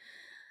loyal.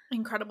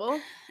 Incredible.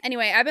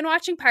 Anyway, I've been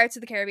watching Pirates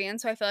of the Caribbean,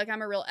 so I feel like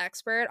I'm a real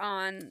expert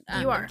on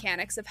the You are.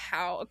 mechanics of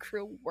how a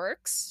crew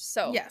works.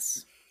 So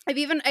yes. I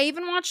even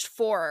watched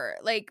 4,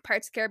 like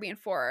Pirates of the Caribbean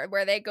 4,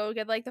 where they go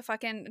get like the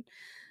fucking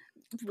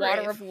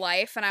water of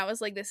life, and I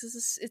was like,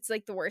 it's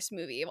like the worst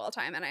movie of all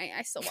time, and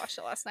I still watched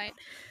it last night.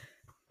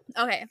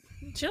 Okay.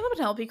 Do you know that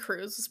Penelope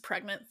Cruz was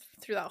pregnant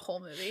through that whole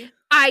movie?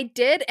 I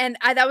did, and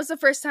that was the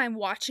first time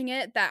watching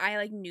it that I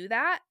like knew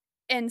that.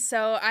 And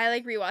so I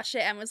like rewatched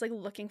it and was like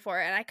looking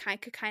for it, and I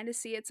could kind of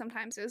see it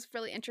sometimes. It was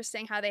really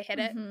interesting how they hit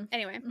it.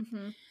 Anyway.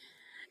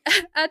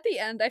 At the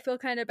end, I feel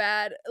kind of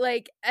bad.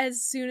 Like,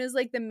 as soon as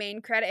like the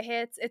main credit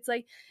hits, it's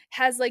like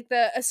has like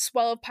a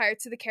swell of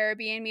Pirates of the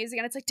Caribbean music,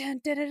 and it's like dun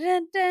dun dun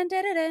dun dun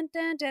dun dun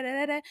dun dun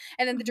dun dun,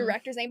 and then the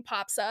director's name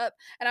pops up,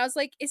 and I was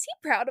like, is he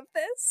proud of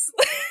this?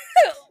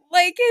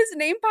 Like, his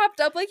name popped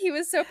up like he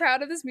was so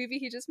proud of this movie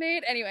he just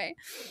made. Anyway,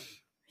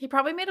 he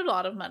probably made a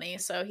lot of money,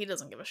 so he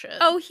doesn't give a shit.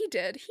 Oh, he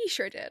did. He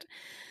sure did.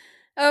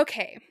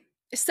 Okay.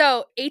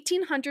 So,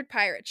 1,800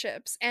 pirate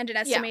ships and an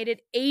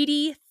estimated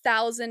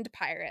 80,000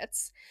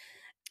 pirates.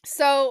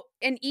 So,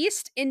 an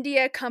East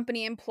India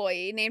Company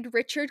employee named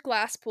Richard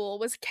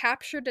Glasspool was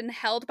captured and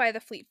held by the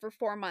fleet for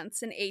 4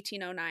 months in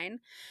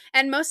 1809.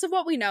 And most of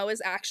what we know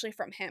is actually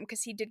from him,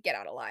 because he did get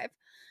out alive.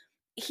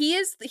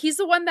 He's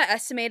the one that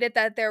estimated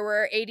that there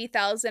were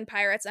 80,000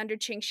 pirates under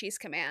Qingxi's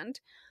command.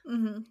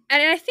 And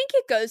I think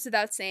it goes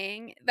without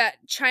saying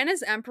that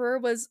China's emperor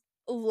was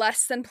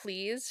less than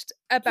pleased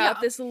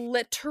about this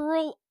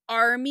literal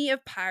army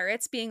of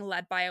pirates being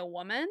led by a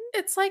woman.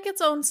 It's like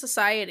its own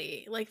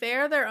society. Like, they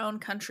are their own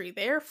country.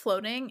 They are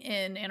floating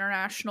in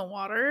international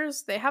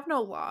waters. They have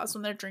no laws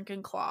when they're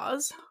drinking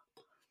claws.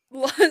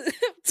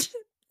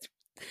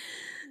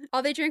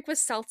 All they drank was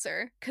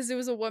seltzer because it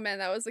was a woman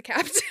that was the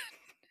captain.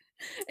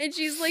 And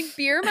she's like,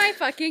 beer my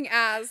fucking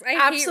ass. I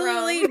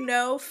absolutely hate rum.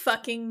 No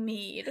fucking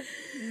need.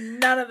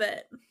 None of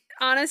it.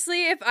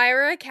 Honestly, if I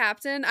were a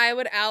captain, I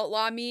would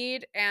outlaw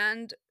mead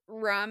and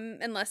rum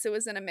unless it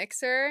was in a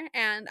mixer,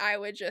 and I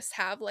would just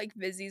have like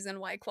Vizzies and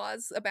White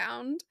Claws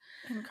abound.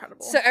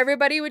 Incredible. So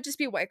everybody would just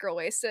be white girl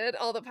wasted.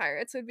 All the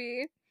pirates would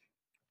be.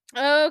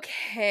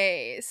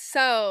 Okay,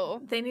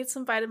 so they need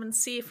some vitamin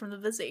C from the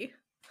Vizzy.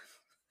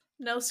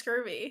 No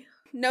scurvy.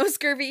 No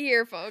scurvy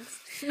here,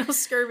 folks. No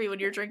scurvy when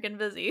you're drinking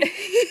Vizzy.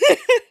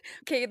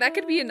 Okay, that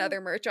could be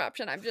another merch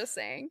option, I'm just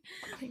saying.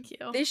 Thank you.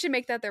 They should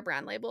make that their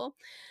brand label.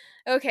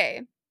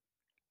 Okay.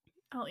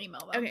 I'll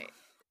email them. Okay,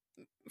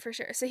 for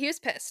sure. So he was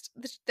pissed,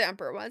 the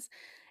emperor was.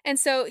 And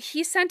so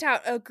he sent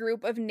out a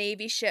group of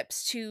Navy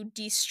ships to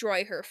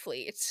destroy her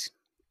fleet.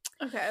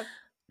 Okay.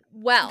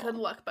 Well. Good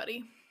luck,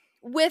 buddy.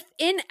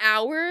 Within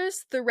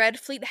hours, the Red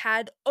Fleet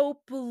had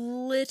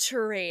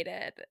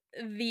obliterated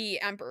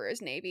the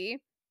emperor's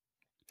navy.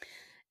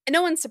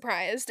 No one's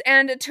surprised,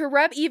 and to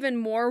rub even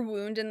more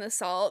wound in the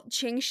salt,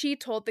 Qingxi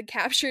told the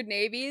captured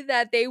navy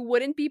that they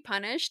wouldn't be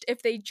punished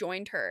if they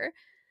joined her.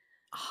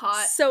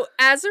 Hot. So,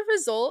 as a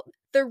result,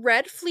 the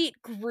Red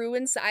Fleet grew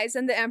in size,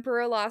 and the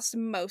emperor lost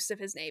most of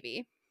his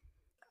navy.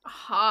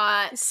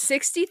 Hot.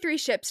 63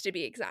 ships, to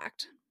be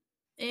exact.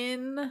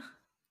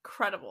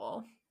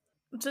 Incredible.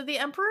 Did the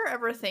emperor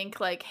ever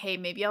think, like, hey,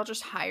 maybe I'll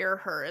just hire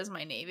her as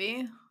my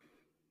navy?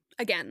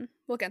 Again,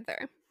 we'll get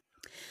there.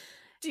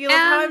 Do you love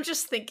how I'm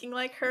just thinking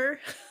like her?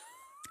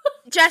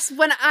 Jess,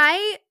 when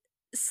I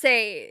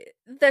say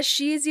that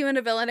she's you in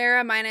a villain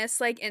era minus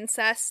like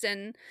incest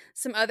and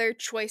some other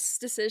choice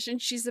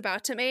decisions she's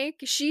about to make,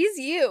 she's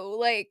you.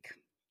 Like,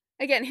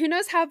 Again, who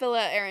knows how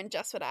Villa Erin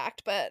Jess would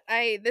act, but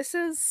this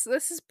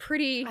is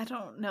pretty. I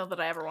don't know that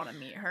I ever want to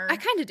meet her. I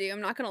kind of do, I'm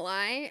not gonna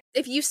lie.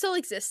 If you still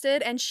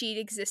existed and she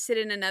existed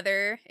in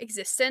another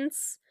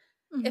existence,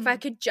 if I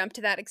could jump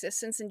to that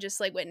existence and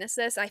just like witness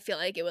this, I feel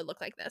like it would look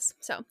like this.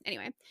 So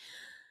anyway.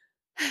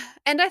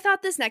 And I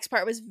thought this next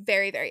part was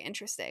very, very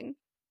interesting.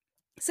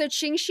 So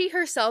Qingxi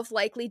herself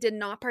likely did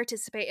not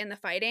participate in the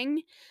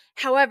fighting.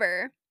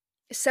 However,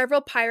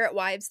 several pirate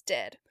wives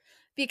did.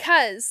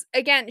 Because,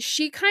 again,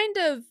 she kind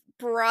of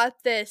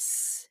brought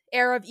this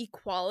air of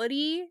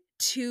equality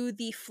to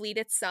the fleet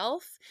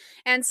itself.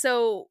 And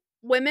so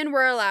women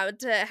were allowed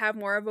to have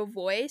more of a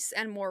voice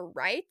and more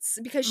rights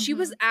because she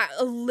was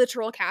a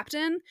literal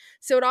captain.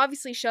 So it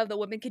obviously showed that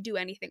women could do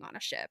anything on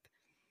a ship.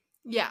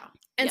 Yeah.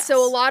 And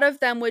so a lot of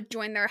them would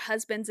join their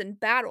husbands in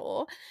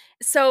battle.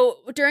 So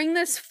during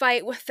this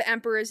fight with the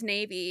Emperor's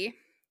navy,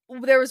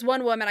 there was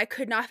one woman, I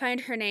could not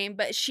find her name,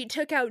 but she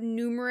took out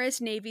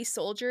numerous Navy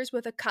soldiers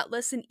with a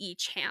cutlass in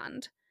each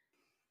hand.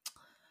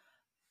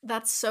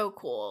 That's so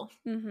cool.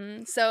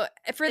 So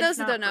for those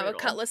that don't know, a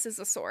cutlass is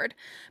a sword.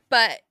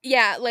 But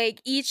yeah,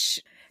 like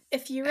each...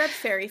 If you read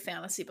fairy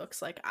fantasy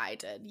books like I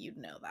did, you'd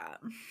know that.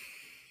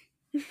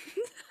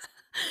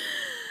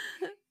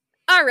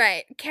 All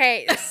right.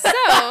 Okay.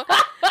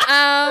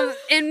 So,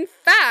 in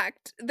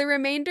fact, the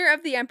remainder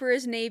of the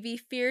Emperor's navy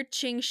feared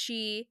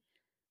Qingxi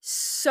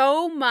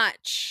so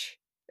much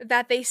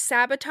that they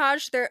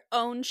sabotaged their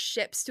own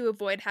ships to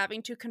avoid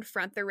having to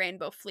confront the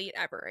Rainbow Fleet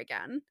ever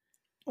again.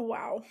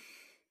 Wow.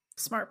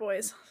 Smart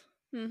boys.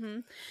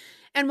 And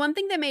one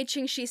thing that made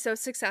Qingxi so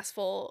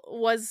successful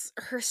was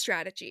her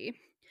strategy.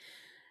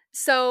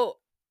 So,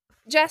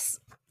 Jess,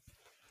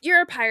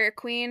 you're a pirate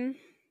queen.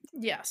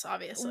 Yes,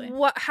 obviously.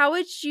 How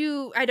would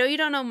you, I know you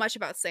don't know much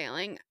about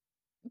sailing,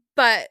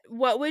 but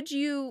what would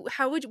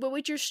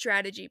your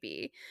strategy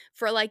be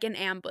for like an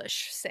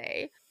ambush,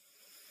 say?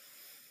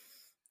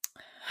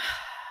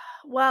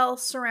 Well,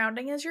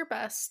 surrounding is your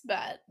best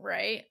bet,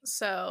 right?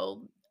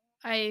 So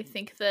I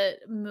think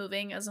that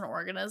moving as an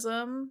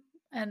organism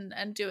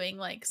and doing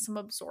like some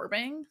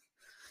absorbing,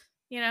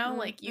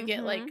 like you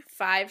get like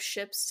 5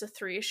 ships to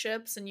 3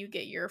 ships and you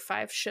get your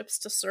 5 ships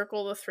to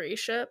circle the 3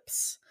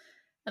 ships.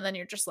 And then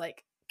you're just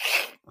like,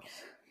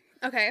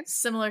 okay,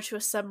 similar to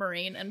a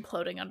submarine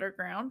imploding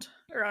underground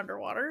or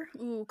underwater.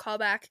 Ooh,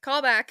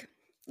 callback.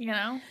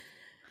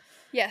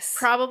 Yes,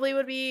 probably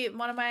would be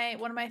one of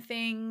my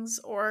things.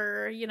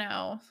 Or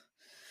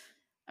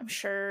I'm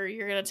sure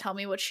you're gonna tell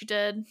me what she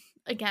did.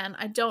 Again,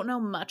 I don't know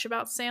much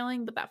about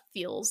sailing, but that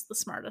feels the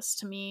smartest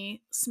to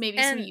me.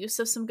 Maybe some use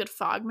of some good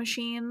fog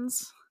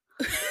machines.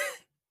 Can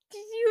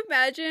you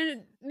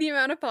imagine the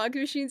amount of fog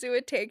machines it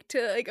would take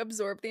to like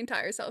absorb the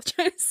entire South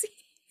China Sea?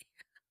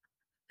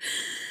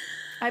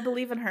 I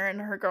believe in her and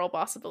her girl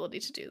boss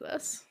ability to do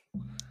this.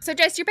 So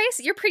Jess,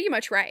 you're pretty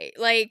much right.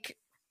 Like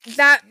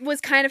that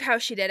was kind of how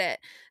she did it.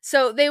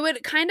 So they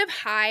would kind of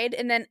hide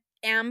and then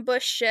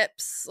ambush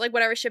ships, like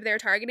whatever ship they were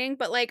targeting.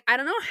 But like I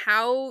don't know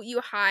how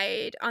you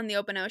hide on the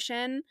open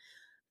ocean,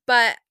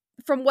 but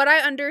from what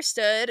I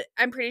understood,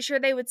 I'm pretty sure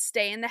they would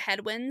stay in the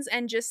headwinds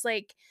and just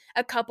like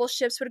a couple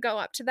ships would go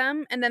up to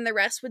them and then the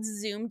rest would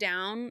zoom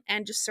down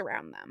and just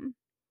surround them.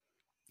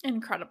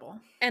 Incredible.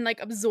 And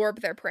like absorb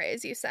their prey,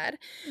 as you said.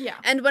 Yeah.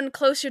 And when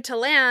closer to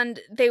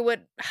land, they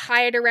would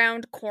hide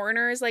around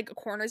corners, like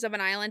corners of an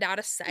island out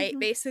of sight,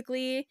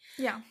 basically.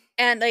 Yeah.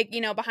 And like,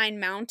 behind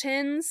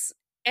mountains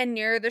and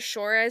near the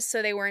shores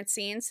so they weren't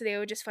seen. So they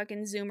would just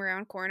fucking zoom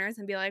around corners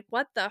and be like,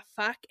 what the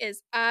fuck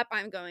is up?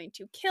 I'm going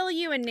to kill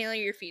you and nail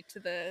your feet to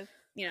the,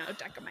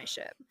 deck of my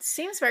ship.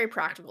 Seems very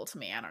practical to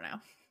me. I don't know.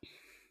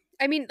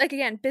 I mean, like,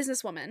 again,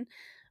 businesswoman.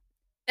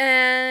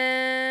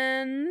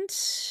 And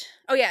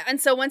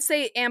so once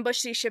they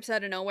ambush these ships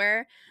out of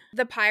nowhere,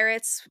 the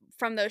pirates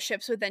from those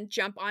ships would then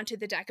jump onto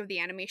the deck of the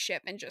enemy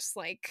ship and just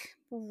like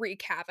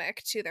wreak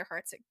havoc to their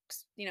heart's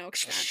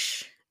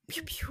extent.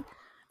 Pew, pew.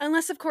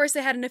 Unless, of course,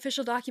 they had an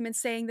official document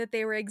saying that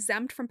they were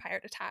exempt from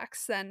pirate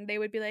attacks, then they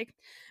would be like,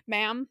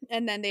 ma'am,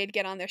 and then they'd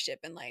get on their ship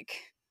and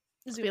like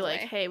be away.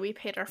 Like, hey, we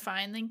paid our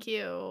fine, thank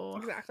you.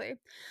 Exactly.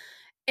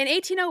 In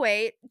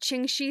 1808,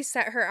 Qingxi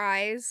set her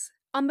eyes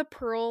on the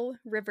Pearl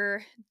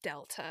River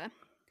Delta.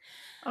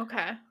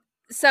 Okay.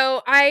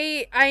 So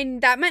I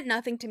that meant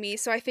nothing to me,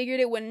 so I figured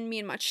it wouldn't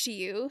mean much to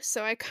you.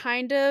 So I'm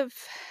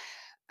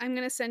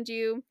gonna send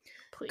you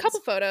a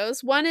couple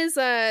photos. One is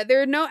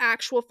there are no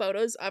actual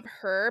photos of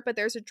her, but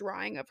there's a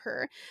drawing of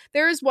her.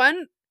 There is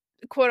one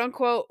quote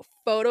unquote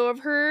photo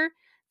of her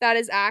that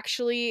is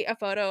actually a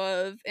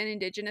photo of an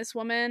indigenous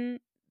woman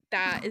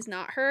that is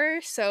not her.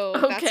 So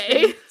that's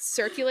been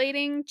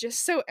circulating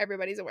just so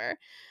everybody's aware.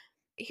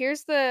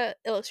 Here's the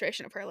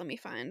illustration of her. Let me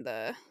find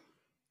the...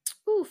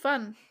 Ooh,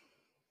 fun.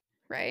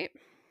 Right?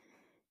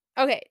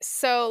 Okay,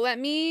 so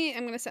I'm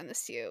going to send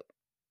this to you.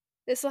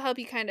 This will help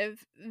you kind of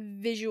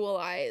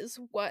visualize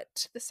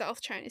what the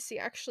South China Sea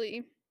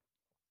actually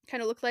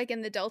kind of looked like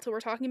in the delta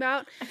we're talking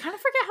about. I kind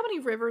of forget how many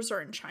rivers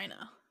are in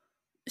China.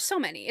 So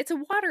many. It's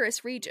a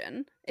waterous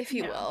region, if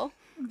you will.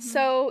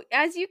 So,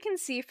 as you can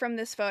see from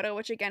this photo,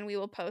 which again we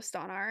will post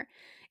on our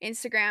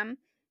Instagram.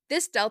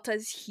 This delta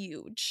is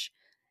huge.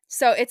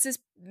 So it's this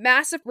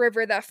massive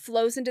river that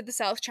flows into the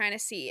South China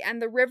Sea,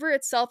 and the river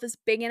itself is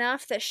big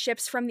enough that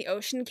ships from the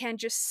ocean can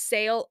just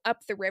sail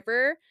up the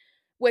river,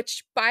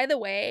 which, by the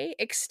way,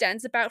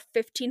 extends about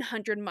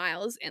 1,500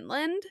 miles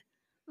inland.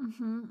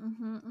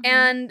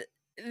 And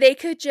they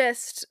could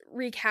just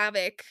wreak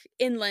havoc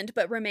inland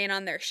but remain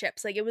on their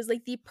ships. Like, it was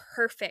like the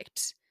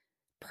perfect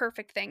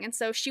thing. And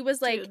so she was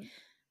like, dude,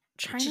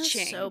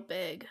 China's so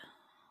big.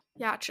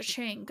 Yeah,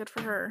 cha-ching. Good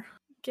for her.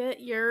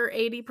 Get your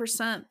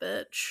 80%,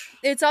 bitch.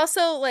 It's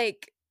also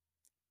like,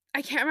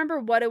 I can't remember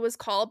what it was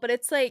called, but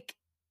it's like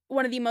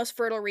one of the most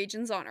fertile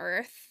regions on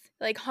Earth.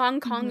 Like, Hong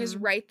Kong is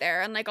right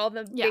there, and like all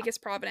the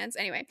biggest province.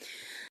 Anyway,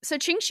 so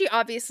Qingxi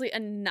obviously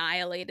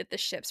annihilated the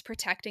ships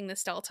protecting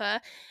this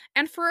delta,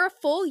 and for a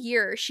full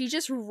year, she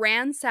just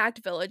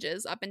ransacked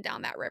villages up and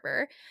down that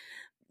river.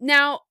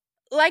 Now,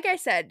 like I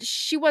said,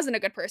 she wasn't a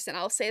good person.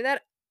 I'll say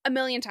that a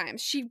million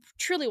times. She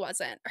truly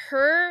wasn't.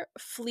 Her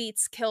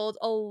fleets killed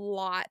a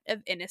lot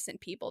of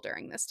innocent people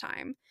during this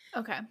time.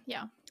 Okay,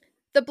 yeah.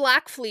 The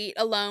Black Fleet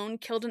alone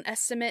killed an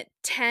estimate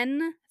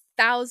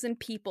 10,000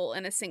 people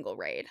in a single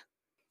raid.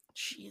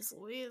 Jeez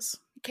Louise.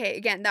 Okay,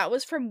 again, that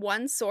was from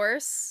one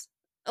source.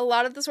 A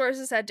lot of the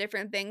sources said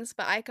different things,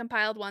 but I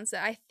compiled ones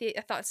that I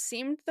thought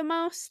seemed the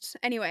most.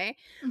 Anyway,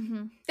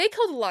 they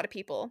killed a lot of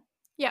people.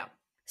 Yeah.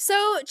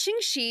 So,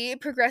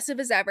 Qingxi, progressive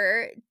as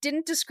ever,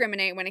 didn't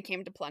discriminate when it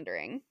came to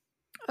plundering.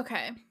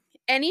 Okay.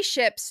 Any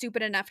ship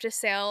stupid enough to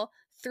sail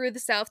through the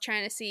South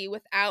China Sea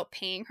without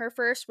paying her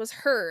first was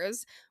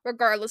hers,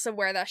 regardless of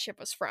where that ship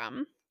was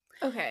from.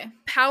 Okay.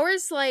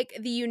 Powers like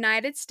the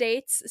United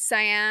States,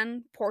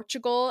 Siam,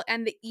 Portugal,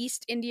 and the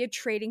East India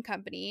Trading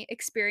Company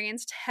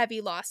experienced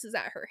heavy losses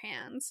at her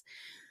hands.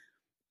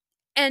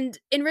 And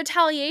in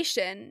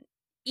retaliation,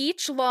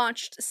 each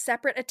launched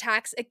separate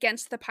attacks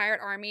against the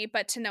pirate army,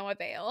 but to no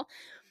avail.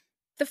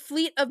 The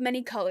Fleet of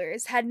Many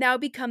Colors had now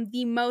become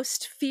the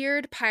most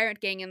feared pirate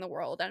gang in the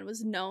world and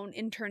was known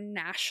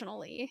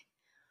internationally.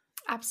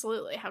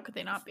 Absolutely. How could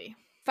they not be?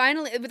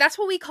 Finally, that's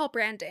what we call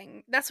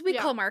branding. That's what we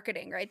call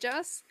marketing, right,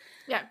 Jess?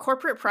 Yeah,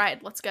 corporate pride.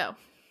 Let's go.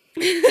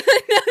 No,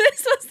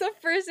 this was the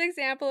first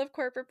example of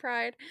corporate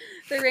pride.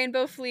 The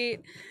Rainbow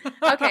Fleet.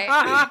 Okay.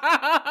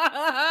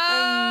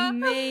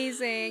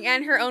 Amazing.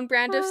 And her own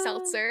brand of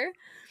seltzer.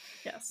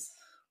 Yes.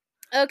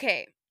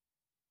 Okay.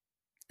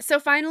 So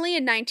finally,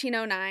 in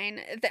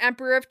 1909, the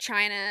Emperor of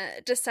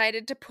China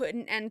decided to put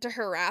an end to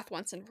her wrath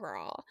once and for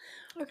all.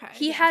 Okay.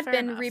 He had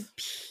been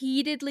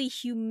repeatedly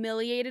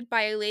humiliated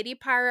by a lady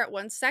pirate,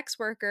 one sex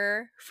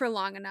worker, for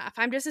long enough.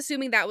 I'm just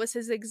assuming that was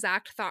his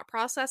exact thought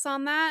process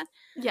on that.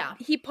 Yeah.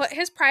 He put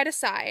his pride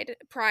aside.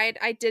 Pride,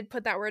 I did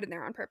put that word in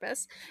there on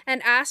purpose.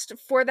 And asked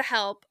for the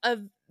help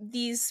of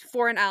these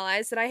foreign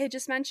allies that I had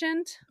just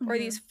mentioned, or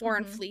these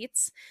foreign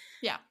fleets.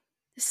 Yeah.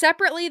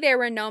 Separately, they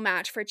were no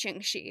match for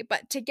Qingxi,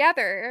 but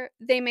together,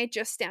 they may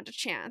just stand a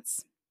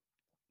chance.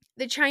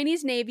 The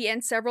Chinese Navy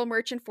and several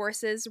merchant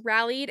forces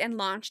rallied and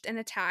launched an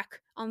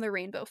attack on the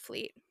Rainbow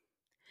Fleet.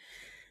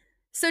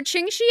 So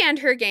Qingxi and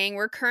her gang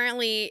were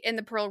currently in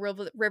the Pearl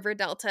River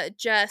Delta,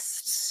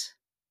 just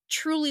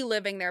truly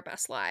living their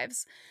best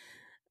lives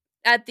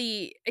at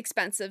the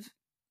expense of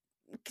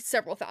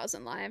several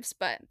thousand lives,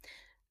 but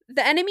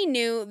the enemy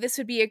knew this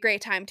would be a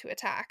great time to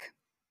attack.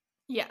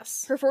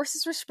 Yes. Her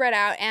forces were spread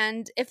out,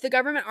 and if the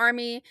government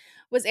army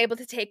was able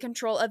to take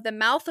control of the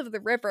mouth of the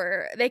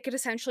river, they could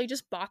essentially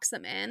just box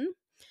them in.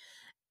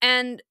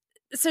 And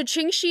so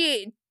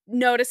Qingxi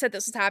noticed that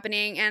this was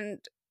happening and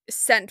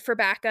sent for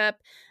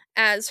backup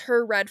as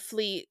her Red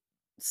Fleet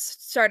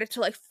started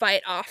to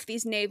fight off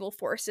these naval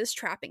forces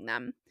trapping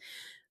them.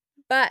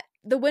 But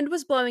the wind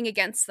was blowing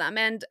against them,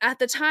 and at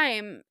the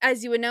time,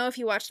 as you would know if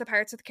you watched the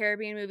Pirates of the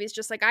Caribbean movies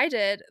just like I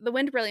did, the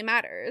wind really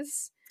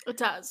matters. It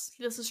does.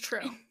 This is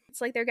true. It's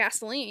like their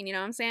gasoline, you know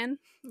what I'm saying?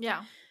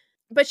 Yeah.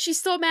 But she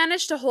still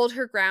managed to hold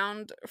her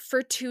ground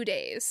for 2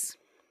 days.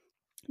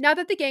 Now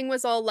that the gang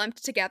was all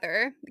lumped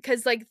together,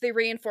 because the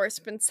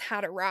reinforcements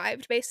had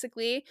arrived,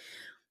 basically,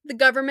 the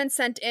government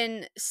sent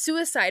in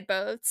suicide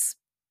boats,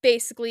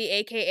 basically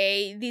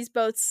aka these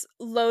boats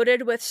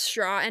loaded with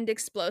straw and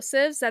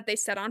explosives that they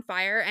set on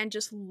fire and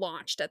just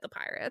launched at the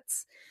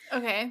pirates.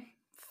 Okay.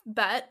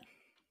 Bet.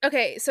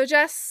 Okay, so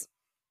Jess,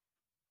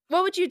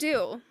 what would you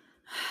do?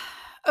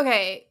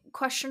 Okay,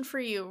 question for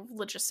you,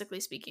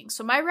 logistically speaking.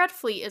 So my Red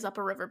Fleet is up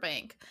a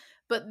riverbank,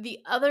 but the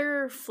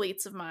other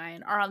fleets of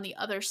mine are on the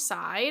other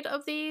side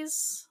of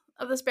this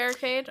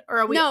barricade, or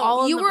are we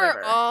all on the river? No, you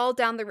were all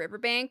down the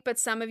riverbank, but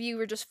some of you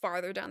were just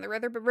farther down the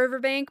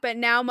riverbank, but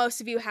now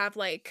most of you have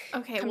okay,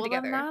 come well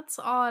together. Then that's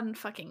on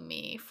fucking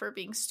me for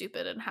being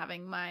stupid and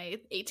having my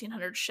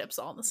 1,800 ships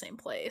all in the same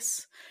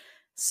place.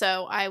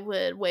 So I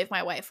would wave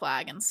my white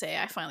flag and say,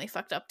 I finally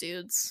fucked up,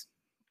 dudes.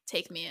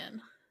 Take me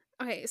in.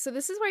 Okay, so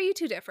this is where you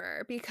two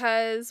differ,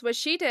 because what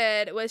she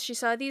did was she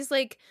saw these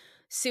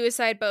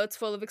suicide boats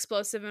full of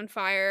explosive and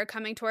fire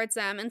coming towards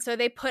them, and so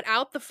they put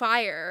out the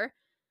fire,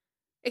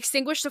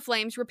 extinguished the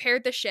flames,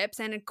 repaired the ships,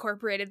 and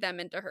incorporated them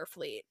into her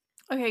fleet.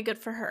 Okay, good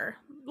for her.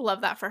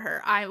 love that for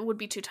her. I would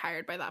be too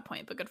tired by that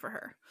point, but good for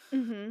her.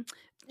 Mm-hmm.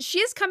 She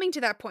is coming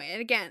to that point,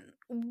 and again,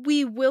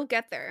 we will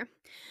get there.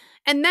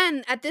 And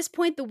then, at this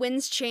point, the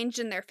winds changed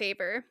in their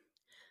favor.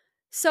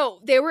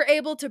 So, they were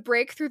able to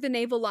break through the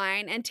naval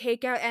line and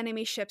take out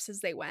enemy ships as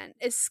they went,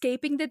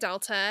 escaping the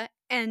Delta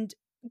and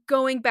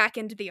going back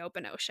into the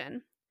open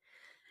ocean.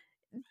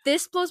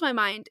 This blows my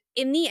mind.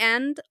 In the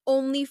end,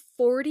 only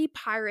 40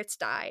 pirates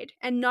died,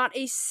 and not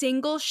a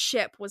single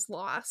ship was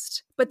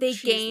lost. But they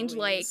gained,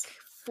 like,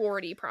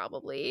 40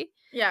 probably.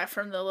 Yeah,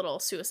 from the little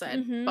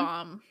suicide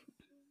bomb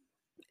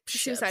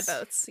Suicide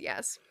boats,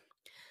 yes.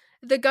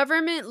 The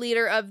government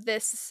leader of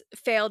this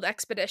failed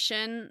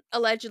expedition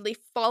allegedly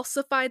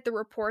falsified the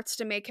reports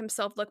to make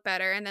himself look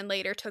better, and then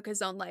later took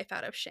his own life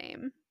out of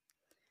shame.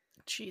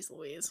 Jeez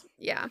Louise.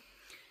 Yeah.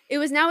 It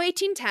was now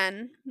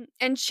 1810,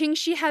 and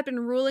Qingxi had been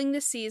ruling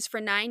the seas for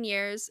 9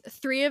 years,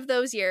 3 of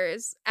those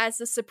years as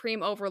the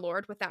supreme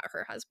overlord without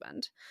her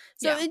husband.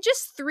 So in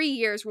just 3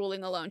 years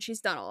ruling alone, she's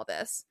done all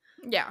this.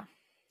 Yeah.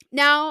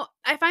 Now,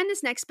 I find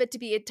this next bit to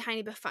be a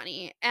tiny bit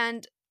funny,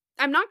 and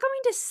I'm not going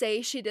to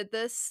say she did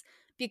this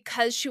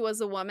because she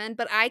was a woman,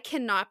 but I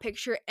cannot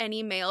picture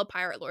any male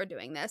pirate lord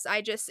doing this.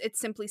 It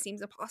simply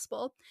seems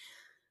impossible.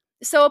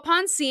 So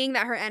upon seeing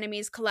that her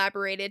enemies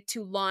collaborated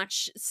to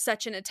launch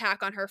such an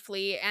attack on her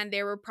fleet, and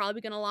they were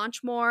probably going to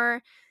launch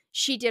more,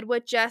 she did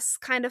what Jess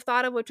kind of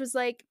thought of, which was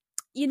like,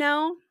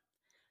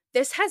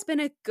 this has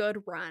been a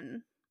good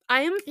run.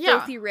 I am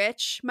filthy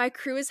rich. My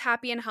crew is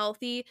happy and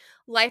healthy.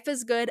 Life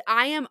is good.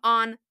 I am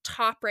on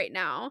top right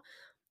now.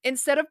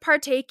 Instead of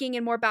partaking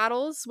in more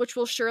battles, which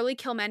will surely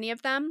kill many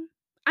of them,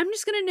 I'm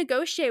just going to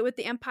negotiate with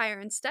the Empire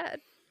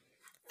instead.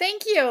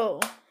 Thank you.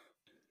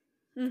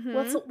 Mm-hmm.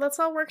 Let's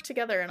all work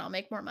together and I'll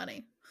make more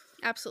money.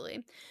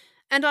 Absolutely.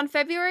 And on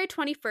February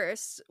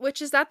 21st,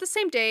 which is that the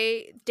same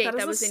date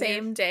that was the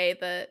same day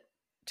that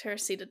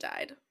Teresita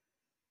died.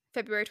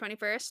 February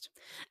 21st.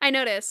 I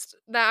noticed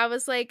that. I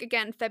was like,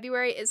 again,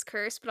 February is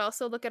cursed, but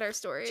also look at our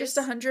stories. Just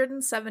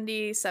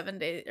 177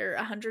 days or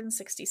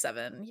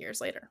 167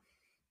 years later.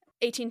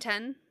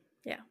 1810?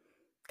 Yeah.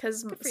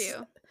 Because good for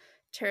you.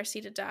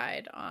 Teresita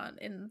died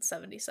in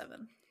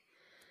 77.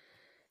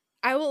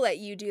 I will let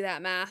you do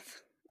that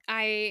math.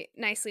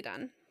 Nicely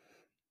done.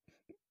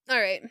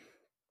 All right.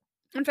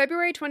 On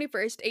February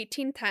 21st,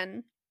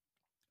 1810,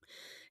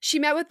 she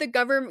met with the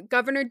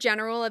Governor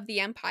General of the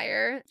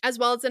Empire, as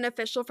well as an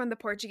official from the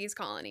Portuguese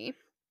colony.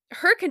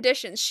 Her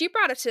conditions, she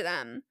brought it to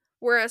them,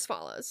 were as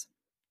follows.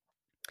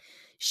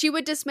 She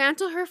would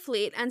dismantle her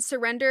fleet and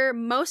surrender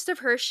most of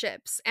her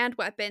ships and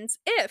weapons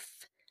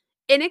if,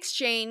 in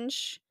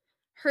exchange,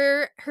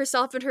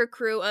 herself and her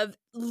crew of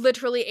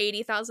literally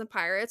 80,000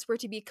 pirates were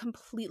to be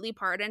completely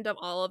pardoned of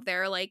all of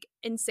their, like,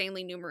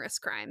 insanely numerous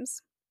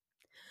crimes.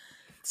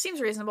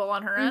 Seems reasonable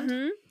on her end.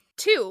 Mm-hmm.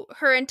 2,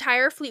 her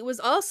entire fleet was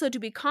also to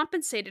be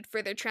compensated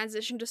for their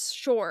transition to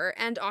shore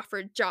and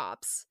offered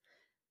jobs.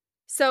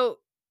 So,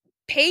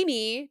 pay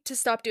me to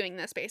stop doing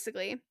this,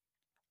 basically.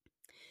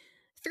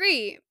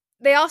 3,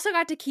 they also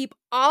got to keep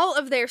all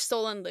of their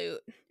stolen loot,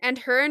 and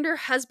her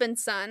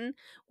husband's son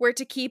were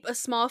to keep a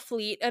small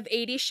fleet of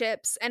 80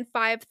 ships and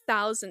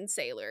 5,000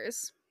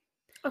 sailors.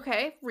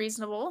 Okay,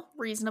 reasonable.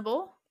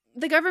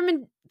 The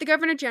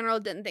Governor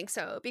General didn't think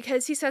so,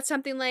 because he said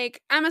something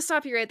like, I'm gonna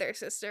stop you right there,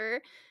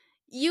 sister.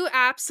 You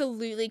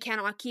absolutely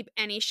cannot keep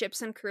any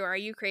ships and crew. Are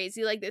you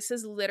crazy? Like, this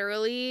is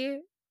literally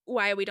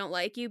why we don't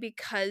like you,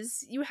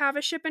 because you have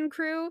a ship and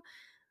crew.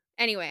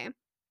 Anyway.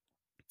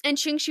 And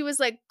Qingxi was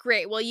like,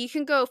 great, well, you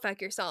can go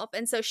fuck yourself.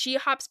 And so she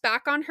hops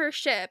back on her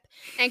ship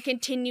and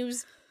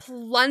continues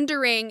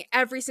plundering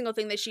every single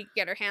thing that she could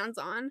get her hands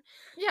on.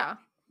 Yeah,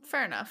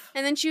 fair enough.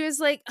 And then she was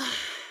like,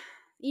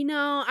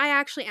 I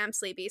actually am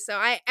sleepy, so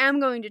I am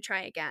going to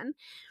try again.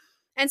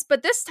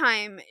 But this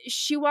time,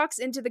 she walks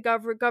into the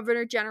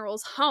Governor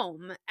General's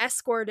home,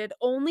 escorted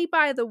only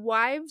by the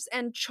wives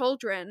and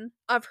children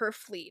of her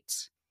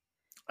fleet.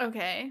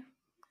 Okay.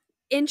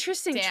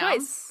 Interesting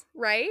choice,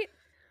 right?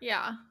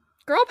 Yeah.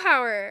 Girl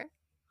power.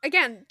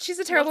 Again, she's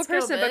a terrible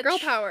person, but girl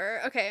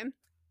power. Okay. And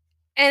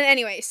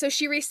anyway, so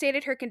she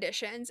restated her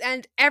conditions,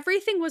 and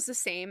everything was the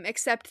same,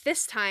 except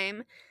this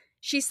time,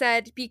 she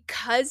said,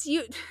 because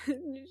you...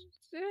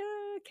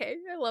 Okay,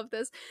 I love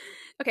this.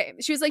 Okay,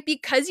 she was like,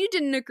 because you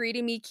didn't agree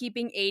to me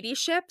keeping 80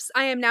 ships,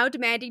 I am now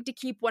demanding to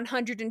keep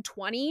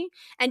 120,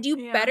 and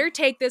you better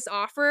take this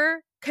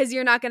offer, because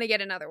you're not going to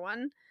get another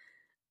one.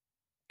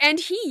 And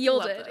he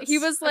yielded. He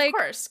was like... Of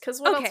course,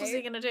 because what else was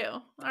he going to do?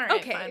 All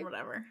right, fine,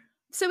 whatever.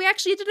 So he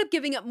actually ended up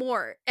giving up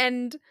more,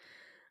 and...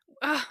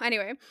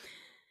 anyway...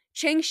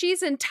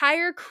 Qingxi's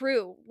entire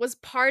crew was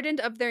pardoned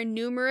of their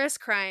numerous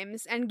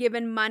crimes and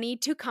given money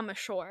to come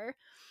ashore.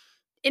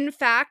 In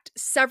fact,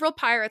 several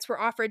pirates were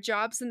offered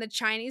jobs in the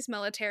Chinese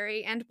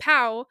military, and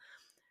Pao,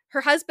 her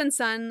husband's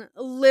son,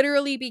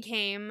 literally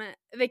became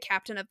the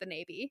captain of the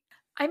Navy.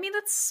 I mean,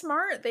 that's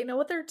smart. They know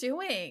what they're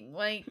doing.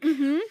 Like,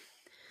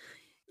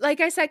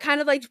 like I said,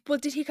 kind of like, well,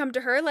 did he come to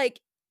her?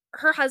 Like,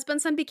 her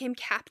husband's son became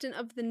captain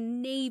of the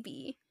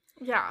Navy.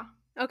 Yeah.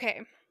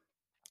 Okay.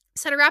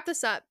 So to wrap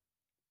this up,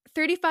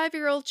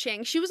 35-year-old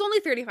Ching, she was only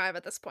 35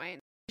 at this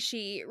point.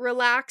 She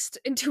relaxed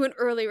into an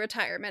early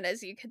retirement,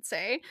 as you could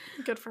say.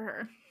 Good for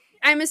her.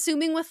 I'm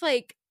assuming with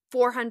like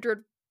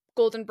 400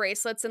 golden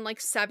bracelets and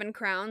like 7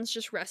 crowns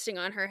just resting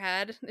on her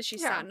head as she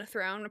sat on a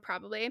throne,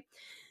 probably.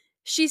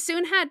 She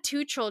soon had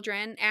 2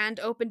 children and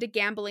opened a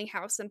gambling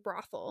house and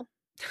brothel.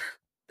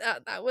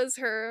 That was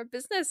her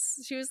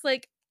business. She was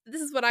like,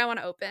 this is what I want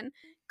to open.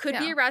 Could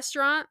be a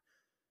restaurant.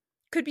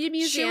 Could be a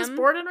museum. She was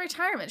bored in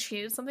retirement. She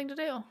needed something to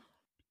do.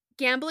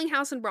 Gambling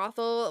house and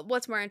brothel.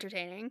 What's more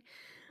entertaining?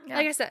 Yeah.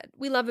 Like I said,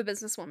 we love a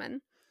businesswoman.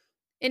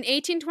 In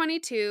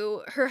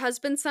 1822, her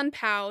husband Sun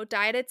Pao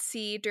died at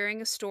sea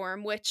during a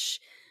storm, which,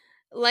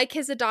 like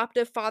his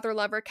adoptive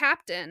father-lover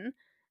captain,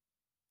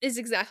 is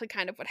exactly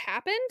kind of what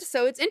happened.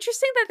 So it's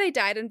interesting that they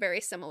died in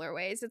very similar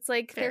ways. It's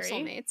like they're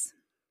soulmates.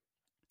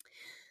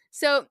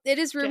 So it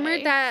is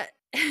rumored that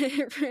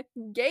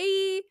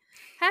gay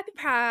happy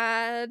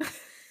pride.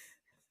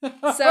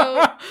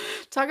 So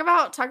talk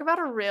about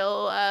a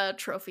real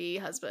trophy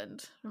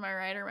husband. Am I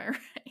right or am I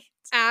right?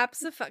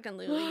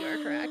 Abso-fucking-lutely, you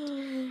are correct.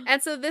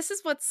 And so this is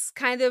what's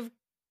kind of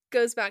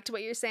goes back to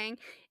what you're saying.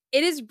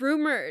 It is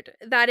rumored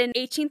that in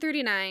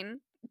 1839,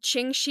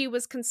 Qing Shi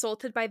was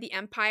consulted by the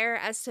Empire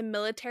as to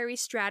military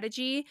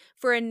strategy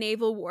for a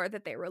naval war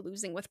that they were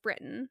losing with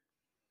Britain.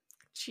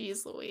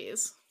 Jeez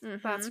Louise.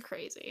 That's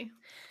crazy.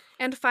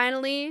 And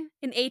finally,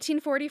 in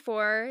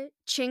 1844,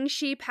 Qing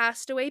Shi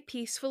passed away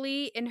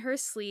peacefully in her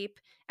sleep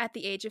at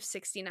the age of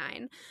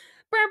 69.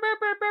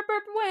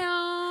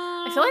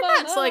 I feel like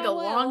that's like a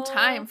long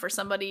time for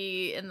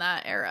somebody in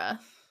that era.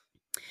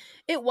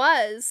 It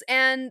was,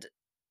 and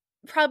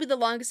probably the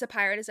longest a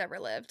pirate has ever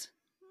lived.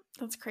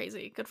 That's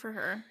crazy. Good for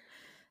her.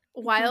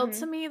 Wild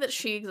to me that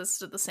she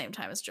existed at the same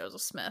time as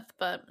Joseph Smith,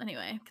 but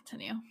anyway,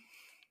 continue.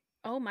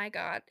 Oh my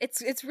god.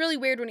 It's really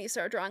weird when you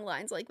start drawing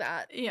lines like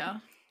that.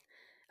 Yeah.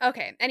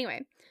 Okay,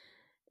 anyway.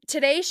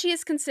 Today she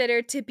is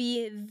considered to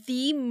be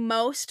the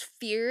most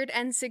feared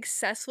and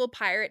successful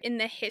pirate in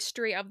the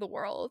history of the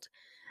world.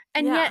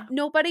 And yet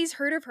nobody's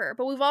heard of her,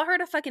 but we've all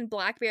heard of fucking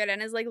Blackbeard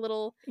and his like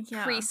little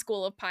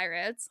preschool of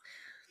pirates.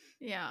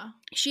 Yeah.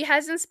 She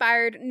has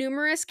inspired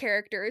numerous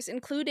characters,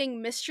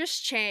 including Mistress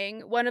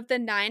Chang, one of the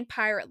 9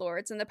 pirate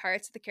lords in the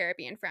Pirates of the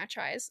Caribbean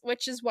franchise,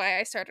 which is why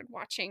I started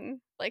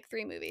watching like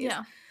 3 movies.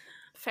 Yeah.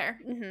 Fair.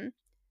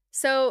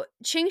 So,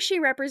 Qing Shi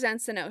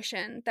represents the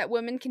notion that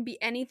women can be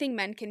anything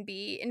men can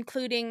be,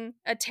 including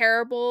a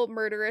terrible,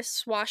 murderous,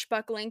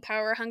 swashbuckling,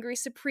 power-hungry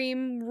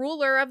supreme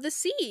ruler of the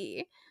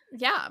sea.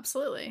 Yeah,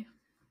 absolutely.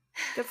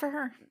 Good for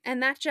her.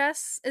 And that,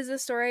 Jess, is the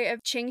story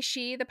of Qing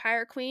Shi, the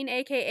Pirate Queen,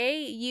 aka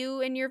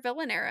you in your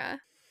villain era.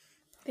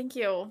 Thank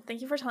you.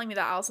 Thank you for telling me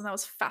that, Allison. That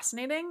was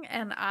fascinating,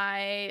 and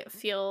I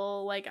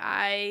feel like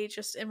I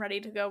just am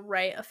ready to go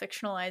write a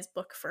fictionalized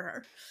book for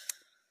her.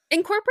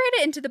 Incorporate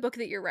it into the book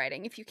that you're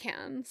writing if you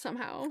can,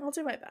 somehow. I'll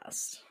do my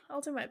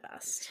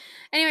best.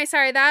 Anyway,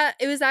 sorry, that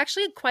it was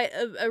actually quite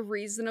a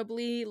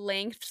reasonably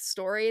length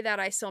story that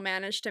I still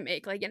managed to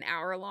make like an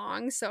hour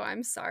long, so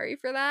I'm sorry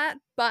for that,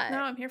 but... No,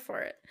 I'm here for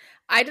it.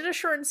 I did a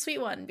short and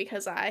sweet one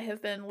because I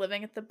have been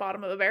living at the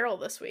bottom of a barrel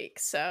this week,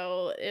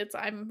 so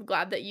I'm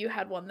glad that you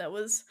had one that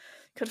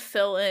could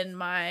fill in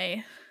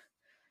my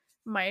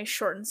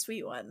short and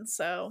sweet one,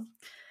 so...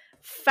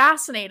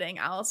 Fascinating,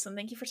 Allison.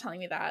 Thank you for telling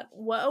me that.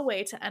 What a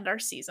way to end our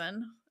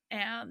season.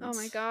 And oh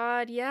my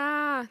god,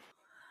 yeah.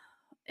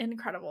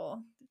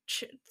 Incredible.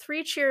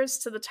 3 cheers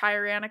to the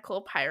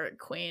tyrannical pirate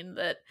queen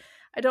that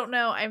I don't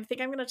know. I think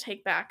I'm going to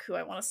take back who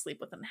I want to sleep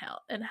with in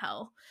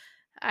hell.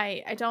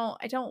 I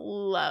don't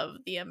love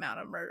the amount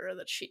of murder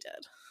that she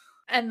did.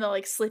 And the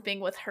like sleeping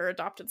with her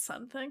adopted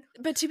son thing.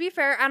 But to be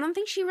fair, I don't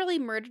think she really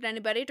murdered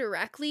anybody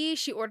directly.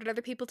 She ordered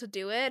other people to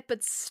do it,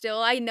 but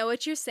still, I know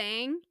what you're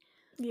saying.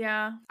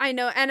 Yeah. I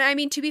know. And I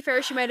mean, to be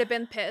fair, she might have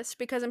been pissed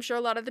because I'm sure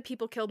a lot of the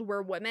people killed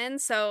were women.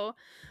 So,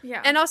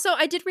 yeah. And also,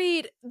 I did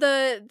read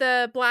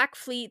the Black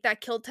Fleet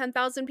that killed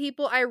 10,000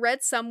 people. I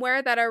read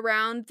somewhere that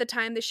around the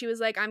time that she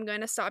was like, I'm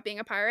going to stop being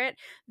a pirate,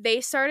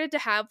 they started to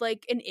have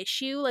like an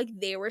issue. Like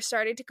they were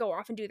starting to go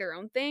off and do their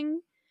own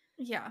thing.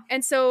 Yeah.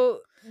 And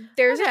so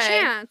there's a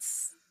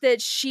chance that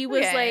she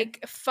was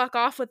like, fuck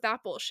off with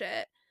that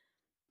bullshit.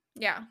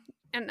 Yeah.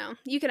 I don't know.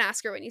 You can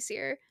ask her when you see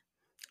her.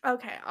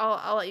 Okay,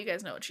 I'll let you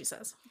guys know what she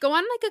says. Go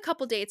on like a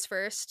couple dates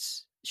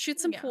first. Shoot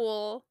some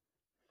pool.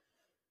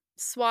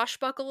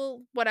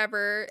 Swashbuckle,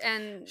 whatever,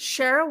 and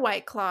share a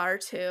White Claw or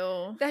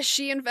 2 that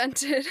she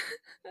invented.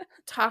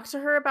 Talk to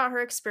her about her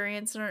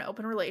experience in an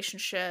open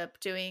relationship,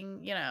 doing,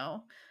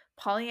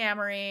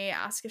 polyamory.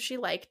 Ask if she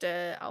liked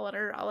it. I'll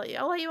let you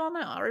all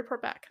know. I'll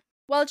report back.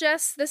 Well,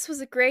 Jess, this was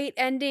a great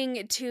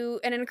ending to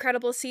an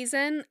incredible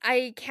season.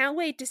 I can't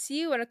wait to see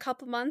you in a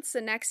couple months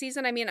and next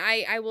season. I mean,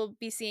 I will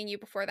be seeing you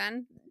before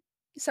then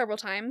several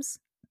times.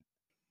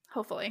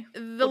 Hopefully.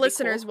 The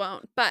listeners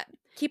won't, but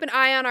keep an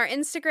eye on our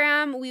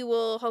Instagram. We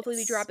will hopefully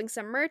be dropping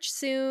some merch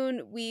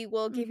soon. We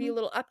will give you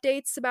little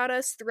updates about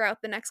us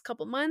throughout the next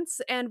couple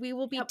months, and we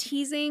will be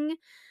teasing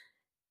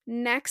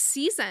next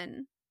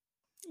season.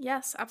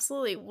 Yes,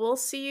 absolutely. We'll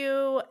see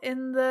you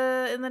in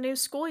the new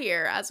school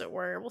year, as it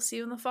were. We'll see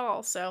you in the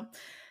fall. So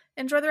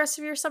enjoy the rest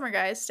of your summer,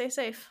 guys. Stay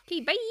safe.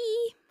 Okay, bye.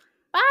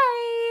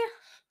 Bye.